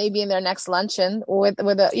maybe in their next luncheon with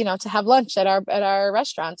to have lunch at our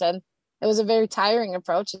restaurant. And it was a very tiring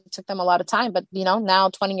approach. It took them a lot of time, but now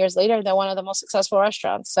 20 years later, they're one of the most successful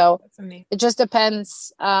restaurants. So it just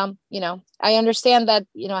depends. I understand that,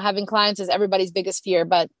 having clients is everybody's biggest fear,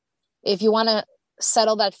 but if you want to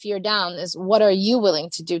settle that fear down, is what are you willing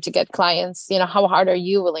to do to get clients? How hard are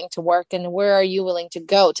you willing to work, and where are you willing to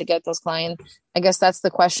go to get those clients? I guess that's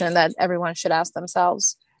the question that everyone should ask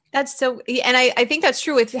themselves. That's so, and I think that's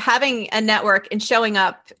true with having a network and showing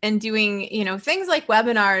up and doing, things like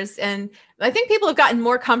webinars. And I think people have gotten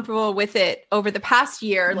more comfortable with it over the past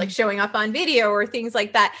year, like showing up on video or things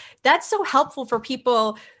like that. That's so helpful for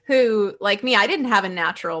people who, like me, I didn't have a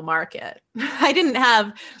natural market. I didn't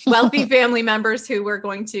have wealthy family members who were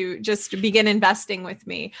going to just begin investing with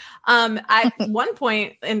me. At one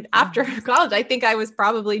point, and after college, I think I was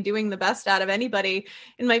probably doing the best out of anybody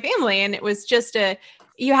in my family. And it was just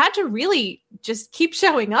you had to really just keep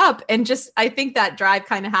showing up, and I think that drive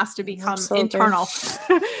kind of has to become internal.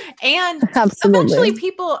 And eventually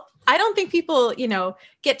I don't think people,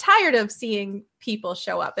 get tired of seeing people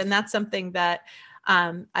show up. And that's something that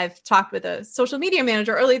I've talked with a social media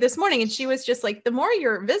manager early this morning, and she was just like, the more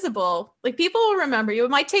you're visible, like, people will remember you.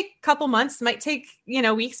 It might take a couple months, might take,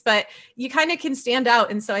 weeks, but you kind of can stand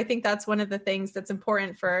out. And so I think that's one of the things that's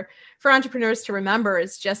important for entrepreneurs to remember,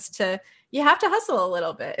 is just you have to hustle a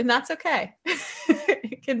little bit, and that's okay.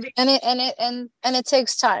 It can be. And it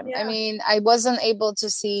takes time. Yeah. I mean, I wasn't able to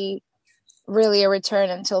see really a return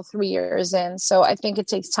until 3 years in. So I think it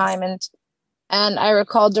takes time. And I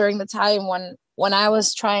recall during the time when I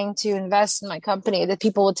was trying to invest in my company, that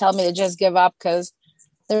people would tell me to just give up, because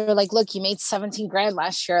they were like, look, you made 17 grand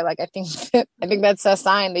last year. Like, I think that's a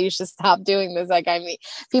sign that you should stop doing this. Like, I mean,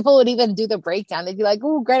 people would even do the breakdown. They'd be like,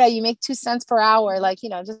 oh, Greta, you make 2 cents per hour, like,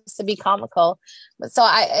 just to be comical. But so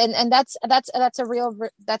that's a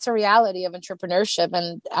reality of entrepreneurship,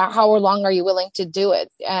 and how long are you willing to do it?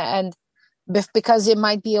 And because it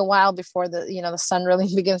might be a while before the sun really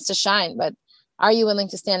begins to shine, but are you willing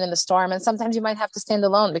to stand in the storm? And sometimes you might have to stand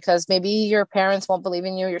alone, because maybe your parents won't believe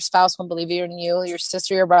in you, your spouse won't believe in you, your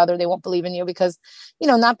sister, your brother, they won't believe in you, because,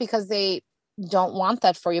 not because they don't want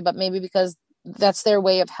that for you, but maybe because that's their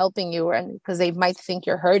way of helping you, and because they might think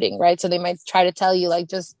you're hurting, right? So they might try to tell you, like,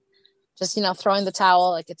 just throw in the towel,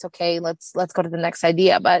 like, it's okay, let's go to the next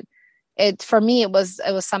idea. But for me, it was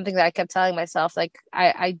something that I kept telling myself, like,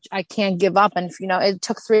 I can't give up. And, it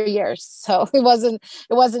took 3 years. So it wasn't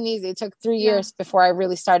easy. It took 3 years before I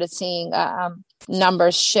really started seeing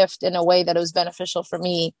numbers shift in a way that it was beneficial for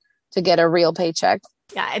me to get a real paycheck.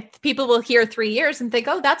 Yeah, people will hear 3 years and think,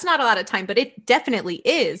 oh, that's not a lot of time, but it definitely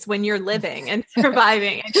is when you're living and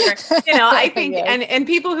surviving. And I think, yes. and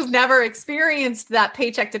people who've never experienced that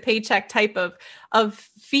paycheck to paycheck type of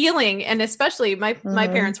feeling, and especially my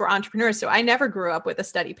parents were entrepreneurs, so I never grew up with a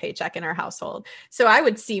steady paycheck in our household. So I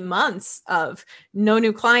would see months of no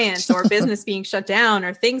new clients or business being shut down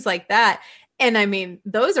or things like that. And I mean,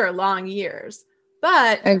 those are long years.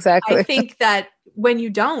 But exactly. I think that when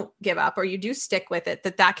you don't give up, or you do stick with it,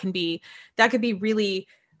 that could be really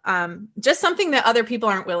just something that other people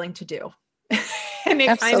aren't willing to do. And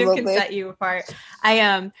it kind of can set you apart. But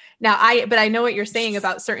I know what you're saying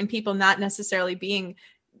about certain people not necessarily being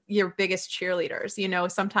your biggest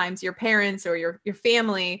cheerleaders. Sometimes your parents or your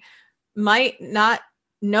family might not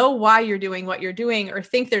know why you're doing what you're doing, or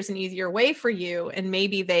think there's an easier way for you. And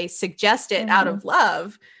maybe they suggest it out of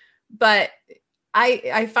love. But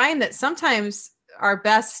I find that sometimes our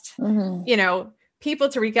best, people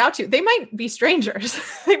to reach out to, they might be strangers.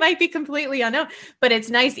 They might be completely unknown, but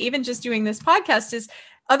it's nice, even just doing this podcast, is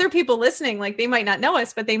other people listening, like, they might not know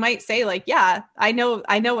us, but they might say, like, yeah, I know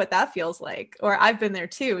what that feels like, or I've been there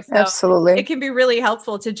too. So absolutely. It can be really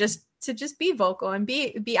helpful to just be vocal and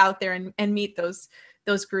be out there and meet those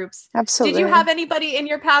groups. Absolutely. Did you have anybody in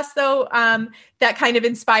your past, though, that kind of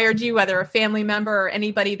inspired you, whether a family member or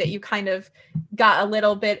anybody that you kind of got a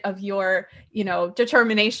little bit of your,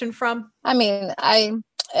 determination from? I mean,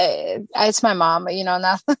 it's my mom,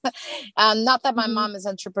 not that my mom is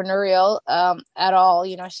entrepreneurial at all.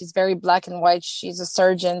 She's very black and white. She's a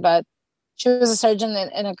surgeon, but she was a surgeon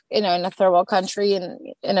in a third world country and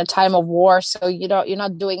in a time of war. So you're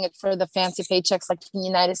not doing it for the fancy paychecks like in the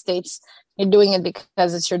United States. You're doing it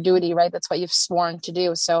because it's your duty, right? That's what you've sworn to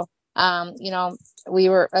do. So, we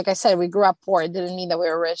were, like I said, we grew up poor. It didn't mean that we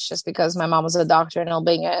were rich just because my mom was a doctor in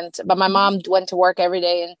Albania. But my mom went to work every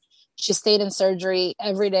day, and she stayed in surgery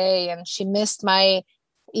every day, and she missed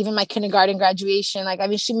even my kindergarten graduation. Like, I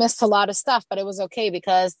mean, she missed a lot of stuff, but it was okay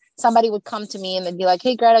because somebody would come to me and they'd be like,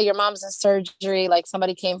 hey, Greta, your mom's in surgery. Like,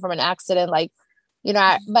 somebody came from an accident, like, and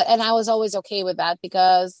I was always okay with that,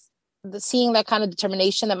 because seeing that kind of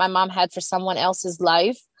determination that my mom had for someone else's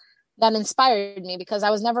life that inspired me, because I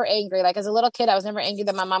was never angry. Like as a little kid, I was never angry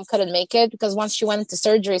that my mom couldn't make it, because once she went into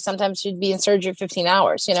surgery, sometimes she'd be in surgery 15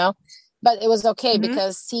 hours, but it was okay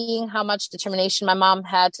because seeing how much determination my mom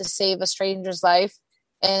had to save a stranger's life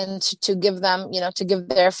and to give them, to give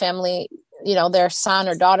their family, their son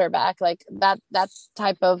or daughter back, like that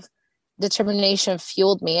type of determination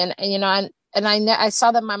fueled me. And I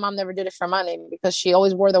saw that my mom never did it for money, because she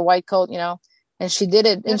always wore the white coat, and she did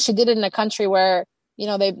it. And she did it in a country where,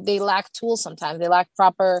 they lack tools sometimes. They lack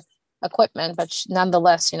proper equipment, but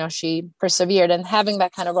nonetheless, she persevered. And having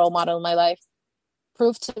that kind of role model in my life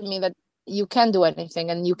proved to me that you can do anything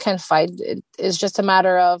and you can fight. It's just a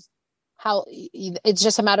matter of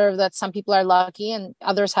that some people are lucky and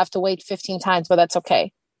others have to wait 15 times, but that's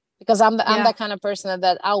okay. Because I'm that kind of person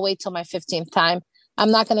that I'll wait till my 15th time. I'm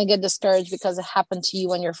not going to get discouraged because it happened to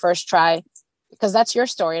you on your first try, because that's your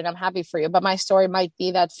story and I'm happy for you. But my story might be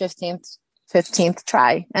that 15th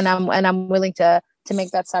try, and I'm willing to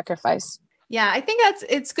make that sacrifice. Yeah, I think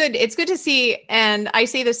it's good. It's good to see. And I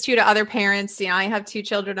say this too to other parents. I have 2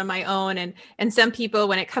 children of my own, and some people,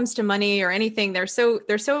 when it comes to money or anything, they're so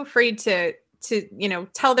afraid to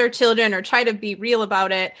tell their children or try to be real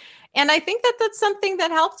about it. And I think that that's something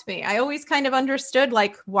that helped me. I always kind of understood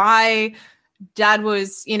like why dad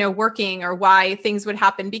was, working, or why things would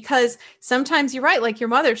happen, because sometimes you're right. Like your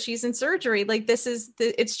mother, she's in surgery. Like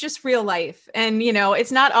it's just real life. And,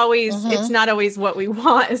 it's not always what we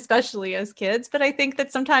want, especially as kids. But I think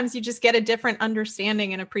that sometimes you just get a different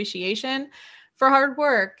understanding and appreciation for hard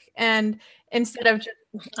work, and instead of just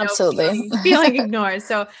absolutely feeling ignored.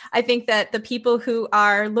 So I think that the people who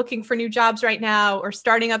are looking for new jobs right now, or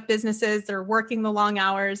starting up businesses, or working the long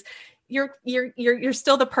hours, you're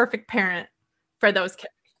still the perfect parent for those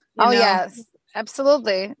kids. Yes,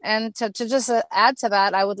 absolutely. And to just add to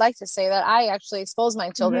that, I would like to say that I actually expose my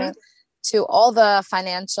children to all the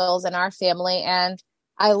financials in our family. And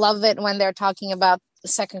I love it when they're talking about the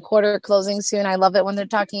second quarter closing soon. I love it when they're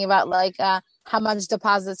talking about like how much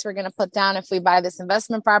deposits we're going to put down if we buy this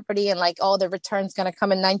investment property, and like all the returns going to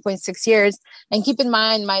come in 9.6 years. And keep in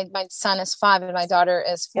mind, my son is 5 and my daughter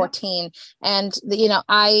is 14. And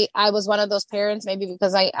I was one of those parents, maybe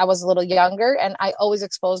because I was a little younger, and I always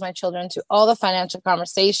exposed my children to all the financial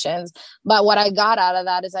conversations. But what I got out of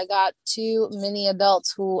that is I got too many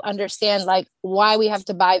adults who understand like why we have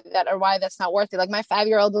to buy that, or why that's not worth it. Like my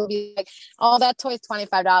 5-year-old will be like, oh, that toy is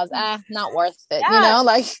 $25. Not worth it,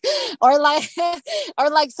 like, or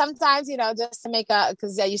like sometimes, just to make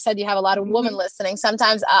because you said you have a lot of women listening.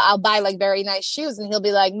 Sometimes I'll buy like very nice shoes, and he'll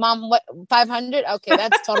be like, Mom, what, 500? Okay,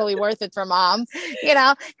 that's totally worth it for Mom,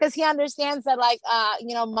 because he understands that like,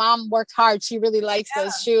 Mom worked hard. She really likes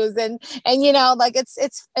those shoes. And like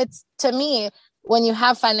it's to me, when you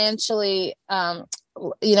have financially,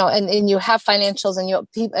 and you have financials,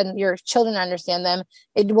 and your children understand them,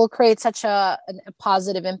 it will create such a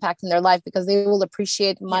positive impact in their life, because they will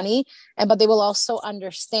appreciate money, but they will also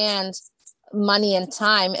understand money and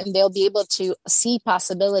time, and they'll be able to see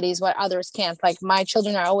possibilities where others can't. Like my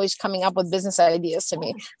children are always coming up with business ideas to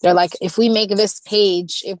me. They're like, if we make this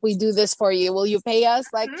page, if we do this for you, will you pay us?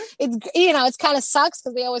 Like it's kind of sucks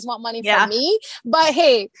because they always want money from me, but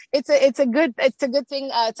hey, it's a good thing.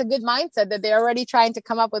 It's a good mindset that they're already trying to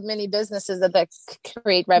come up with many businesses that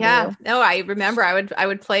create revenue. Yeah, no, I remember I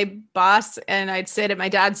would play boss, and I'd sit at my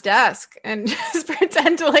dad's desk and just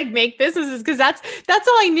pretend to like make businesses, because that's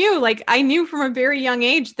all I knew. Like I knew from a very young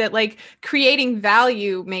age that like creating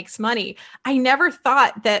value makes money. I never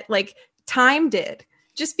thought that like time did,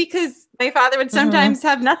 just because my father would sometimes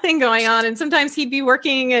have nothing going on, and sometimes he'd be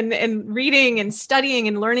working and reading and studying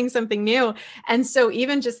and learning something new. And so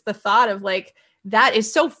even just the thought of like, that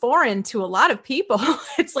is so foreign to a lot of people.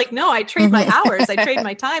 It's like, no, I trade my hours, I trade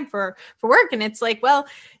my time for work. And it's like, well,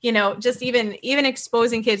 just even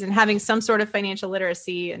exposing kids and having some sort of financial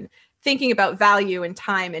literacy and thinking about value and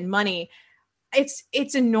time and money,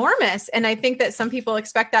 it's enormous. And I think that some people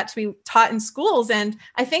expect that to be taught in schools. And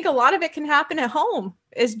I think a lot of it can happen at home,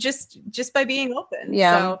 is just by being open.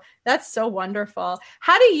 Yeah. So that's so wonderful.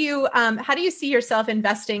 How do you see yourself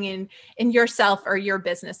investing in yourself or your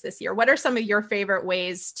business this year? What are some of your favorite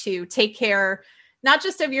ways to take care, not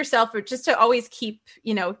just of yourself, but just to always keep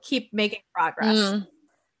making progress?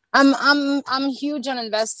 I'm huge on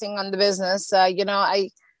investing on the business.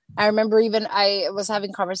 I remember even I was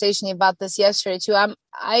having conversation about this yesterday too. I'm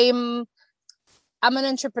an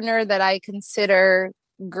entrepreneur that I consider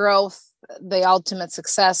growth the ultimate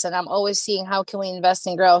success, and I'm always seeing how can we invest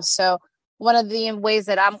in growth. So one of the ways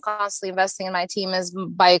that I'm constantly investing in my team is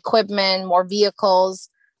by equipment, more vehicles,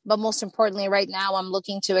 but most importantly, right now I'm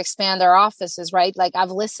looking to expand our offices. Right, like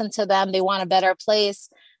I've listened to them; they want a better place.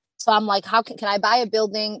 So I'm like, how can I buy a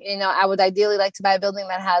building? I would ideally like to buy a building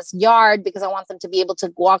that has yard, because I want them to be able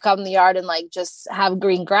to walk out in the yard and like just have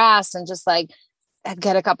green grass and just like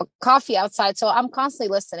get a cup of coffee outside. So I'm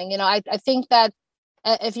constantly listening. I think that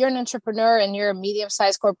if you're an entrepreneur and you're a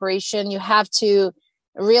medium-sized corporation, you have to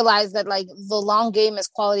realize that like the long game is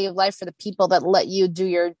quality of life for the people that let you do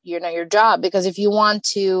your job. Because if you want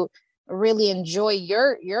to really enjoy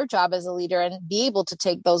your job as a leader and be able to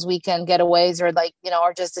take those weekend getaways or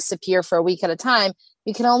or just disappear for a week at a time,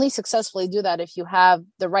 you can only successfully do that if you have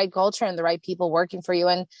the right culture and the right people working for you.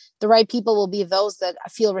 And the right people will be those that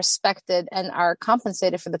feel respected and are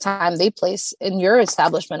compensated for the time they place in your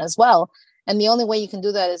establishment as well. And the only way you can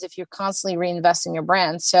do that is if you're constantly reinvesting your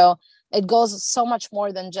brand. So it goes so much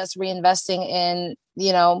more than just reinvesting in,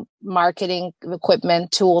 marketing,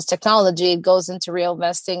 equipment, tools, technology. It goes into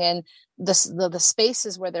reinvesting in the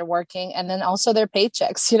spaces where they're working, and then also their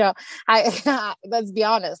paychecks. Let's be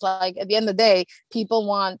honest, like at the end of the day, people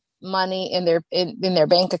want money in their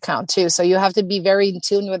bank account too. So you have to be very in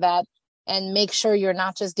tune with that and make sure you're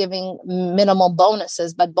not just giving minimal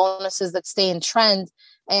bonuses, but bonuses that stay in trend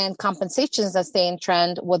and compensations that stay in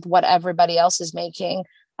trend with what everybody else is making.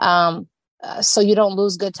 So you don't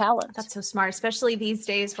lose good talent. That's so smart, especially these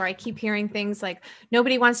days where I keep hearing things like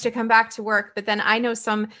nobody wants to come back to work. But then I know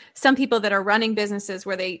some people that are running businesses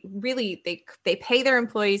where they really, they pay their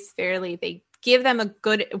employees fairly. They give them a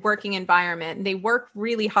good working environment, and they work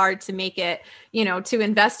really hard to make it, to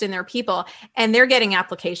invest in their people, and they're getting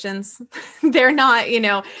applications. They're not,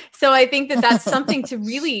 so I think that that's something to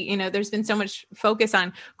really, there's been so much focus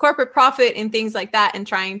on corporate profit and things like that, and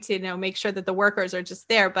trying to, make sure that the workers are just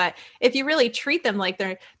there. But if you really treat them like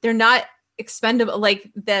they're not expendable, like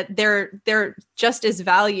that they're just as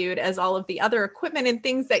valued as all of the other equipment and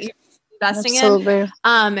things that you're investing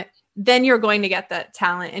in, then you're going to get that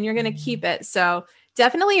talent and you're going to keep it. So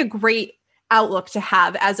definitely a great outlook to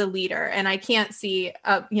have as a leader. And I can't see,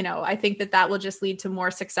 I think that will just lead to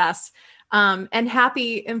more success, and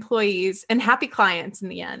happy employees and happy clients in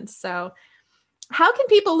the end. So how can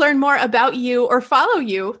people learn more about you or follow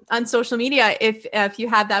you on social media if you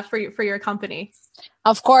have that for your company?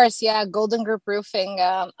 Of course. Yeah. Golden Group Roofing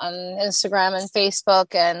on Instagram and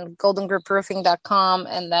Facebook, and goldengrouproofing.com.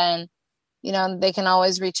 And then, they can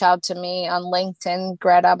always reach out to me on LinkedIn,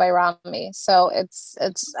 Greta by Rami. So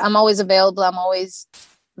I'm always available. I'm always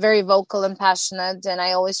very vocal and passionate, and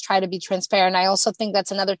I always try to be transparent. I also think that's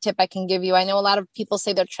another tip I can give you. I know a lot of people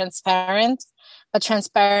say they're transparent, but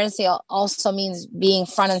transparency also means being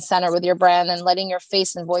front and center with your brand and letting your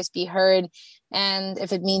face and voice be heard. And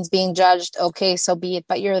if it means being judged, okay, so be it.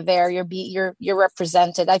 But you're there, you're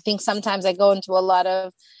represented. I think sometimes I go into a lot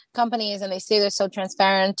of companies and they say they're so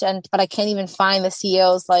transparent, but I can't even find the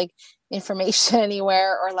CEO's like information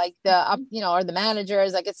anywhere, or like or the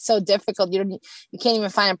managers. Like, it's so difficult. You can't even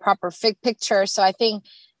find a proper picture. So I think,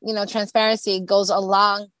 transparency goes a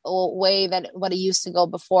long way than what it used to go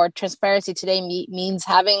before. Transparency today means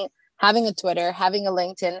having a Twitter, having a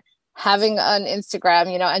LinkedIn, having an Instagram,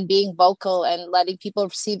 and being vocal and letting people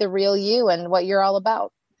see the real you and what you're all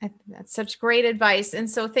about. That's such great advice. And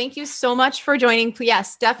so thank you so much for joining.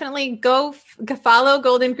 Yes, definitely go follow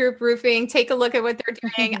Golden Group Roofing. Take a look at what they're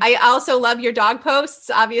doing. I also love your dog posts.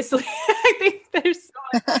 Obviously, I think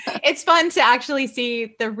it's fun to actually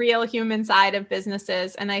see the real human side of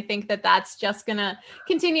businesses. And I think that that's just going to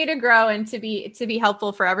continue to grow and to be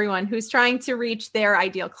helpful for everyone who's trying to reach their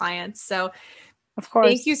ideal clients. So of course.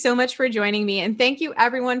 Thank you so much for joining me. And thank you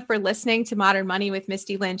everyone for listening to Modern Money with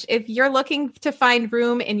Misty Lynch. If you're looking to find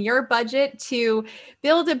room in your budget to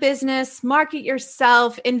build a business, market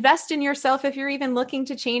yourself, invest in yourself, if you're even looking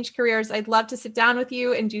to change careers, I'd love to sit down with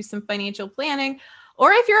you and do some financial planning.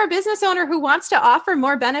 Or if you're a business owner who wants to offer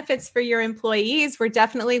more benefits for your employees, we're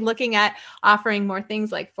definitely looking at offering more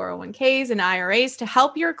things like 401ks and IRAs to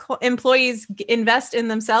help your employees invest in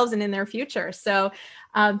themselves and in their future. So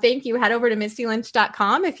thank you. Head over to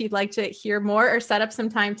MistyLynch.com if you'd like to hear more or set up some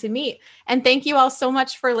time to meet. And thank you all so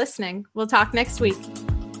much for listening. We'll talk next week.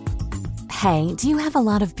 Hey, do you have a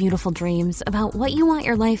lot of beautiful dreams about what you want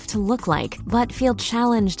your life to look like, but feel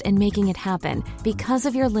challenged in making it happen because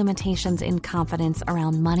of your limitations in confidence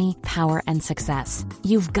around money, power, and success?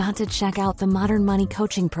 You've got to check out the Modern Money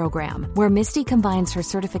Coaching Program, where Misty combines her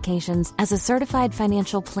certifications as a certified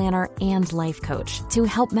financial planner and life coach to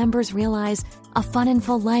help members realize a fun and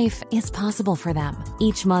full life is possible for them.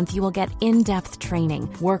 Each month, you will get in-depth training,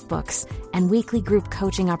 workbooks, and weekly group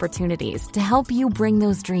coaching opportunities to help you bring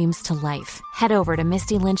those dreams to life. Head over to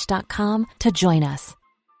MistyLynch.com to join us.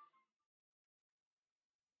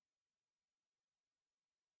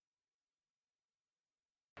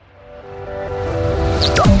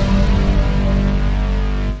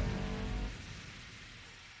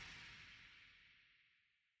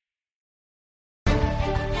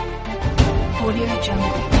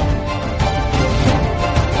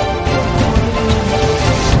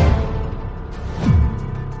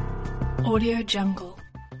 Audio Jungle.